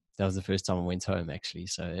that was the first time I went home, actually.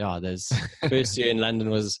 So yeah, first year in London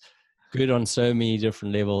was good on so many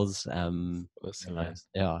different levels. Nice.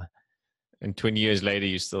 Yeah. And 20 years later,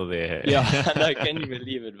 you're still there. Yeah, no, can you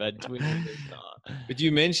believe it, man? 20 years now. But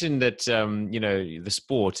you mentioned that, the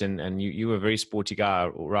sport, and you were a very sporty guy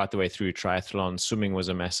right the way through. Triathlon, swimming was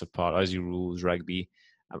a massive part, Aussie rules, rugby.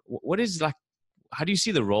 What is like, how do you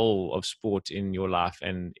see the role of sport in your life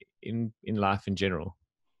and in life in general?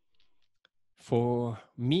 For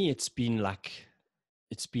me, it's been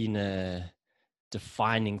a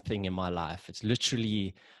defining thing in my life. It's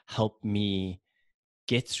literally helped me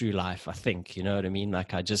get through life, I think. You know what I mean?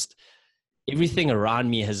 Like, everything around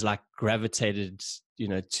me has like gravitated,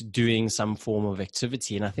 to doing some form of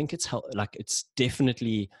activity. And I think it's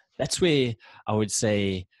definitely, that's where I would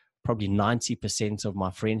say probably 90% of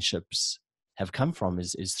my friendships have come from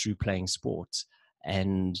is through playing sports.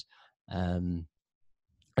 And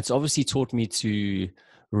it's obviously taught me to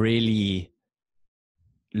really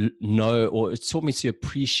know, or it's taught me to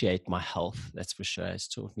appreciate my health. That's for sure. It's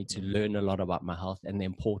taught me to learn a lot about my health and the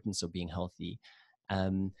importance of being healthy.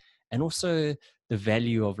 And also the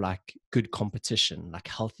value of like good competition, like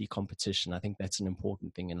healthy competition. I think that's an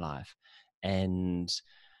important thing in life. And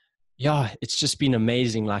yeah, it's just been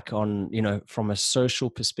amazing, like from a social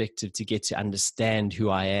perspective, to get to understand who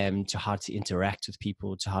I am, to how to interact with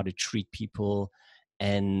people, to how to treat people.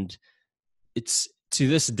 And it's, to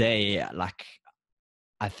this day, like,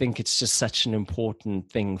 I think it's just such an important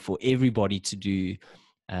thing for everybody to do,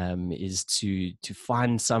 is to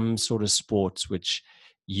find some sort of sports which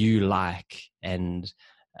you like, and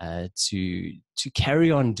to carry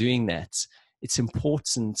on doing that. It's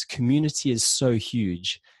important. Community is so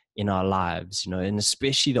huge in our lives, and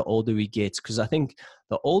especially the older we get, because I think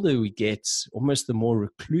the older we get, almost the more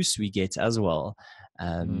recluse we get as well.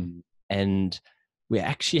 And we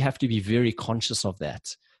actually have to be very conscious of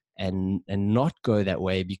that, and not go that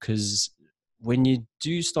way, because when you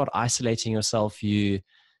do start isolating yourself, you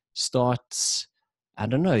start, I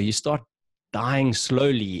don't know, you start dying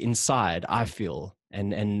slowly inside, I feel.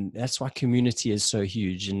 And that's why community is so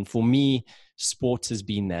huge. And for me, sports has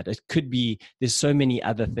been that. It could be, there's so many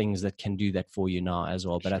other things that can do that for you now as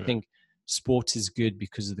well. But sure. I think sport is good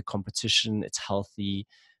because of the competition. It's healthy.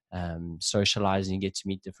 Socializing, you get to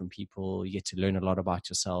meet different people, you get to learn a lot about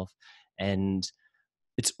yourself, and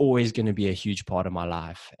it's always going to be a huge part of my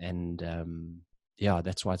life. And yeah,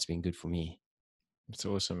 that's why it's been good for me. It's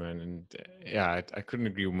awesome, man. And yeah, I couldn't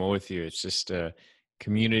agree more with you. It's just a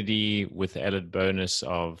community with the added bonus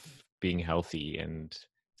of being healthy and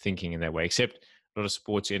thinking in that way. Except a lot of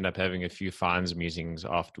sports, you end up having a few fines meetings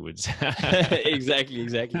afterwards. Exactly.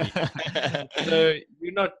 So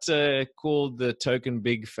you're not called the token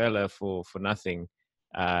big fella for nothing.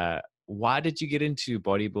 Why did you get into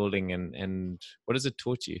bodybuilding, and what has it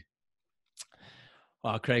taught you?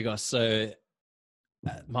 Wow, Craig, so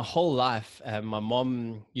my whole life, my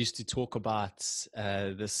mom used to talk about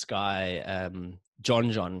this guy,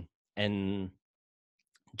 John, and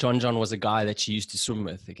John was a guy that she used to swim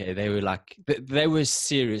with. Okay, they were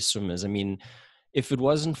serious swimmers. I mean, if it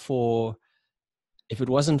wasn't for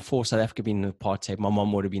South Africa being in apartheid, my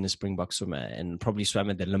mom would have been a Springbok swimmer and probably swam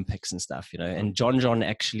at the Olympics and stuff, And John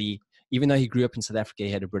actually, even though he grew up in South Africa,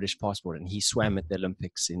 he had a British passport and he swam at the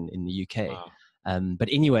Olympics in the UK. Wow. But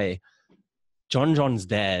anyway, John's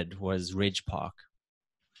dad was Reg Park.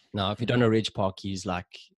 Now, if you don't know Reg Park, he's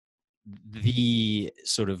like the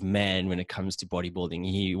sort of man when it comes to bodybuilding.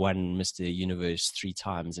 He won Mr. Universe 3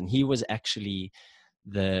 times, and he was actually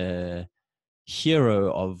the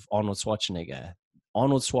hero of Arnold Schwarzenegger.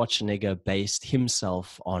 Arnold Schwarzenegger based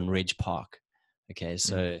himself on Reg Park. Okay,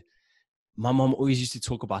 so my mom always used to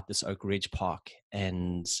talk about this Oak Ridge Park,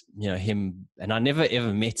 and him, and I never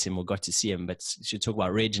ever met him or got to see him, but she'd talk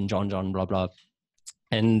about Reg and John, blah blah.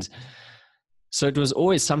 And so it was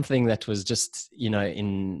always something that was just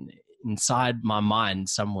inside my mind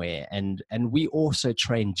somewhere. And we also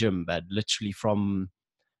trained gym, but literally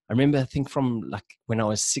I remember, I think from like when I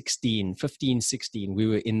was 15, 16, we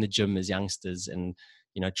were in the gym as youngsters and,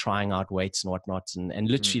 trying out weights and whatnot. And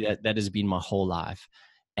literally that has been my whole life.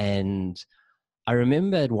 And I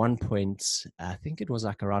remember at one point, I think it was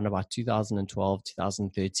like around about 2012,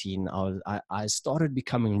 2013, I started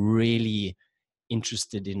becoming really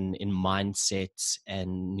interested in mindset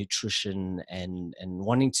and nutrition and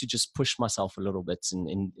wanting to just push myself a little bit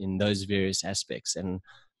in those various aspects. And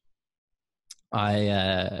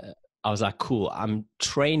I was like, cool, I'm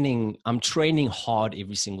training hard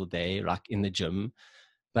every single day, like in the gym,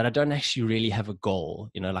 but I don't actually really have a goal,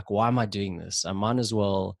 like, why am I doing this? I might as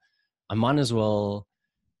well,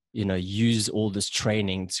 use all this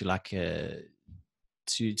training to like,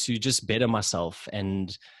 to just better myself.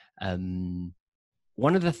 And,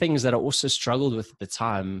 one of the things that I also struggled with at the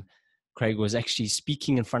time Craig, was actually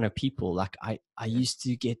speaking in front of people. Like I used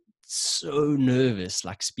to get so nervous,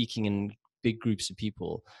 like speaking in big groups of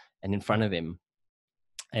people and in front of them.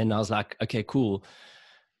 And I was like, okay, cool.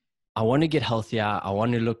 I want to get healthier. I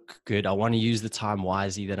want to look good. I want to use the time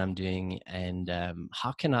wisely that I'm doing. And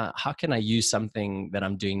how can I use something that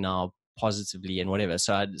I'm doing now positively and whatever?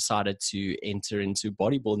 So I decided to enter into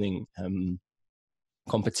bodybuilding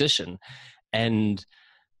competition. And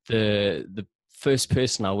the first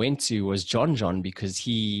person I went to was John, because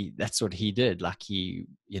that's what he did. Like he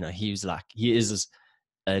is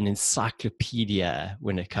an encyclopedia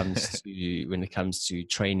when it comes to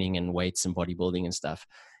training and weights and bodybuilding and stuff.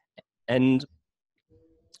 And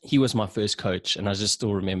he was my first coach, and I just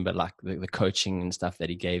still remember like the coaching and stuff that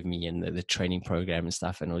he gave me, and the training program and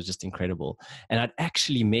stuff, and it was just incredible. And I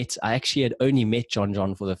actually had only met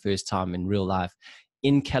John for the first time in real life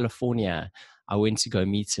in California. I went to go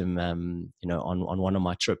meet him, on one of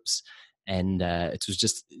my trips, and it was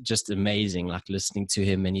just amazing, like listening to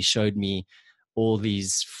him. And he showed me all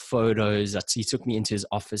these photos. He took me into his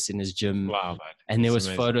office in his gym, Wow, and there was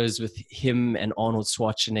amazing. photos with him and Arnold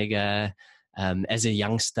Schwarzenegger. As a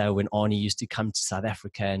youngster, when Arnie used to come to South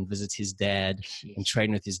Africa and visit his dad and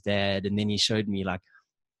train with his dad. And then he showed me, like,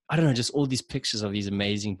 I don't know, just all these pictures of these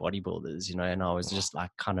amazing bodybuilders, and I was just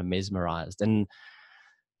like kind of mesmerized. And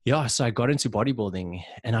yeah, so I got into bodybuilding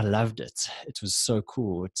and I loved it. It was so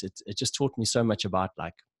cool. It just taught me so much about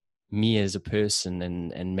like me as a person,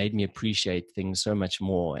 and made me appreciate things so much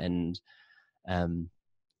more. And um,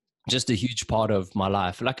 just a huge part of my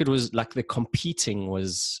life. Like, it was like the competing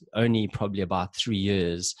was only probably about 3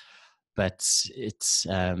 years, but it's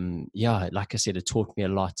like I said, it taught me a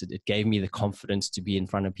lot. It gave me the confidence to be in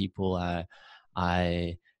front of people.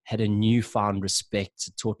 I had a newfound respect.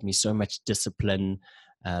 It taught me so much discipline.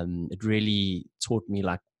 It really taught me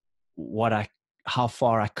like how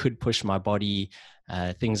far I could push my body,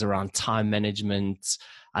 things around time management.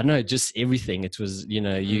 I know, just everything. It was,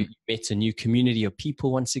 you met a new community of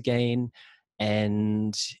people once again.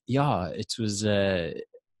 And yeah, it was,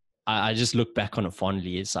 I just look back on it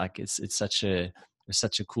fondly. It's like, it's such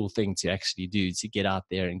a cool thing to actually do, to get out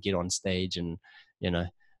there and get on stage and,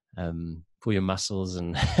 pull your muscles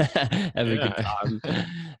and have a good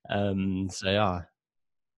time. So yeah.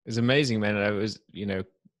 It's amazing, man. I was,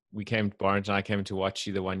 Barnes and I came to watch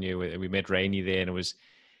you the one year where we met Rainey there, and it was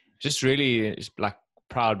just really like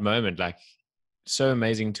proud moment, like so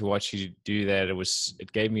amazing to watch you do that.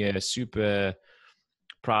 It gave me a super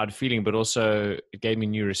proud feeling, but also it gave me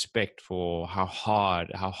new respect for how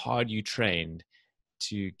hard you trained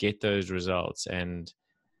to get those results. And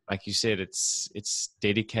like you said, it's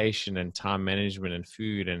dedication and time management and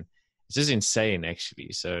food, and it's just insane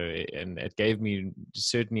actually. So, and it gave me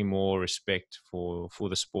certainly more respect for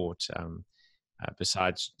the sport.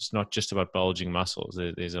 Besides, it's not just about bulging muscles.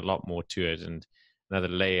 There's a lot more to it, and another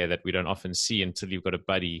layer that we don't often see until you've got a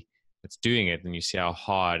buddy that's doing it, and you see how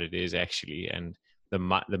hard it is actually, and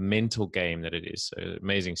the mental game that it is. So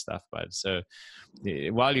amazing stuff, bud. So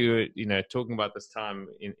while you were talking about this time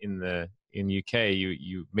in UK,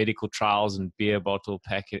 you medical trials and beer bottle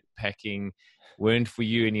packing weren't for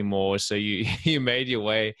you anymore. So you you made your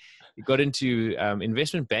way. You got into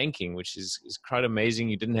investment banking, which is quite amazing.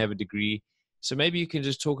 You didn't have a degree. So maybe you can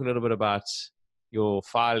just talk a little bit about your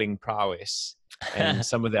filing prowess and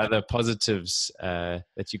some of the other positives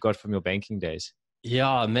that you got from your banking days.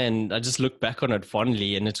 Yeah, man, I just look back on it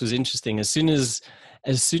fondly, and it was interesting. As soon as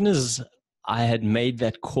I had made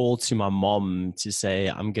that call to my mom to say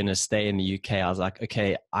I'm going to stay in the UK, I was like,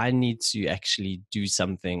 okay, I need to actually do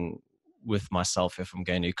something with myself if I'm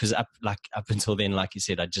going to, because up until then, like you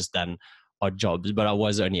said, I'd just done odd jobs, but I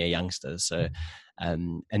was only a youngster. So,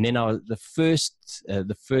 and then the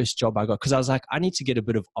first job I got, because I was like, I need to get a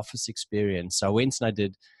bit of office experience. So I went and I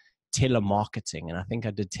did telemarketing, and I think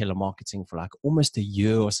I did telemarketing for like almost a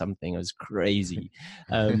year or something. It was crazy.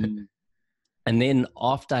 And then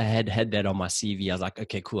after I had that on my CV, I was like,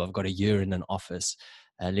 okay, cool, I've got a year in an office.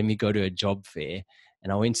 Let me go to a job fair.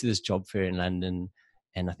 And I went to this job fair in London,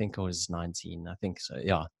 and I think I was 19. I think so,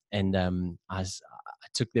 yeah. And I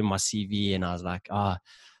took them my CV, and I was like,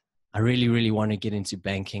 I really, really want to get into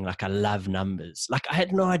banking. Like, I love numbers. Like, I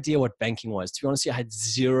had no idea what banking was. To be honest, I had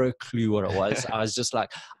zero clue what it was. I was just like,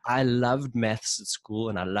 I loved maths at school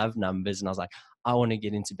and I loved numbers. And I was like, I want to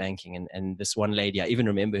get into banking. And this one lady, I even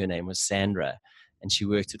remember her name was Sandra. And she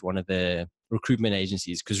worked at one of the recruitment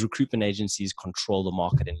agencies, because recruitment agencies control the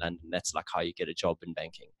market in London. That's like how you get a job in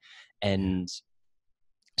banking. And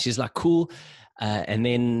she's like, cool. And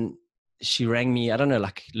then she rang me, I don't know,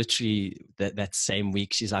 like literally that same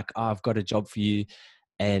week. She's like, oh, I've got a job for you.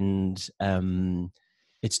 And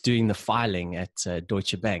it's doing the filing at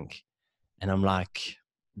Deutsche Bank. And I'm like,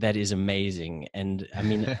 that is amazing. And I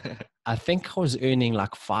mean, I think I was earning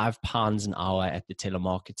like £5 an hour at the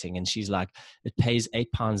telemarketing. And she's like, it pays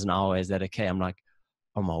 £8 an hour. Is that okay? I'm like,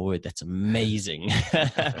 oh my word, that's amazing.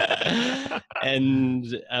 and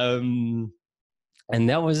and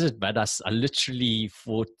that was it. But I literally,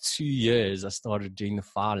 for 2 years, I started doing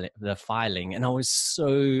the filing, and I was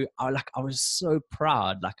so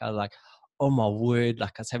proud. Like, I was like, oh my word,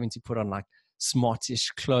 like I was having to put on like smartish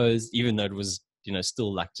clothes, even though it was,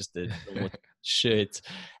 still like just a normal shirt.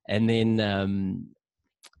 And then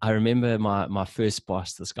I remember my first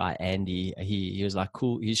boss, this guy Andy, he was like,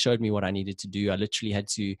 cool. He showed me what I needed to do. I literally had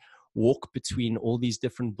to walk between all these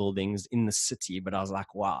different buildings in the city, but I was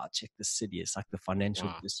like, wow, check the city. It's like the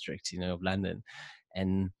financial district, of London.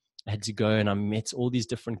 And I had to go, and I met all these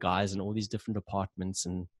different guys in all these different apartments,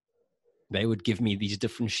 and they would give me these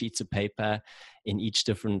different sheets of paper in each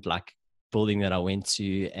different like building that I went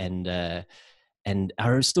to. And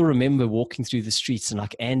I still remember walking through the streets, and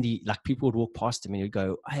like Andy, like people would walk past him and he'd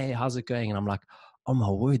go, hey, how's it going? And I'm like, oh my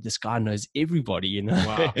word, this guy knows everybody,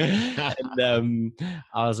 Wow. And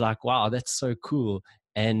I was like, wow, that's so cool.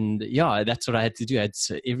 And yeah, that's what I had to do.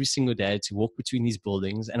 Every single day I had to walk between these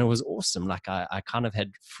buildings, and it was awesome. Like I kind of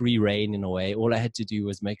had free reign in a way. All I had to do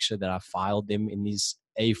was make sure that I filed them in these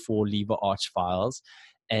A4 lever arch files.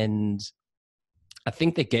 And I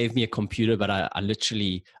think they gave me a computer, but I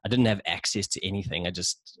didn't have access to anything. The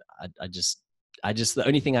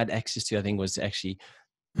only thing I had access to, I think, was to actually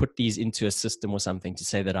put these into a system or something to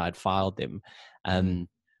say that I had filed them.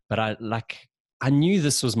 But I knew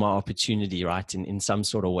this was my opportunity, right? In some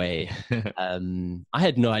sort of way. I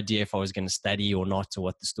had no idea if I was going to study or not, or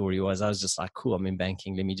what the story was. I was just like, cool, I'm in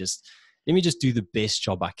banking. Let me just do the best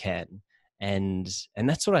job I can. And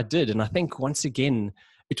that's what I did. And I think, once again,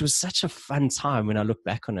 it was such a fun time when I look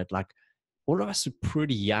back on it. Like, all of us were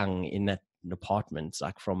pretty young in that apartment,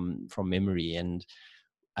 like from memory. And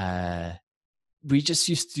we just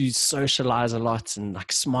used to socialize a lot and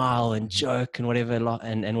like smile and joke and whatever,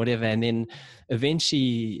 and whatever. And then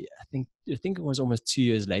eventually, I think it was almost 2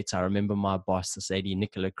 years later, I remember my boss, this lady,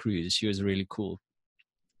 Nicola Cruz, she was really cool.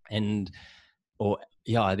 There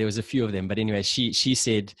was a few of them. But anyway, she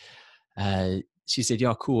said,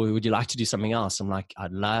 yeah, cool, would you like to do something else? I'm like,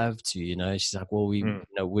 I'd love to, She's like, well,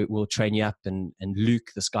 we'll train you up. And Luke,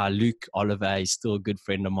 this guy, Luke Oliver, he's still a good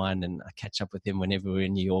friend of mine, and I catch up with him whenever we're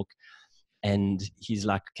in New York. And he's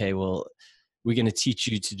like, okay, well, we're going to teach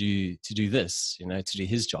you to do this, to do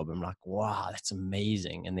his job. I'm like, wow, that's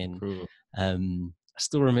amazing. And then Cool. I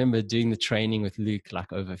still remember doing the training with Luke,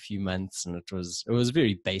 like over a few months, and it was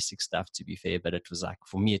very basic stuff, to be fair, but it was like,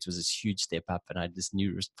 for me, it was this huge step up, and I had this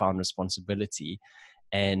found responsibility.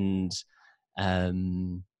 And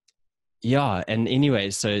and anyway,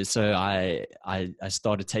 so I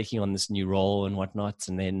started taking on this new role and whatnot.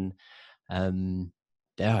 And then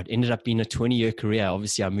it ended up being a 20-year career.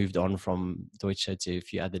 Obviously, I moved on from Deutsche to a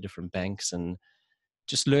few other different banks, and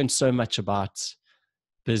just learned so much about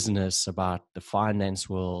business, about the finance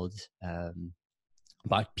world,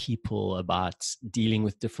 about people, about dealing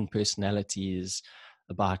with different personalities,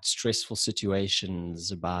 about stressful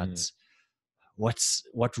situations, about what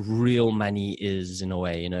real money is, in a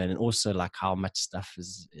way, and also like how much stuff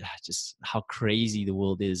is, just how crazy the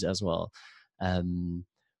world is as well.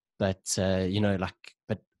 But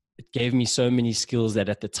it gave me so many skills that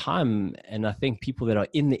at the time, and I think people that are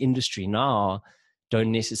in the industry now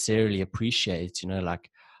don't necessarily appreciate,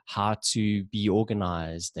 like how to be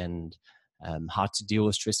organized, and how to deal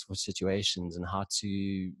with stressful situations, and how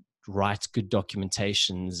to write good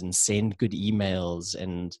documentations and send good emails,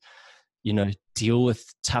 and deal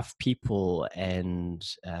with tough people, and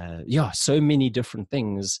so many different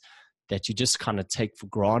things that you just kind of take for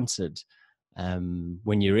granted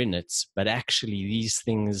when you're in it. But actually, these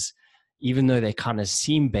things, even though they kind of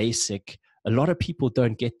seem basic, a lot of people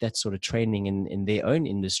don't get that sort of training in their own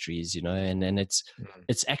industries, and it's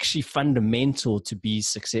actually fundamental to be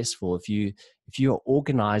successful. If you are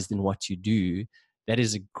organized in what you do, that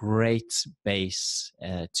is a great base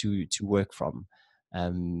to work from,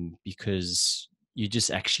 because you just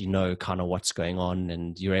actually know kind of what's going on,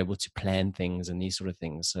 and you're able to plan things and these sort of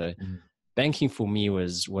things. So banking for me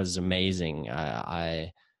was amazing.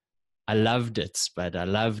 I loved it, but I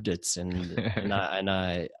loved it. And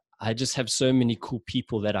I just have so many cool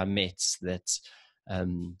people that I met that,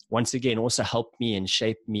 once again, also helped me and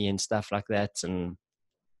shaped me and stuff like that. And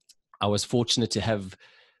I was fortunate to have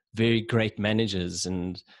very great managers.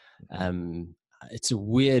 And it's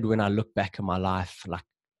weird when I look back at my life, like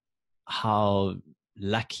how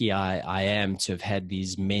lucky I am to have had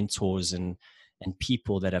these mentors and and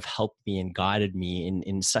people that have helped me and guided me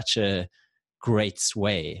in such a great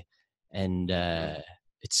way. And I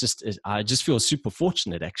just feel super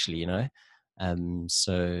fortunate, actually, you know.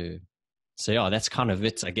 So yeah, that's kind of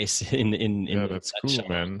it, I guess, in Yeah, a that's cool, nutshell,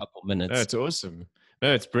 in a man. couple No, minutes. it's awesome.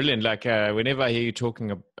 No, it's brilliant. Like whenever I hear you talk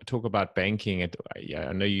about banking, yeah,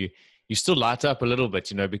 I know you still light up a little bit,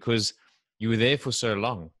 you know, because you were there for so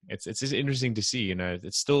long. It's just interesting to see, you know,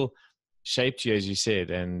 it's still shaped you, as you said,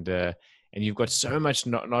 and you've got so much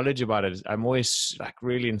knowledge about it. I'm always like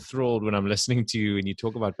really enthralled when I'm listening to you and you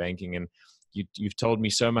talk about banking, and you've told me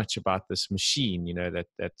so much about this machine, you know,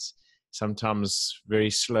 that's sometimes very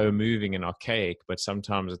slow moving and archaic, but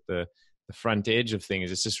sometimes at the front edge of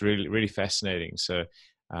things, it's just really, really fascinating. So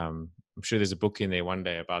I'm sure there's a book in there one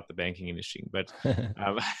day about the banking industry. But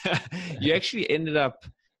um, you actually ended up,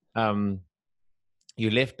 you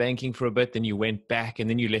left banking for a bit, then you went back, and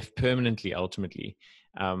then you left permanently, ultimately.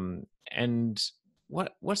 And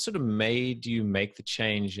what sort of made you make the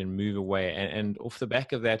change and move away? And off the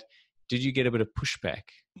back of that, did you get a bit of pushback?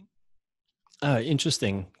 Oh,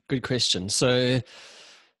 interesting. Good question. So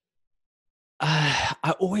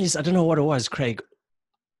I don't know what it was, Craig.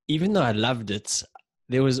 Even though I loved it,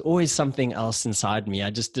 there was always something else inside me.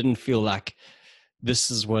 I just didn't feel like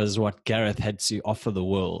was what Gareth had to offer the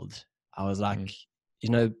world. I was like, Mm. you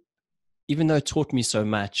know, even though it taught me so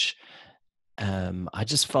much, I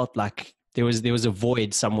just felt like there was a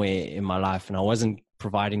void somewhere in my life, and I wasn't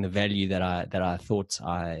providing the value that I thought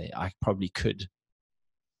I probably could.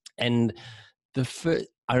 And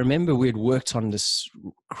I remember we had worked on this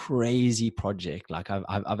crazy project. Like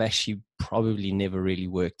I've actually probably never really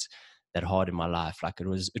worked that hard in my life. Like it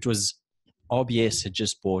was RBS had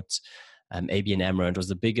just bought ABN AMRO, and it was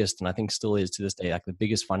the biggest, and I think still is to this day, like the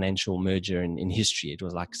biggest financial merger in history. It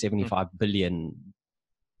was like $75 billion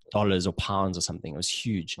or pounds or something. It was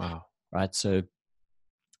huge, Wow. right? So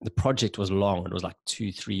the project was long. It was like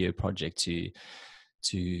 2-3 year project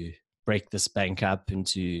to break this bank up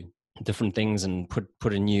into different things and put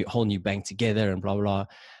a whole new bank together and blah blah.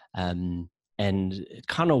 And it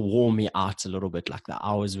kind of wore me out a little bit. Like the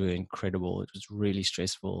hours were incredible. It was really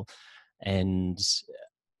stressful, and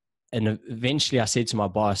eventually I said to my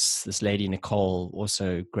boss, this lady Nicole,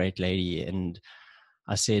 also a great lady, and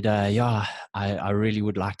I said, yeah, I really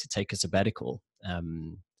would like to take a sabbatical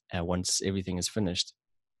once everything is finished.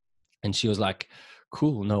 And she was like,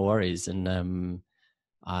 cool, no worries. And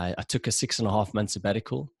I took a 6.5 month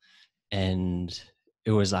sabbatical, and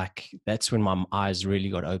it was like, that's when my eyes really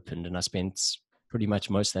got opened, and I spent pretty much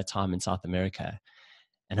most of that time in South America,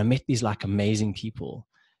 and I met these like amazing people.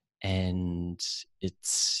 And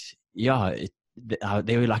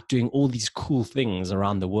they were like doing all these cool things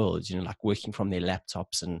around the world, you know, like working from their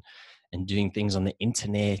laptops and doing things on the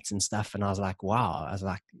internet and stuff. And I was like, wow,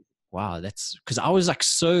 that's because I was like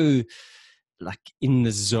so like in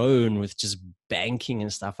the zone with just banking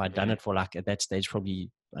and stuff. I'd done it for like at that stage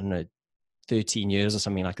probably, I don't know, 13 years or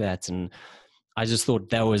something like that. And I just thought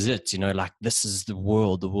that was it, you know, like this is the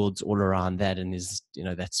world's all around that. And is, you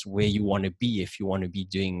know, that's where you want to be if you want to be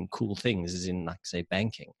doing cool things, is in like, say,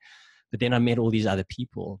 banking. But then I met all these other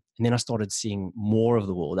people, and then I started seeing more of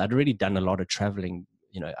the world. I'd already done a lot of traveling,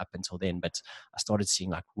 you know, up until then, but I started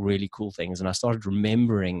seeing like really cool things. And I started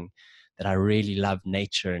remembering that I really love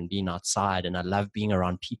nature and being outside, and I love being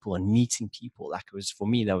around people and meeting people. Like it was, for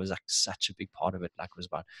me, that was like such a big part of it. Like it was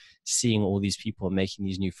about seeing all these people, making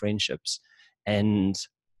these new friendships. And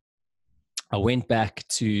I went back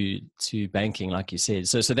to banking, like you said.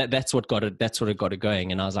 So that's what got it got it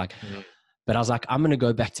going. And I was like, but I was like, I'm going to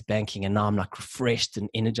go back to banking, and now I'm like refreshed and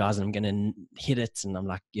energized, and I'm going to hit it, and I'm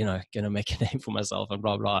like, you know, going to make a name for myself and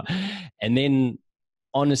blah blah. And then,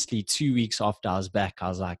 honestly, 2 weeks after I was back, I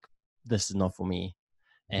was like, this is not for me,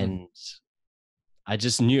 and I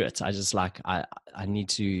just knew it. I just like I need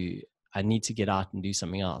to get out and do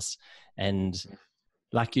something else. And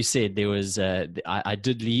like you said, there was I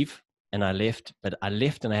did leave, and I left, but I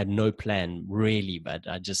left and I had no plan really. But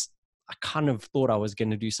I kind of thought I was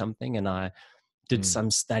going to do something, and I did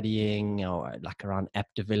some studying, or like around app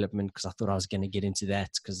development, because I thought I was going to get into that,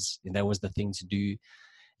 because that was the thing to do.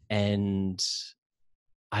 And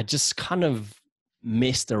I just kind of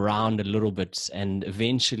messed around a little bit, and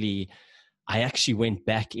eventually I actually went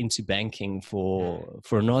back into banking for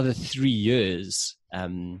another 3 years. But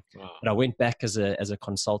I went back as a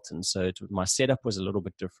consultant. So my setup was a little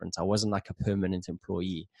bit different. I wasn't like a permanent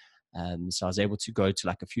employee. So I was able to go to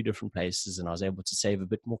like a few different places, and I was able to save a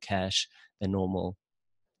bit more cash than normal.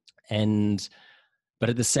 But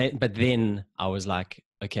then I was like,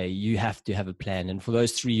 okay, you have to have a plan. And for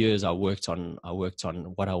those 3 years, I worked on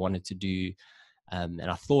what I wanted to do. And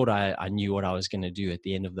I thought I knew what I was going to do at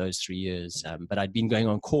the end of those 3 years. But I'd been going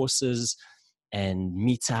on courses and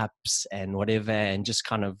meetups and whatever, and just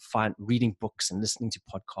kind of reading books and listening to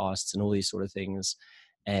podcasts and all these sort of things.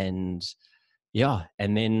 And yeah,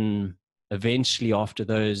 and then eventually after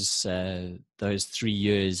those 3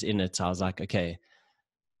 years in it, I was like, okay,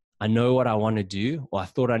 I know what I want to do, or I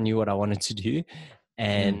thought I knew what I wanted to do,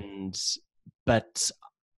 and but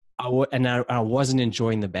I wasn't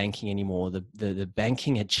enjoying the banking anymore. The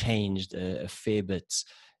banking had changed a fair bit.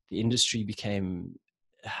 The industry became,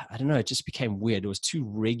 I don't know, it just became weird. It was too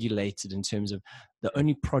regulated in terms of the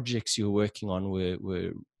only projects you were working on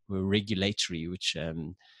were regulatory, which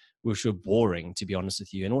were boring, to be honest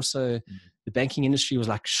with you. And also the banking industry was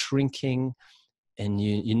like shrinking, and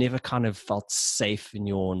you never kind of felt safe in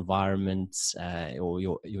your environment, or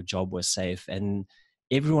your job was safe. And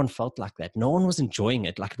everyone felt like that. No one was enjoying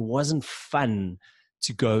it. Like, it wasn't fun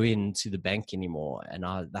to go into the bank anymore. And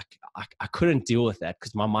I couldn't deal with that,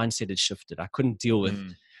 because my mindset had shifted. I couldn't deal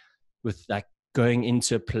with like going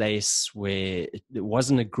into a place where it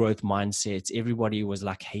wasn't a growth mindset. Everybody was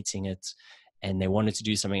like hating it, and they wanted to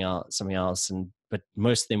do something else. But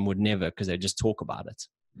most of them would never, because they just talk about it.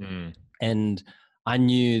 And I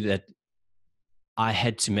knew that I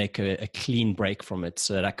had to make a clean break from it,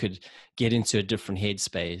 so that I could get into a different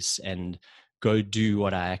headspace and go do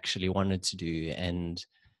what I actually wanted to do. And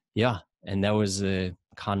yeah, and that was the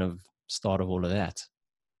kind of start of all of that.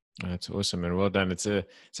 That's awesome, and well done. It's a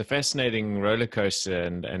fascinating roller coaster,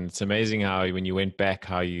 and it's amazing how when you went back,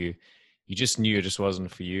 how you just knew it just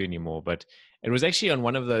wasn't for you anymore. But it was actually on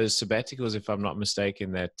one of those sabbaticals, if I'm not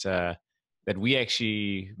mistaken, that we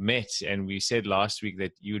actually met, and we said last week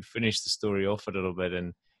that you would finish the story off a little bit,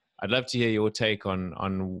 and I'd love to hear your take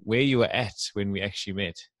on where you were at when we actually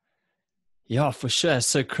met. Yeah, for sure.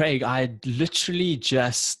 So Craig, I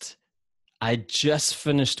just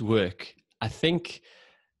finished work. I think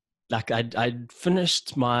like I'd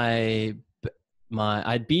finished I'd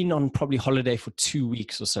been on probably holiday for 2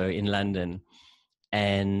 weeks or so in London,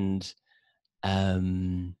 and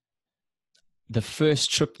the first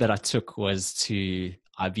trip that I took was to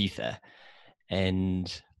Ibiza,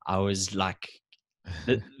 and I was like,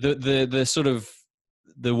 the sort of,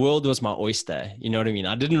 the world was my oyster. You know what I mean?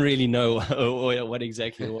 I didn't really know what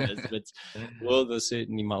exactly it was, but the world was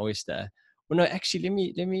certainly my oyster. Well, no,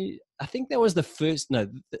 actually, let me. I think that was the first. No,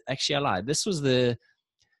 actually, I lied. This was the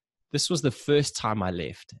first time I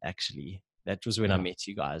left. Actually, that was when I met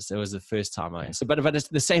you guys. That was the first time but at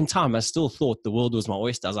the same time, I still thought the world was my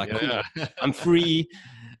oyster. I was like, cool, I'm free.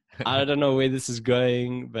 I don't know where this is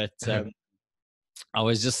going, but I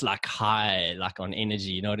was just like high, like on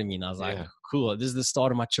energy. You know what I mean? I was like, cool, this is the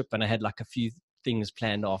start of my trip. And I had like a few things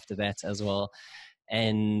planned after that as well.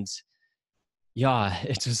 And yeah,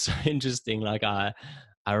 it was so interesting. Like I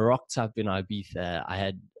rocked up in Ibiza. I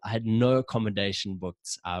had no accommodation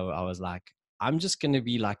booked. I was like, I'm just going to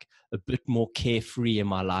be like a bit more carefree in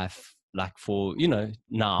my life. Like for,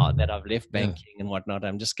 now that I've left banking and whatnot,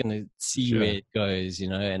 I'm just going to see where it goes,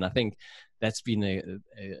 and I think that's been a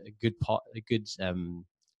good part, a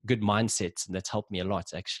good mindset, and that's helped me a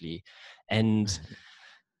lot actually. And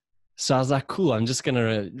so I was like, cool, I'm just going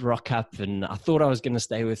to rock up. And I thought I was going to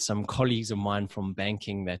stay with some colleagues of mine from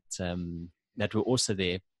banking that were also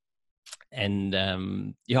there. And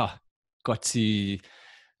got to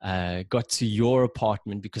your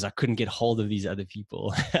apartment because I couldn't get hold of these other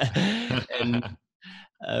people. And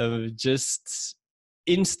just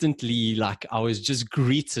instantly, like, I was just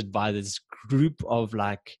greeted by this group of,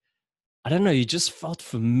 like, I don't know, you just felt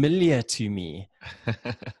familiar to me.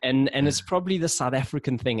 And it's probably the South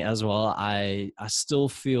African thing as well. I still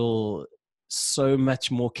feel so much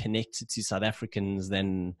more connected to South Africans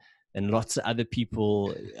than lots of other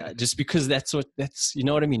people, just because that's you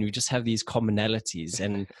know what I mean? We just have these commonalities.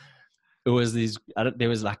 And it was there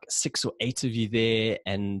was like 6 or 8 of you there,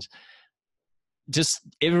 and just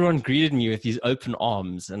everyone greeted me with these open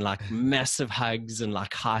arms and like massive hugs and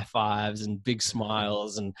like high fives and big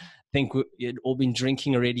smiles. And I think we had all been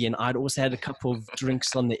drinking already, and I'd also had a couple of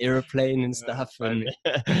drinks on the airplane and stuff.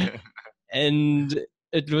 And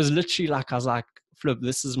it was literally like, I was like, Flip,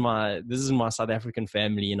 this is my South African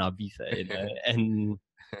family in Ibiza,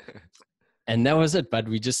 and that was it. But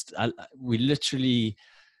we literally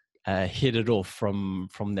hit it off from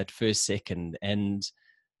that first second.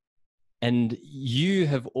 And you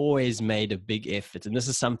have always made a big effort, and this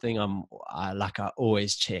is something I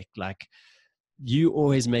always check. Like, you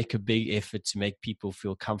always make a big effort to make people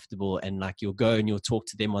feel comfortable, and like, you'll go and you'll talk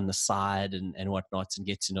to them on the side and whatnot, and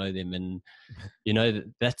get to know them. And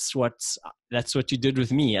that's what you did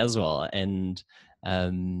with me as well. And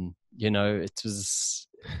it's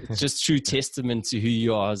just true testament to who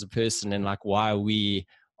you are as a person and like why we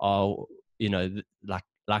are,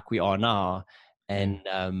 like we are now. And,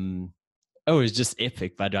 oh, it was just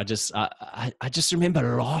epic. But I just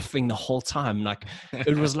remember laughing the whole time. Like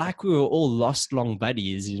it was like we were all lost long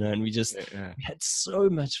buddies, and we just we had so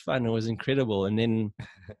much fun. It was incredible. And then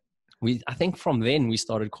I think from then we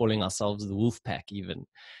started calling ourselves the Wolf Pack even.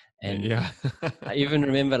 And I even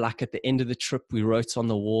remember like at the end of the trip, we wrote on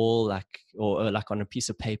the wall, or like on a piece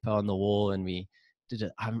of paper on the wall, and we did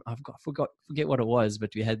it. Forget what it was,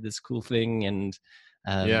 but we had this cool thing. And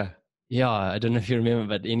yeah, I don't know if you remember,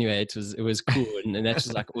 but anyway, it was cool. And that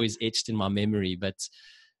was like always etched in my memory. But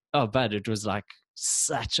it was like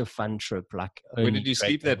such a fun trip. Like, where did you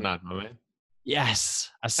sleep that night, my man?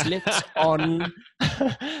 Yes, I slept on.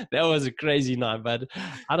 That was a crazy night, but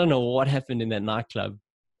I don't know what happened in that nightclub.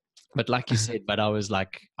 But like you said, I was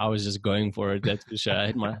just going for it. That's for sure.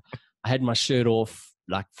 I had my shirt off,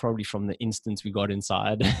 like probably from the instant we got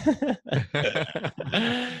inside.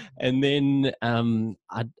 And then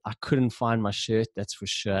I couldn't find my shirt. That's for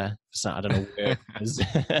sure. So I don't know where it was.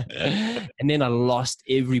 And then I lost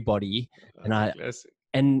everybody.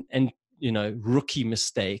 And rookie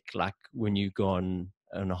mistake. Like when you go on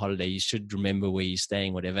a holiday, you should remember where you're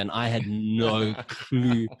staying, whatever. And I had no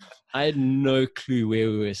clue. I had no clue where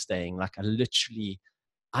we were staying. Like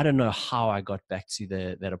I don't know how I got back to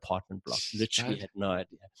that apartment block. Literally had no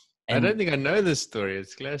idea. And I don't think I know this story.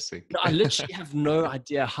 It's classic. No, I literally have no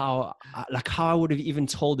idea how I would have even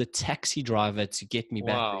told a taxi driver to get me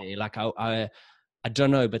back there. Like I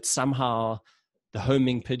don't know, but somehow the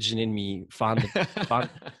homing pigeon in me found it.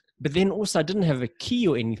 But then also I didn't have a key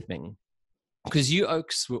or anything because you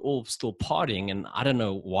Oaks were all still partying, and I don't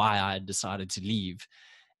know why I decided to leave,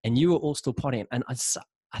 and you were all still partying. And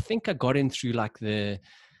I think I got in through like the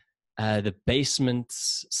basement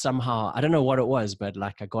somehow. I don't know what it was, but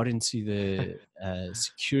like I got into the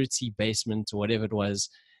security basement or whatever it was.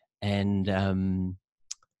 And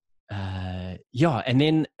but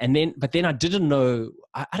then I didn't know.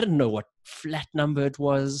 I didn't know what flat number it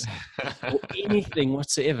was or anything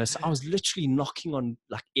whatsoever. So I was literally knocking on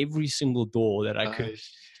like every single door that I could.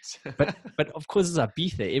 But of course, it's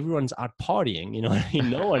Ibiza. Everyone's out partying. You know what I mean?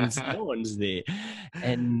 No one's there.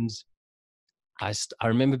 And I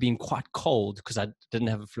remember being quite cold because I didn't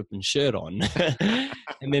have a flipping shirt on.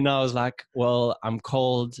 And then I was like, well, I'm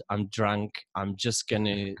cold, I'm drunk, I'm just going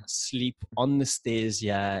to sleep on the stairs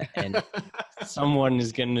here, and someone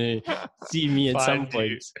is going to see me at some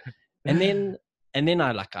point. And then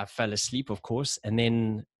I fell asleep, of course. And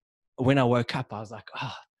then when I woke up, I was like,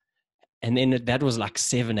 and then that was like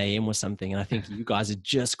 7 a.m. or something. And I think you guys had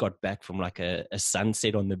just got back from like a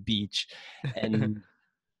sunset on the beach.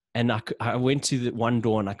 And I went to the one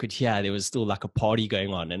door and I could hear there was still like a party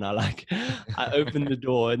going on. And I opened the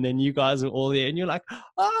door, and then you guys were all there, and you're like,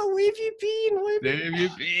 oh, where have you been? Where have you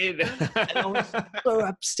been? And I was so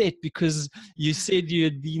upset because you said you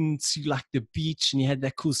had been to like the beach and you had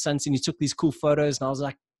that cool sunset and you took these cool photos. And I was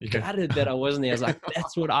like, gutted that I wasn't there. I was like,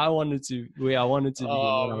 that's where I wanted to be.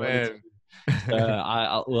 Oh, man. So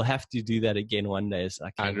I will have to do that again one day. So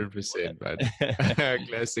 100%, man.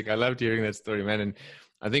 Classic. I loved hearing that story, man. And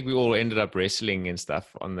I think we all ended up wrestling and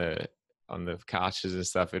stuff on the couches and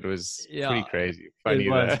stuff. It was pretty crazy. Funny.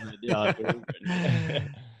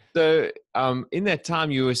 So in that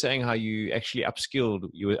time, you were saying how you actually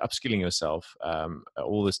you were upskilling yourself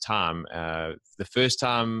all this time. The first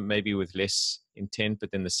time maybe with less intent,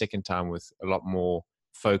 but then the second time with a lot more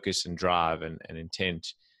focus and drive and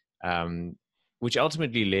intent, which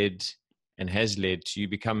ultimately led and has led to you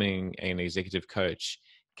becoming an executive coach.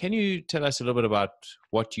 Can you tell us a little bit about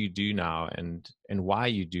what you do now and why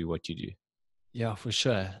you do what you do? Yeah, for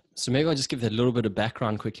sure. So maybe I'll just give that a little bit of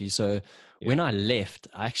background quickly. So when I left,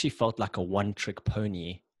 I actually felt like a one-trick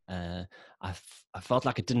pony. I felt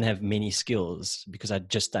like I didn't have many skills because I'd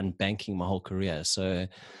just done banking my whole career. So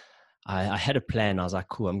I had a plan. I was like,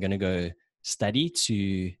 cool, I'm going to go study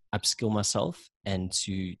to upskill myself and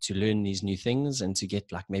to learn these new things and to get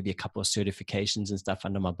like maybe a couple of certifications and stuff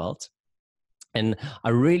under my belt. And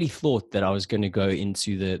I really thought that I was going to go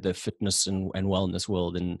into the fitness and wellness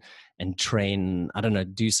world and train, I don't know,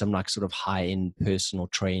 do some like sort of high-end personal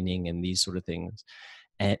training and these sort of things.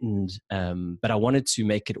 And but I wanted to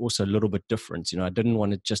make it also a little bit different. I didn't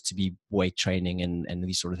want it just to be weight training and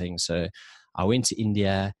these sort of things. So I went to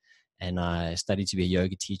India and I studied to be a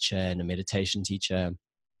yoga teacher and a meditation teacher.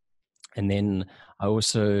 And then I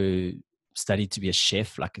also studied to be a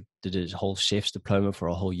chef, like I did a whole chef's diploma for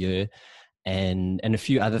a whole year. And a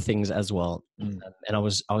few other things as well. And I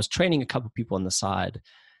was training a couple of people on the side,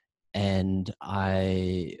 and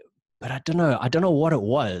I but I don't know. I don't know what it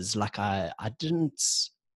was. Like I didn't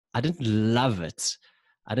love it.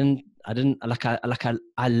 I didn't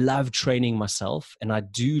I love training myself, and I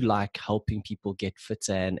do like helping people get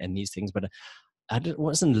fitter and these things, but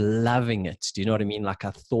wasn't loving it. Do you know what I mean? Like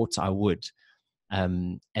I thought I would.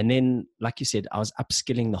 And then, like you said, I was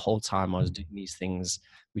upskilling the whole time. I was doing these things.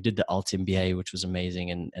 We did the Alt MBA, which was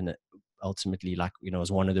amazing. And it ultimately, like, you know,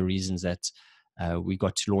 was one of the reasons that we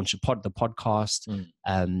got to launch the podcast.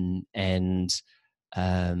 And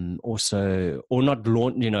also, or not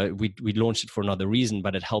launch, you know, we launched it for another reason,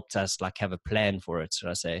 but it helped us like have a plan for it, should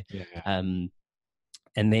I say. Yeah.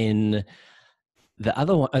 And then the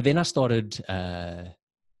other one, then I started,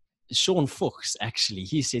 Sean Fuchs, actually,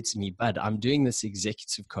 he said to me, "Bud, I'm doing this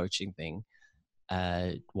executive coaching thing.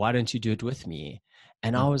 Why don't you do it with me?"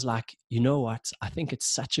 And I was like, you know what? I think it's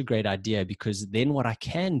such a great idea, because then what I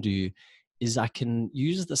can do is I can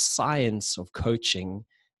use the science of coaching,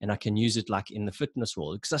 and I can use it like in the fitness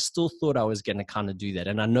world, because I still thought I was going to kind of do that.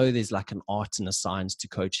 And I know there's like an art and a science to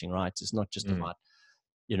coaching, right? It's not just about,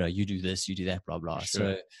 you know, you do this, you do that, blah, blah.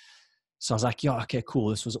 Sure. So I was like, yeah, okay, cool.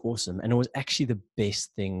 This was awesome. And it was actually the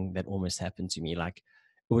best thing that almost happened to me. Like,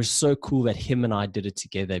 it was so cool that him and I did it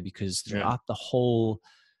together, because throughout the whole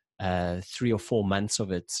 3 or 4 months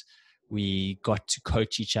of it, we got to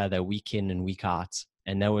coach each other week in and week out.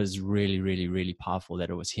 And that was really, really, really powerful,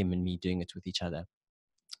 that it was him and me doing it with each other.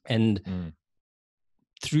 And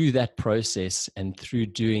through that process and through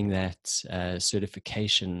doing that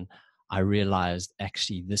certification, I realized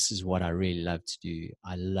actually this is what I really love to do.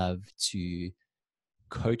 I love to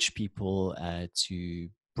coach people to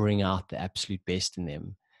bring out the absolute best in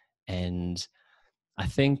them. And I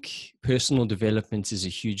think personal development is a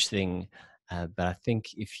huge thing. But I think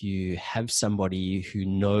if you have somebody who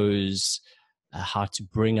knows how to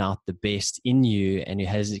bring out the best in you, and who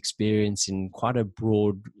has experience in quite a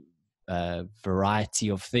broad variety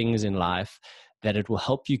of things in life, that it will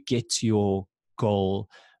help you get to your goal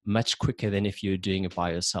much quicker than if you're doing it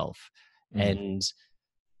by yourself. And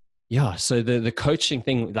yeah, so the coaching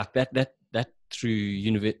thing, like that through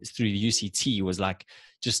the UCT was like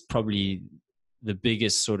just probably the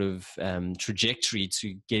biggest sort of trajectory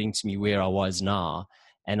to getting to me where I was now.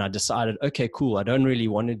 And I decided, okay, cool, I don't really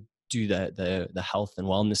want to do the health and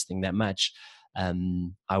wellness thing that much.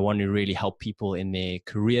 I want to really help people in their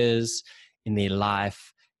careers, in their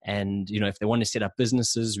life. And, you know, if they want to set up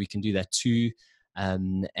businesses, we can do that too.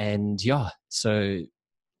 And yeah, so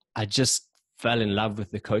I just fell in love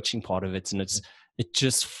with the coaching part of it, and it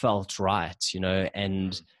just felt right, you know,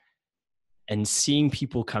 and seeing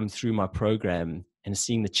people come through my program and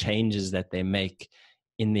seeing the changes that they make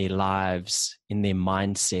in their lives, in their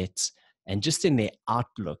mindset, and just in their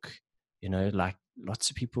outlook, you know, like lots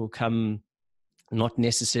of people come not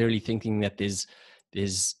necessarily thinking that there's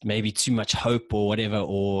maybe too much hope or whatever,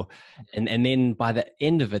 and then by the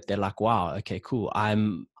end of it, they're like, wow, okay, cool.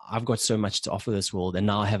 I've got so much to offer this world, and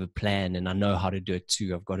now I have a plan and I know how to do it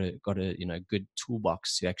too. I've got a, you know, good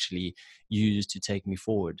toolbox to actually use to take me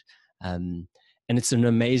forward. And it's an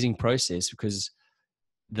amazing process, because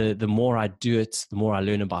the more I do it, the more I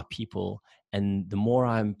learn about people, and the more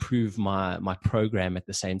I improve my program at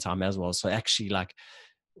the same time as well. So actually, like,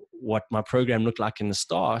 what my program looked like in the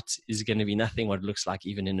start is going to be nothing what it looks like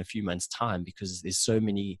even in a few months' time, because there's so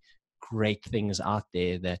many great things out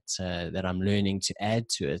there that I'm learning to add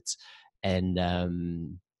to it.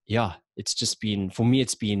 And yeah, it's just been, for me,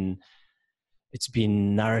 it's been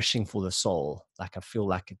nourishing for the soul. Like, I feel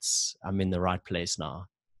like I'm in the right place now.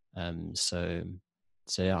 So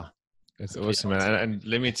yeah, that's awesome, man. And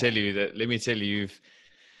let me tell you,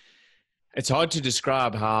 it's hard to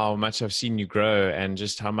describe how much I've seen you grow, and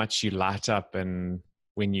just how much you light up. And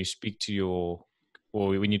when you speak to or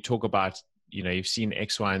when you talk about, you know, you've seen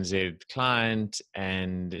X, Y, and Z client,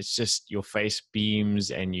 and it's just your face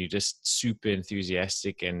beams, and you're just super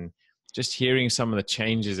enthusiastic. And just hearing some of the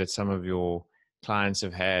changes that some of your clients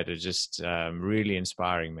have had are just really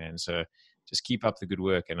inspiring, man. So just keep up the good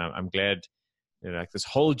work. And I'm glad, you know, like this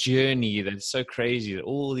whole journey that's so crazy, that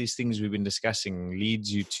all these things we've been discussing leads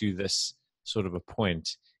you to this sort of a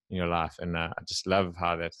point in your life. And I just love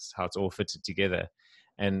how it's all fitted together,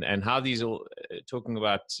 and how these all talking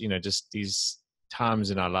about, you know, just these times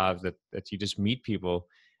in our lives that you just meet people.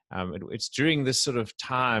 It's during this sort of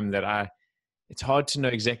time that it's hard to know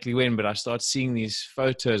exactly when, but I start seeing these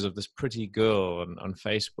photos of this pretty girl on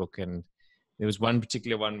Facebook. And there was one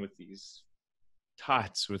particular one with these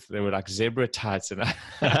tights, they were like zebra tights, and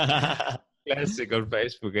classic on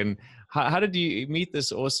Facebook. And how did you meet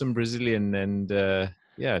this awesome Brazilian? And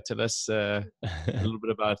yeah, tell us a little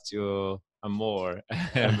bit about your more,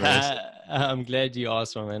 Marissa? I'm glad you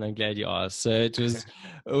asked, my man. I'm glad you asked. So it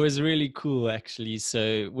was really cool actually.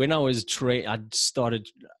 So when I started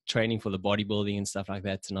training for the bodybuilding and stuff like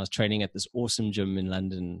that, and I was training at this awesome gym in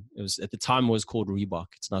London. It was, at the time, it was called Reebok.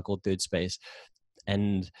 It's now called Third Space.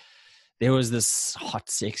 And there was this hot,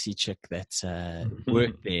 sexy chick that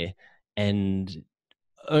worked there, and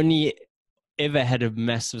only ever had a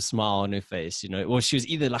massive smile on her face, you know. Well, she was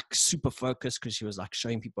either like super focused because she was like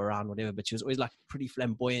showing people around, whatever, but she was always like pretty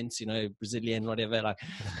flamboyant, you know, Brazilian, whatever, like,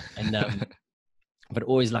 and but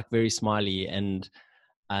always like very smiley. And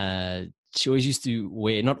she always used to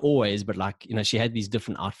wear, not always, but like, you know, she had these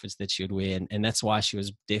different outfits that she would wear, and that's why she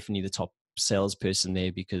was definitely the top salesperson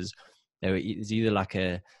there, because it was either like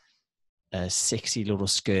a sexy little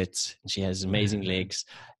skirt, and she has amazing legs,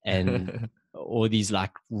 and all these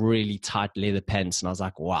like really tight leather pants, and I was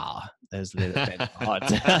like, wow, those leather pants are hot.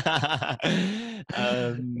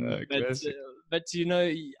 But you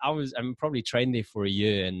know, I'm probably trained there for a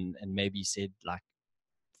year, and maybe said like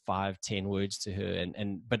 5-10 words to her,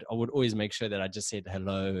 and but I would always make sure that I just said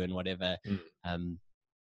hello and whatever.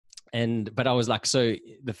 But I was like, so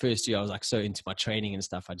the first year I was like so into my training and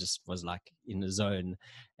stuff, I just was like in the zone.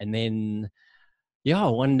 And then yeah,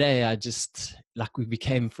 one day I just like, we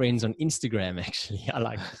became friends on Instagram. Actually, I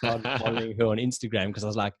like started following her on Instagram because I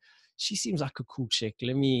was like, she seems like a cool chick.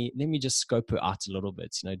 Let me just scope her out a little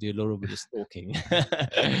bit, you know, do a little bit of stalking,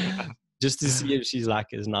 just to see if she's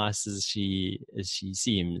like as nice as she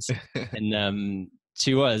seems. And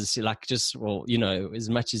she was like, just, well, you know,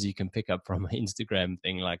 as much as you can pick up from an Instagram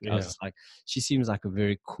thing, like I was just like, she seems like a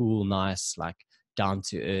very cool, nice, like down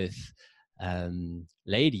to earth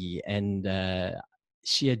lady. And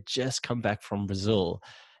she had just come back from Brazil,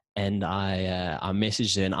 and I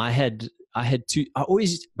messaged her, and I had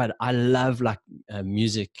but I love like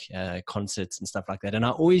music concerts and stuff like that, and I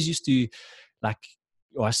always used to like,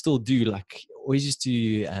 or I still do, like always used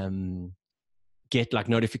to get like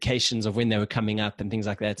notifications of when they were coming up and things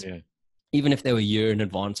like that, even if they were a year in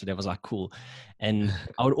advance. Whatever, was like cool. And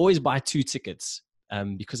I would always buy 2 tickets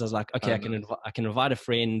because I was like, okay, I can invite a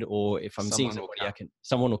friend, or if I'm seeing somebody,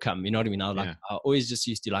 someone will come. You know what I mean? I always just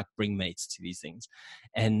used to like bring mates to these things,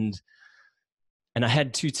 and I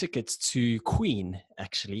had 2 tickets to Queen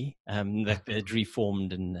actually, that had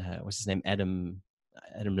reformed, and what's his name, Adam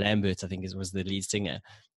Lambert, I think was the lead singer.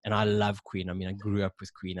 And I love Queen. I mean, I grew up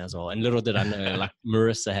with Queen as well. And little did I know, like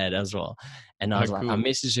Marissa had as well. And I was like, I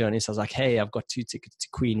messaged her on this. I was like, hey, I've got 2 tickets to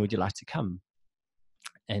Queen. Would you like to come?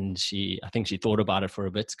 And I think she thought about it for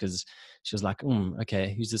a bit, because she was like,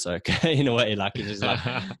 okay, who's this? Okay, in a way, like it was like,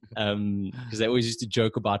 because they always used to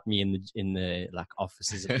joke about me in the like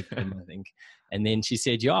offices of the gym, I think. And then she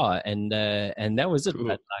said, yeah, and that was it. Cool.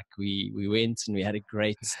 But like we went and we had a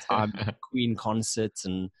great time at Queen concerts,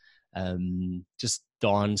 and just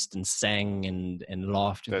danced and sang and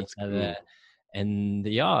laughed with each other. And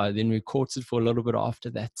then we courted for a little bit after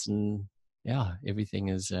that, and everything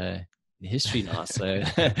is history now. So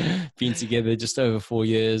been together just over 4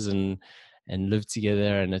 years, and lived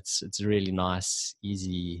together, and it's a really nice,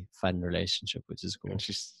 easy, fun relationship, which is cool. And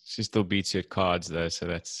she still beats you at cards though, so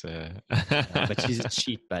that's but she's a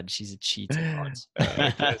cheat, bud. She's a cheat at cards.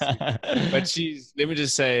 But let me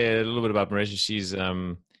just say a little bit about Marisha. She's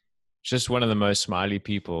just one of the most smiley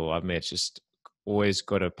people I've met. Just always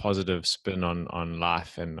got a positive spin on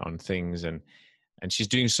life and on things, and she's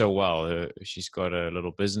doing so well. She's got a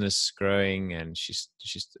little business growing, and she's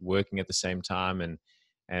working at the same time.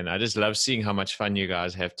 And I just love seeing how much fun you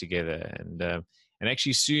guys have together. And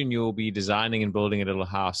actually soon you'll be designing and building a little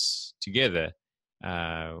house together.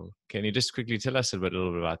 Can you just quickly tell us a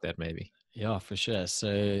little bit about that, maybe? Yeah, for sure.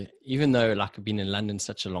 So even though like I've been in London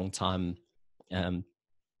such a long time,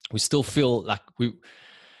 we still feel like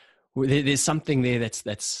there's something there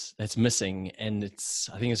that's missing. And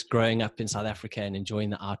I think it's growing up in South Africa and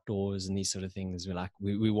enjoying the outdoors and these sort of things.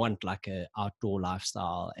 We want like a outdoor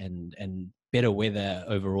lifestyle and better weather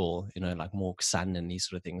overall, you know, like more sun and these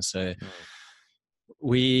sort of things. So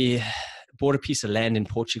we bought a piece of land in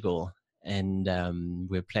Portugal, and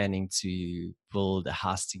we're planning to build a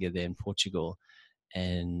house together in Portugal.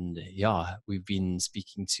 And we've been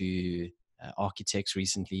speaking to architects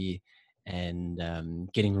recently,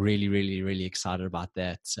 and getting really, really, really excited about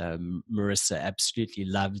that. Marissa absolutely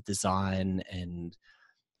loves design and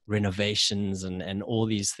renovations and all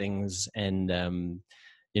these things. And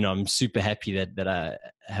I'm super happy that I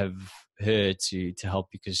have her to help,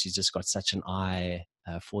 because she's just got such an eye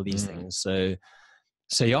for these things. So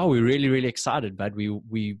we're really, really excited. But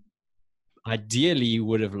we ideally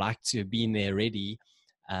would have liked to have been there already,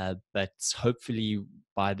 but hopefully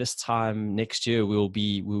by this time next year,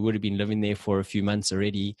 we would have been living there for a few months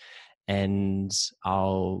already. And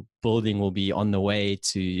our building will be on the way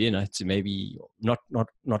to, to maybe not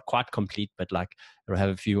quite complete, but like it'll have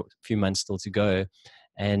a few months still to go.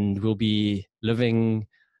 And we'll be living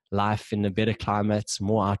life in a better climate,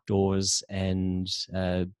 more outdoors, and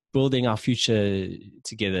building our future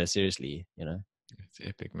together, seriously, It's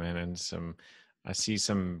epic, man. And I see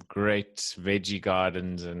some great veggie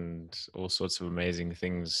gardens and all sorts of amazing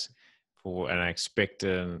things and I expect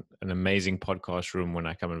an amazing podcast room when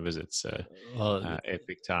I come and visit. So well,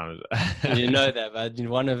 epic times. you know that, but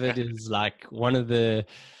one of it is like one of the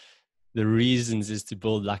reasons is to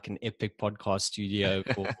build like an epic podcast studio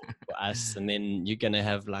for us, and then you're gonna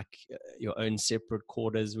have like your own separate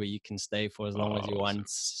quarters where you can stay for as long as you want,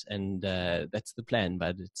 and that's the plan.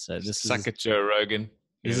 But it's this suck at Joe Rogan.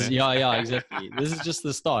 Yeah, exactly. This is just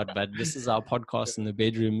the start, but this is our podcast in the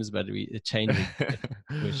bedrooms, but it changes.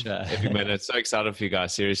 Which epic, man. It's so excited for you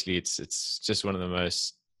guys. Seriously, it's just one of the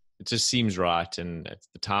most. It just seems right, and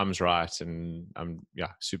the time's right, and I'm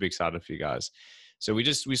super excited for you guys. So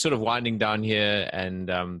we're sort of winding down here, and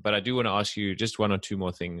but I do want to ask you just one or two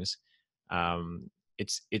more things.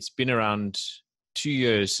 It's been around 2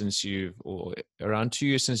 years since you've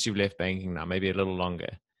left banking now, maybe a little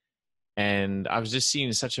longer. And I've just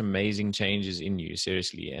seen such amazing changes in you,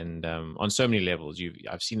 seriously, and on so many levels.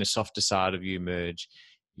 I've seen a softer side of you emerge.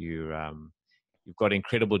 You've got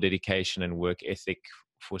incredible dedication and work ethic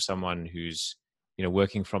for someone who's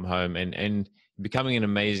working from home and becoming an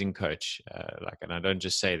amazing coach. And I don't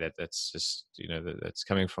just say that. That's just that's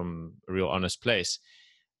coming from a real honest place,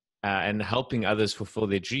 and helping others fulfill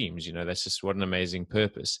their dreams. That's just what an amazing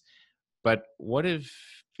purpose. But what have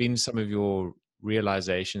been some of your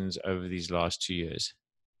realizations over these last 2 years?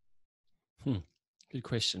 Good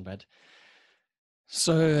question, bud.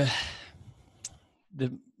 So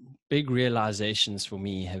the big realizations for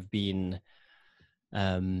me have been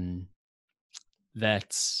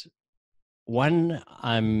that one,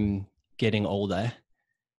 I'm getting older,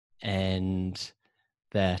 and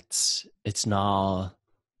that it's now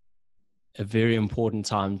a very important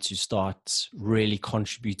time to start really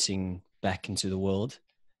contributing back into the world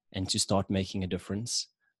and to start making a difference.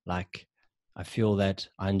 Like, I feel that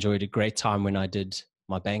I enjoyed a great time when I did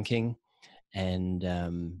my banking and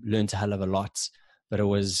learned a hell of a lot, but it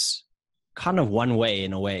was kind of one way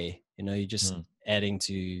in a way. You're just adding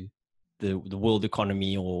to the world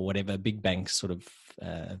economy or whatever, big banks sort of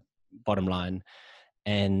bottom line.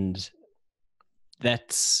 And that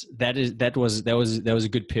was a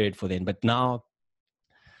good period for them. But now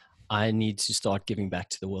I need to start giving back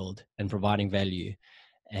to the world and providing value.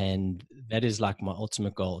 And that is like my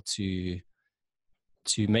ultimate goal, to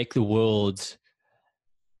make the world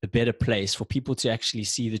a better place for people to actually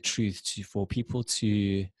see the truth, for people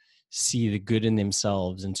to see the good in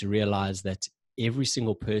themselves, and to realize that every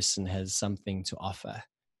single person has something to offer.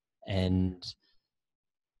 And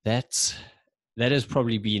that has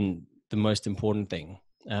probably been the most important thing.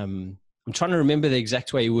 I'm trying to remember the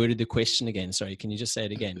exact way you worded the question again. Sorry, can you just say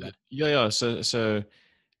it again? But yeah. So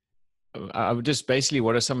I would just basically,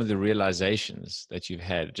 what are some of the realizations that you've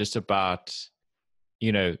had just about,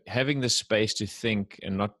 having the space to think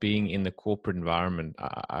and not being in the corporate environment?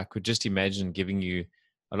 I could just imagine giving you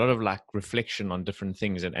a lot of like reflection on different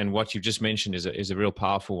things. And what you've just mentioned is a real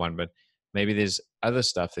powerful one, but maybe there's other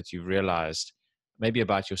stuff that you've realized maybe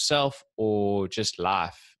about yourself or just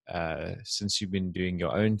life since you've been doing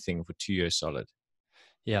your own thing for 2 years solid.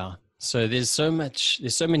 Yeah. So there's so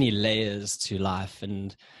many layers to life,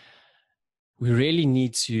 and we really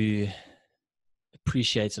need to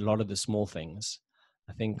appreciate a lot of the small things.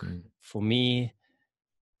 I think for me,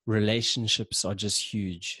 relationships are just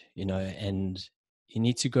huge, and you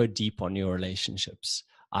need to go deep on your relationships.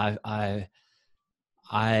 I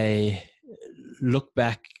look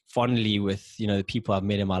back fondly with, the people I've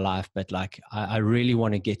met in my life, but like, I really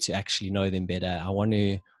want to get to actually know them better. I want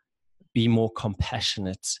to be more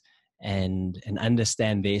compassionate and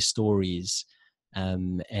understand their stories,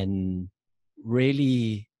 and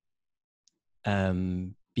really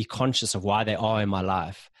be conscious of why they are in my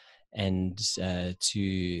life, and just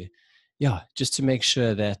to make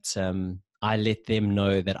sure that I let them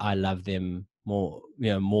know that I love them more,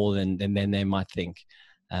 more than they might think.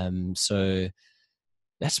 So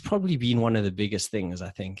that's probably been one of the biggest things, I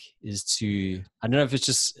think, is I don't know if it's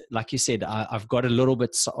just, like you said, I've got a little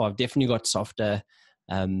bit, I've definitely got softer,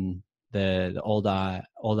 the older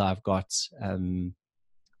I've got, and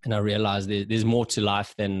I realize there's more to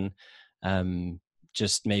life than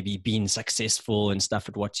just maybe being successful and stuff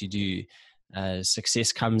at what you do.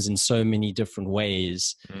 Success comes in so many different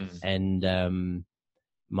ways. And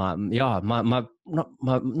not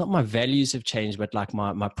my values have changed, but like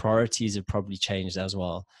my priorities have probably changed as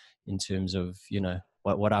well, in terms of,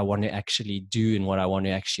 what I want to actually do and what I want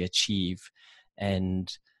to actually achieve.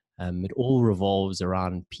 And it all revolves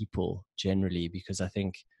around people generally, because I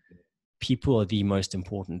think people are the most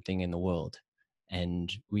important thing in the world,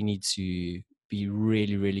 and we need to be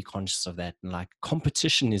really, really conscious of that. And like,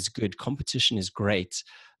 competition is good, competition is great,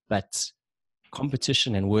 but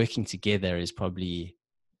competition and working together is probably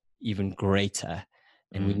even greater.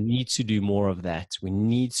 And we need to do more of that. We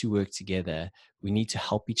need to work together. We need to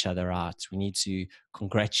help each other out. We need to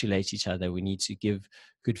congratulate each other. We need to give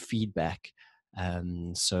good feedback.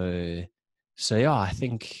 So yeah, I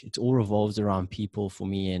think it all revolves around people for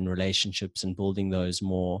me, and relationships, and building those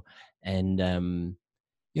more. And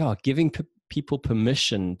yeah, giving people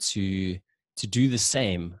permission to do the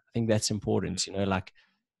same. I think that's important. Like,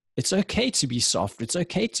 it's okay to be soft. It's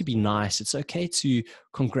okay to be nice. It's okay to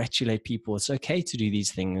congratulate people. It's okay to do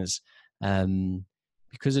these things,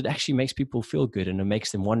 because it actually makes people feel good, and it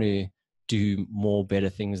makes them want to do more better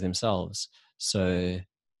things themselves. So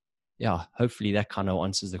yeah, hopefully that kind of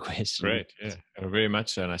answers the question. Great. Yeah, very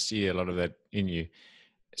much so. And I see a lot of that in you.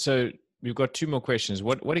 So we've got 2 more questions.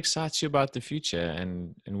 What excites you about the future,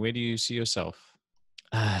 and where do you see yourself?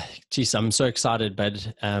 Geez, I'm so excited,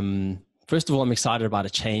 but first of all, I'm excited about a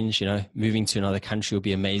change. Moving to another country will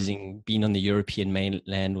be amazing. Being on the European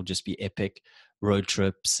mainland will just be epic. Road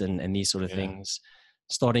trips and these sort of things.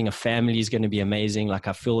 Starting a family is going to be amazing. Like,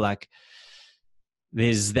 I feel like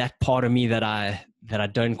there's that part of me that I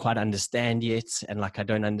don't quite understand yet, and like, I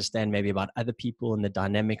don't understand maybe about other people and the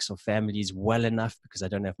dynamics of families well enough, because I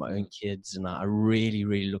don't have my own kids, and I really,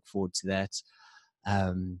 really look forward to that.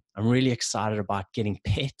 I'm really excited about getting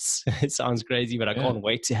pets. It sounds crazy, but I can't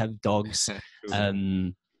wait to have dogs. Cool.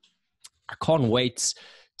 I can't wait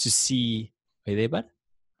to see. Are you there, bud?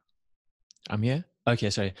 I'm here. Okay,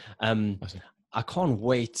 sorry. Awesome. I can't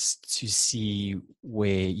wait to see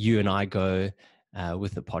where you and I go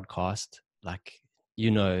with the podcast. Like,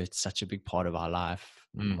 it's such a big part of our life,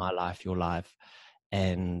 my life, your life.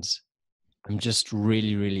 And I'm just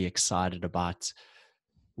really, really excited about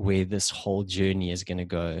where this whole journey is going to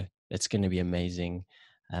go. It's going to be amazing.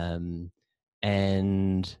 And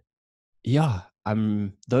yeah,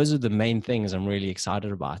 those are the main things I'm really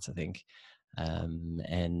excited about, I think.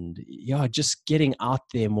 And yeah, just getting out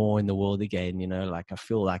there more in the world again. Like, I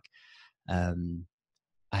feel like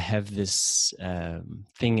I have this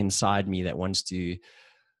thing inside me that wants to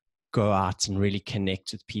go out and really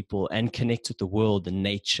connect with people, and connect with the world and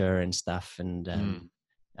nature and stuff, and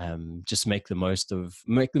just make the most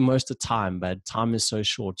of time. But time is so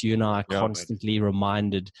short. You and I are constantly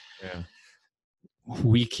reminded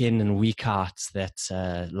week in and week out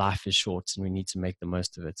that life is short, and we need to make the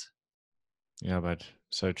most of it. Yeah, but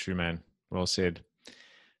so true, man. Well said.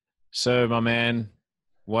 So, my man,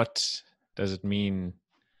 what does it mean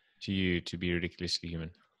to you to be ridiculously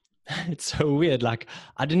human? It's so weird. Like,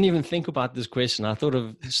 I didn't even think about this question. I thought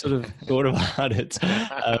about it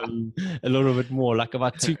a little bit more. Like,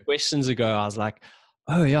 about 2 questions ago, I was like,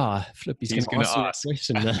 oh yeah, Flip, he's going to ask me that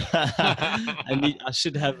question. I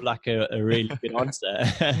should have like a really good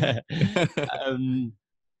answer.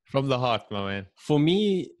 From the heart, my man. For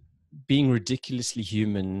me, being ridiculously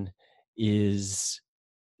human is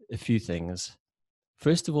a few things.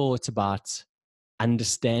 First of all, it's about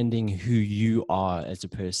understanding who you are as a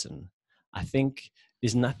person. I think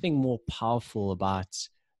there's nothing more powerful about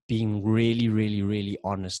being really, really, really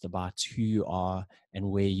honest about who you are and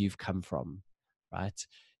where you've come from, right?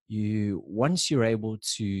 Once you're able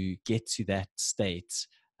to get to that state,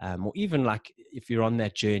 or even like if you're on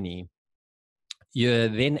that journey, you're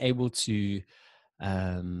then able to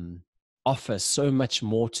offer so much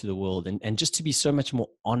more to the world, and just to be so much more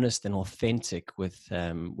honest and authentic with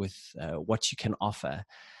what you can offer.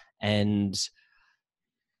 And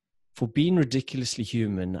for being ridiculously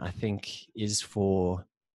human, I think, is for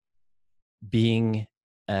being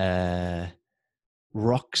a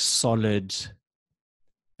rock solid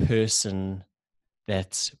person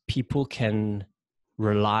that people can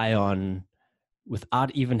rely on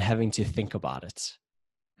without even having to think about it.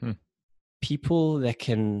 People that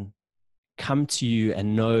can come to you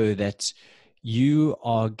and know that you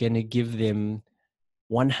are going to give them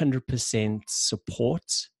 100%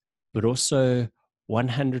 support, but also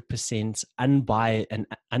 100%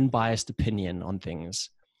 unbiased opinion on things.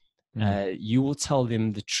 You will tell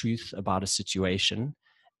them the truth about a situation,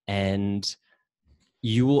 and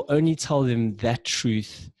you will only tell them that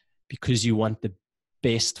truth because you want the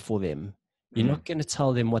best for them. You're not going to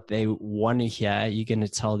tell them what they want to hear. You're going to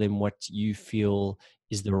tell them what you feel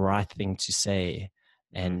is the right thing to say.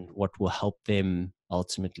 and what will help them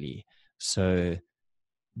ultimately. So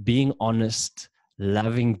being honest,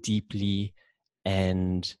 loving deeply,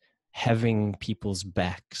 and having people's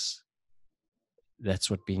backs. That's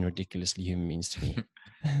what being ridiculously human means to me.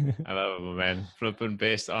 I love it, man. Flipping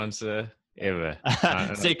best answer ever.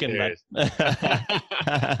 Second,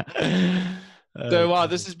 but so wow,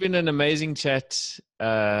 this has been an amazing chat.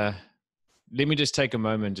 Let me just take a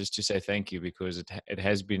moment just to say thank you, because it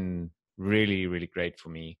has been really, really great for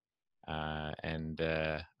me, and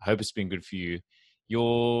I hope it's been good for you.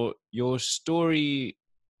 Your story,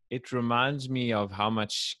 it reminds me of how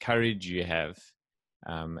much courage you have,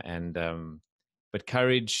 but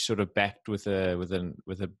courage sort of backed with a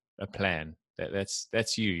plan.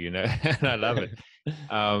 That's you know, and I love it.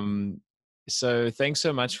 So thanks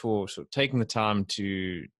so much for sort of taking the time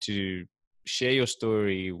to share your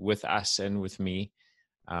story with us and with me.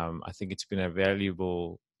 I think it's been a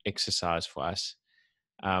valuable exercise for us.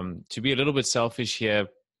 To be a little bit selfish here,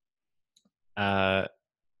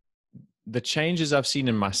 the changes I've seen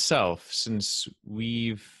in myself since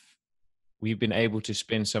we've been able to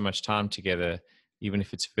spend so much time together, even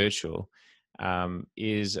if it's virtual,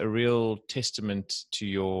 is a real testament to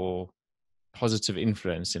your positive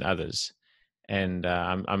influence in others. And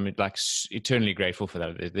I'm like eternally grateful for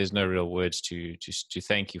that. There's no real words to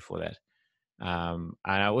thank you for that. And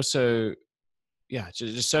I also,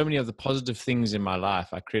 just so many of the positive things in my life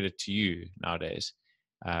I credit to you nowadays,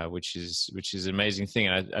 which is an amazing thing.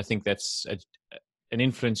 And I think that's an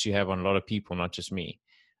influence you have on a lot of people, not just me.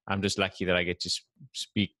 I'm just lucky that I get to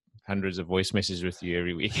speak hundreds of voice messages with you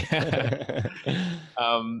every week.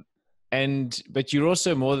 But you're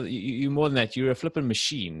also you're more than that. You're a flipping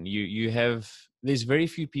machine. You have, there's very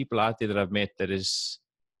few people out there that I've met that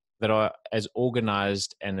are as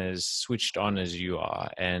organized and as switched on as you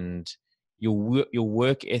are. And your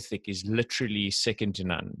work ethic is literally second to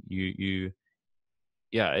none.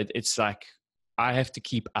 It's like, I have to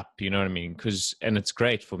keep up, you know what I mean? And it's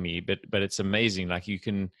great for me, but it's amazing. Like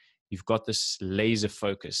you've got this laser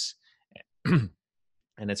focus.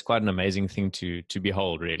 And it's quite an amazing thing to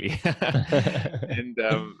behold, really.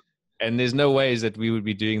 And there's no ways that we would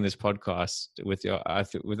be doing this podcast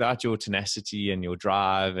without your tenacity and your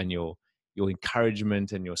drive and your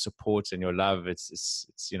encouragement and your support and your love. It's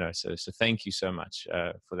you know, so thank you so much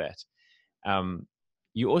for that.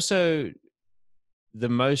 You also the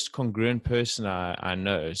most congruent person I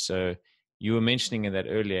know. So you were mentioning in that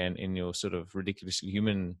earlier in your sort of ridiculously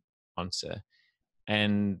human answer,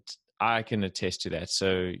 and I can attest to that.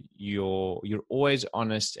 So you're always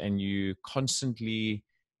honest, and you constantly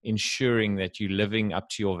ensuring that you're living up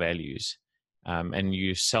to your values, and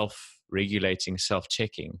you self-regulating,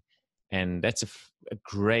 self-checking, and that's a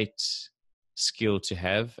great skill to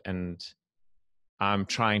have. And I'm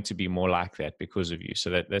trying to be more like that because of you.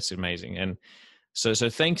 So that's amazing. And so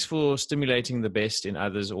thanks for stimulating the best in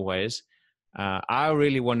others always. I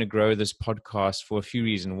really want to grow this podcast for a few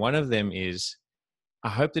reasons. One of them is I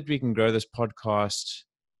hope that we can grow this podcast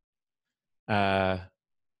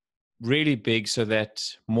really big, so that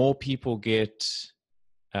more people get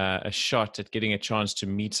a shot at getting a chance to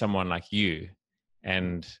meet someone like you.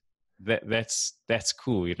 And that's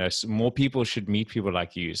cool. You know, so more people should meet people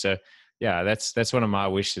like you. So yeah, that's one of my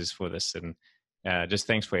wishes for this. And just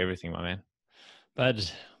thanks for everything, my man.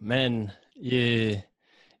 But man, you're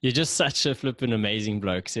just such a flippin' amazing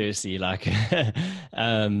bloke. Seriously, like,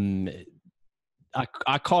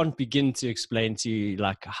 I can't begin to explain to you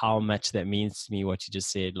like how much that means to me, what you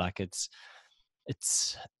just said. Like it's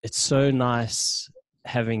so nice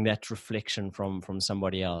having that reflection from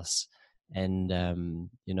somebody else. And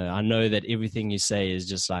you know, I know that everything you say is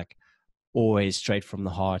just like always straight from the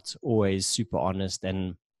heart, always super honest.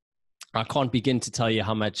 And I can't begin to tell you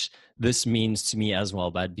how much this means to me as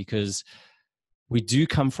well, bud, because we do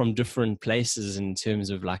come from different places in terms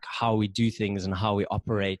of like how we do things and how we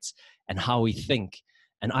operate and how we think.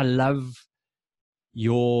 And I love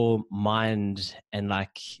your mind and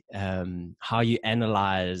like how you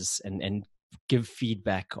analyze and give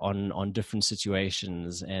feedback on different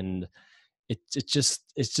situations. And it's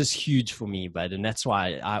just huge for me, bud. And that's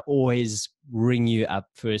why I always ring you up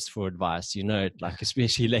first for advice, you know, like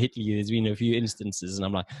especially lately there's been a few instances and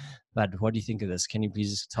I'm like, bud, what do you think of this? Can you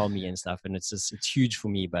please tell me and stuff? And it's huge for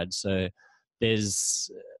me, bud. So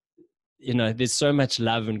there's, you know, there's so much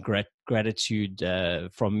love and gratitude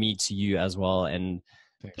from me to you as well. And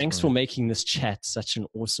thanks for making this chat such an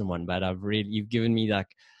awesome one, bud. You've given me like,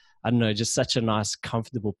 I don't know, just such a nice,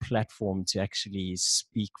 comfortable platform to actually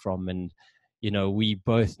speak from. And, you know, we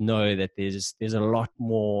both know that there's a lot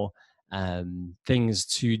more things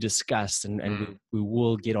to discuss, and we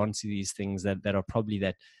will get onto these things that are probably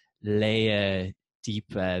that layer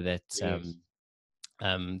deeper that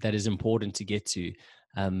that is important to get to.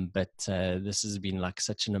 But this has been like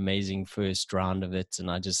such an amazing first round of it,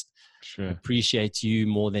 and I just appreciate you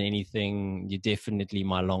more than anything. You're definitely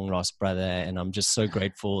my long lost brother, and I'm just so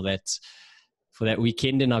grateful that for that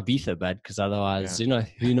weekend in Ibiza, bud, because otherwise, you know,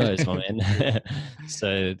 who knows, my man.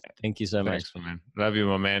 So thank you so much. Thanks, my man. Love you,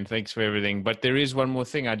 my man. Thanks for everything. But there is one more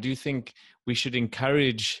thing. I do think we should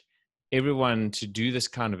encourage everyone to do this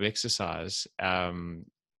kind of exercise.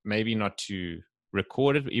 Maybe not to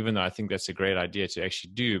record it, even though I think that's a great idea to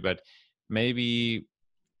actually do, but maybe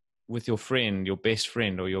with your friend, your best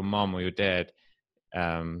friend, or your mom or your dad,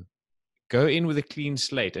 go in with a clean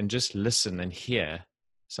slate and just listen and hear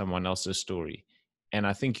someone else's story. And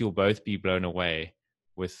I think you'll both be blown away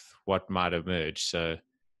with what might emerge. So I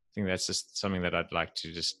think that's just something that I'd like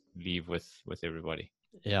to just leave with everybody.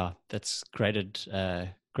 Yeah, that's great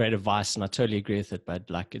advice, and I totally agree with it. But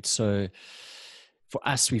like, it's so, for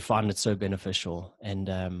us, we find it so beneficial, and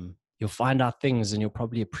you'll find out things, and you'll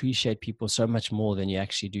probably appreciate people so much more than you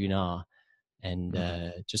actually do now. And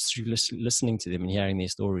just through listening to them and hearing their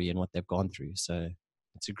story and what they've gone through. So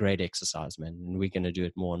it's a great exercise, man, and we're going to do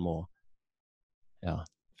it more and more. Yeah.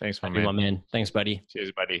 Thanks, my man. Thanks, buddy.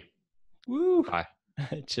 Cheers, buddy. Woo. Bye.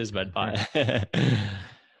 Cheers, bud. Bye.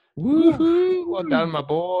 Woohoo! Well done, my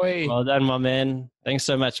boy. Well done, my man. Thanks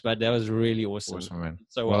so much, bud. That was really awesome. Awesome, man.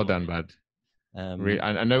 So well done, bud.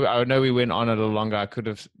 I know we went on a little longer. I could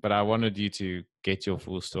have, but I wanted you to get your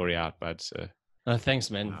full story out, bud. So. Oh, thanks,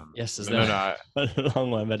 man. Yes, it's no, a long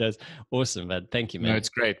one, but it was awesome, man. Thank you, man. No, it's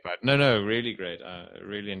great, but no, really great. I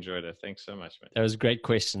really enjoyed it. Thanks so much, man. That was great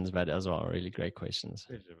questions, man, as well. Really great questions.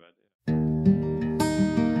 Pleasure, bud.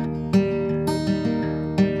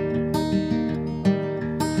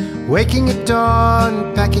 Waking at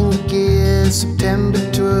dawn, packing the gear, September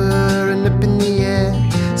tour, and up in the air.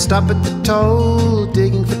 Stop at the toll,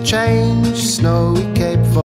 digging for change, snowy Cape.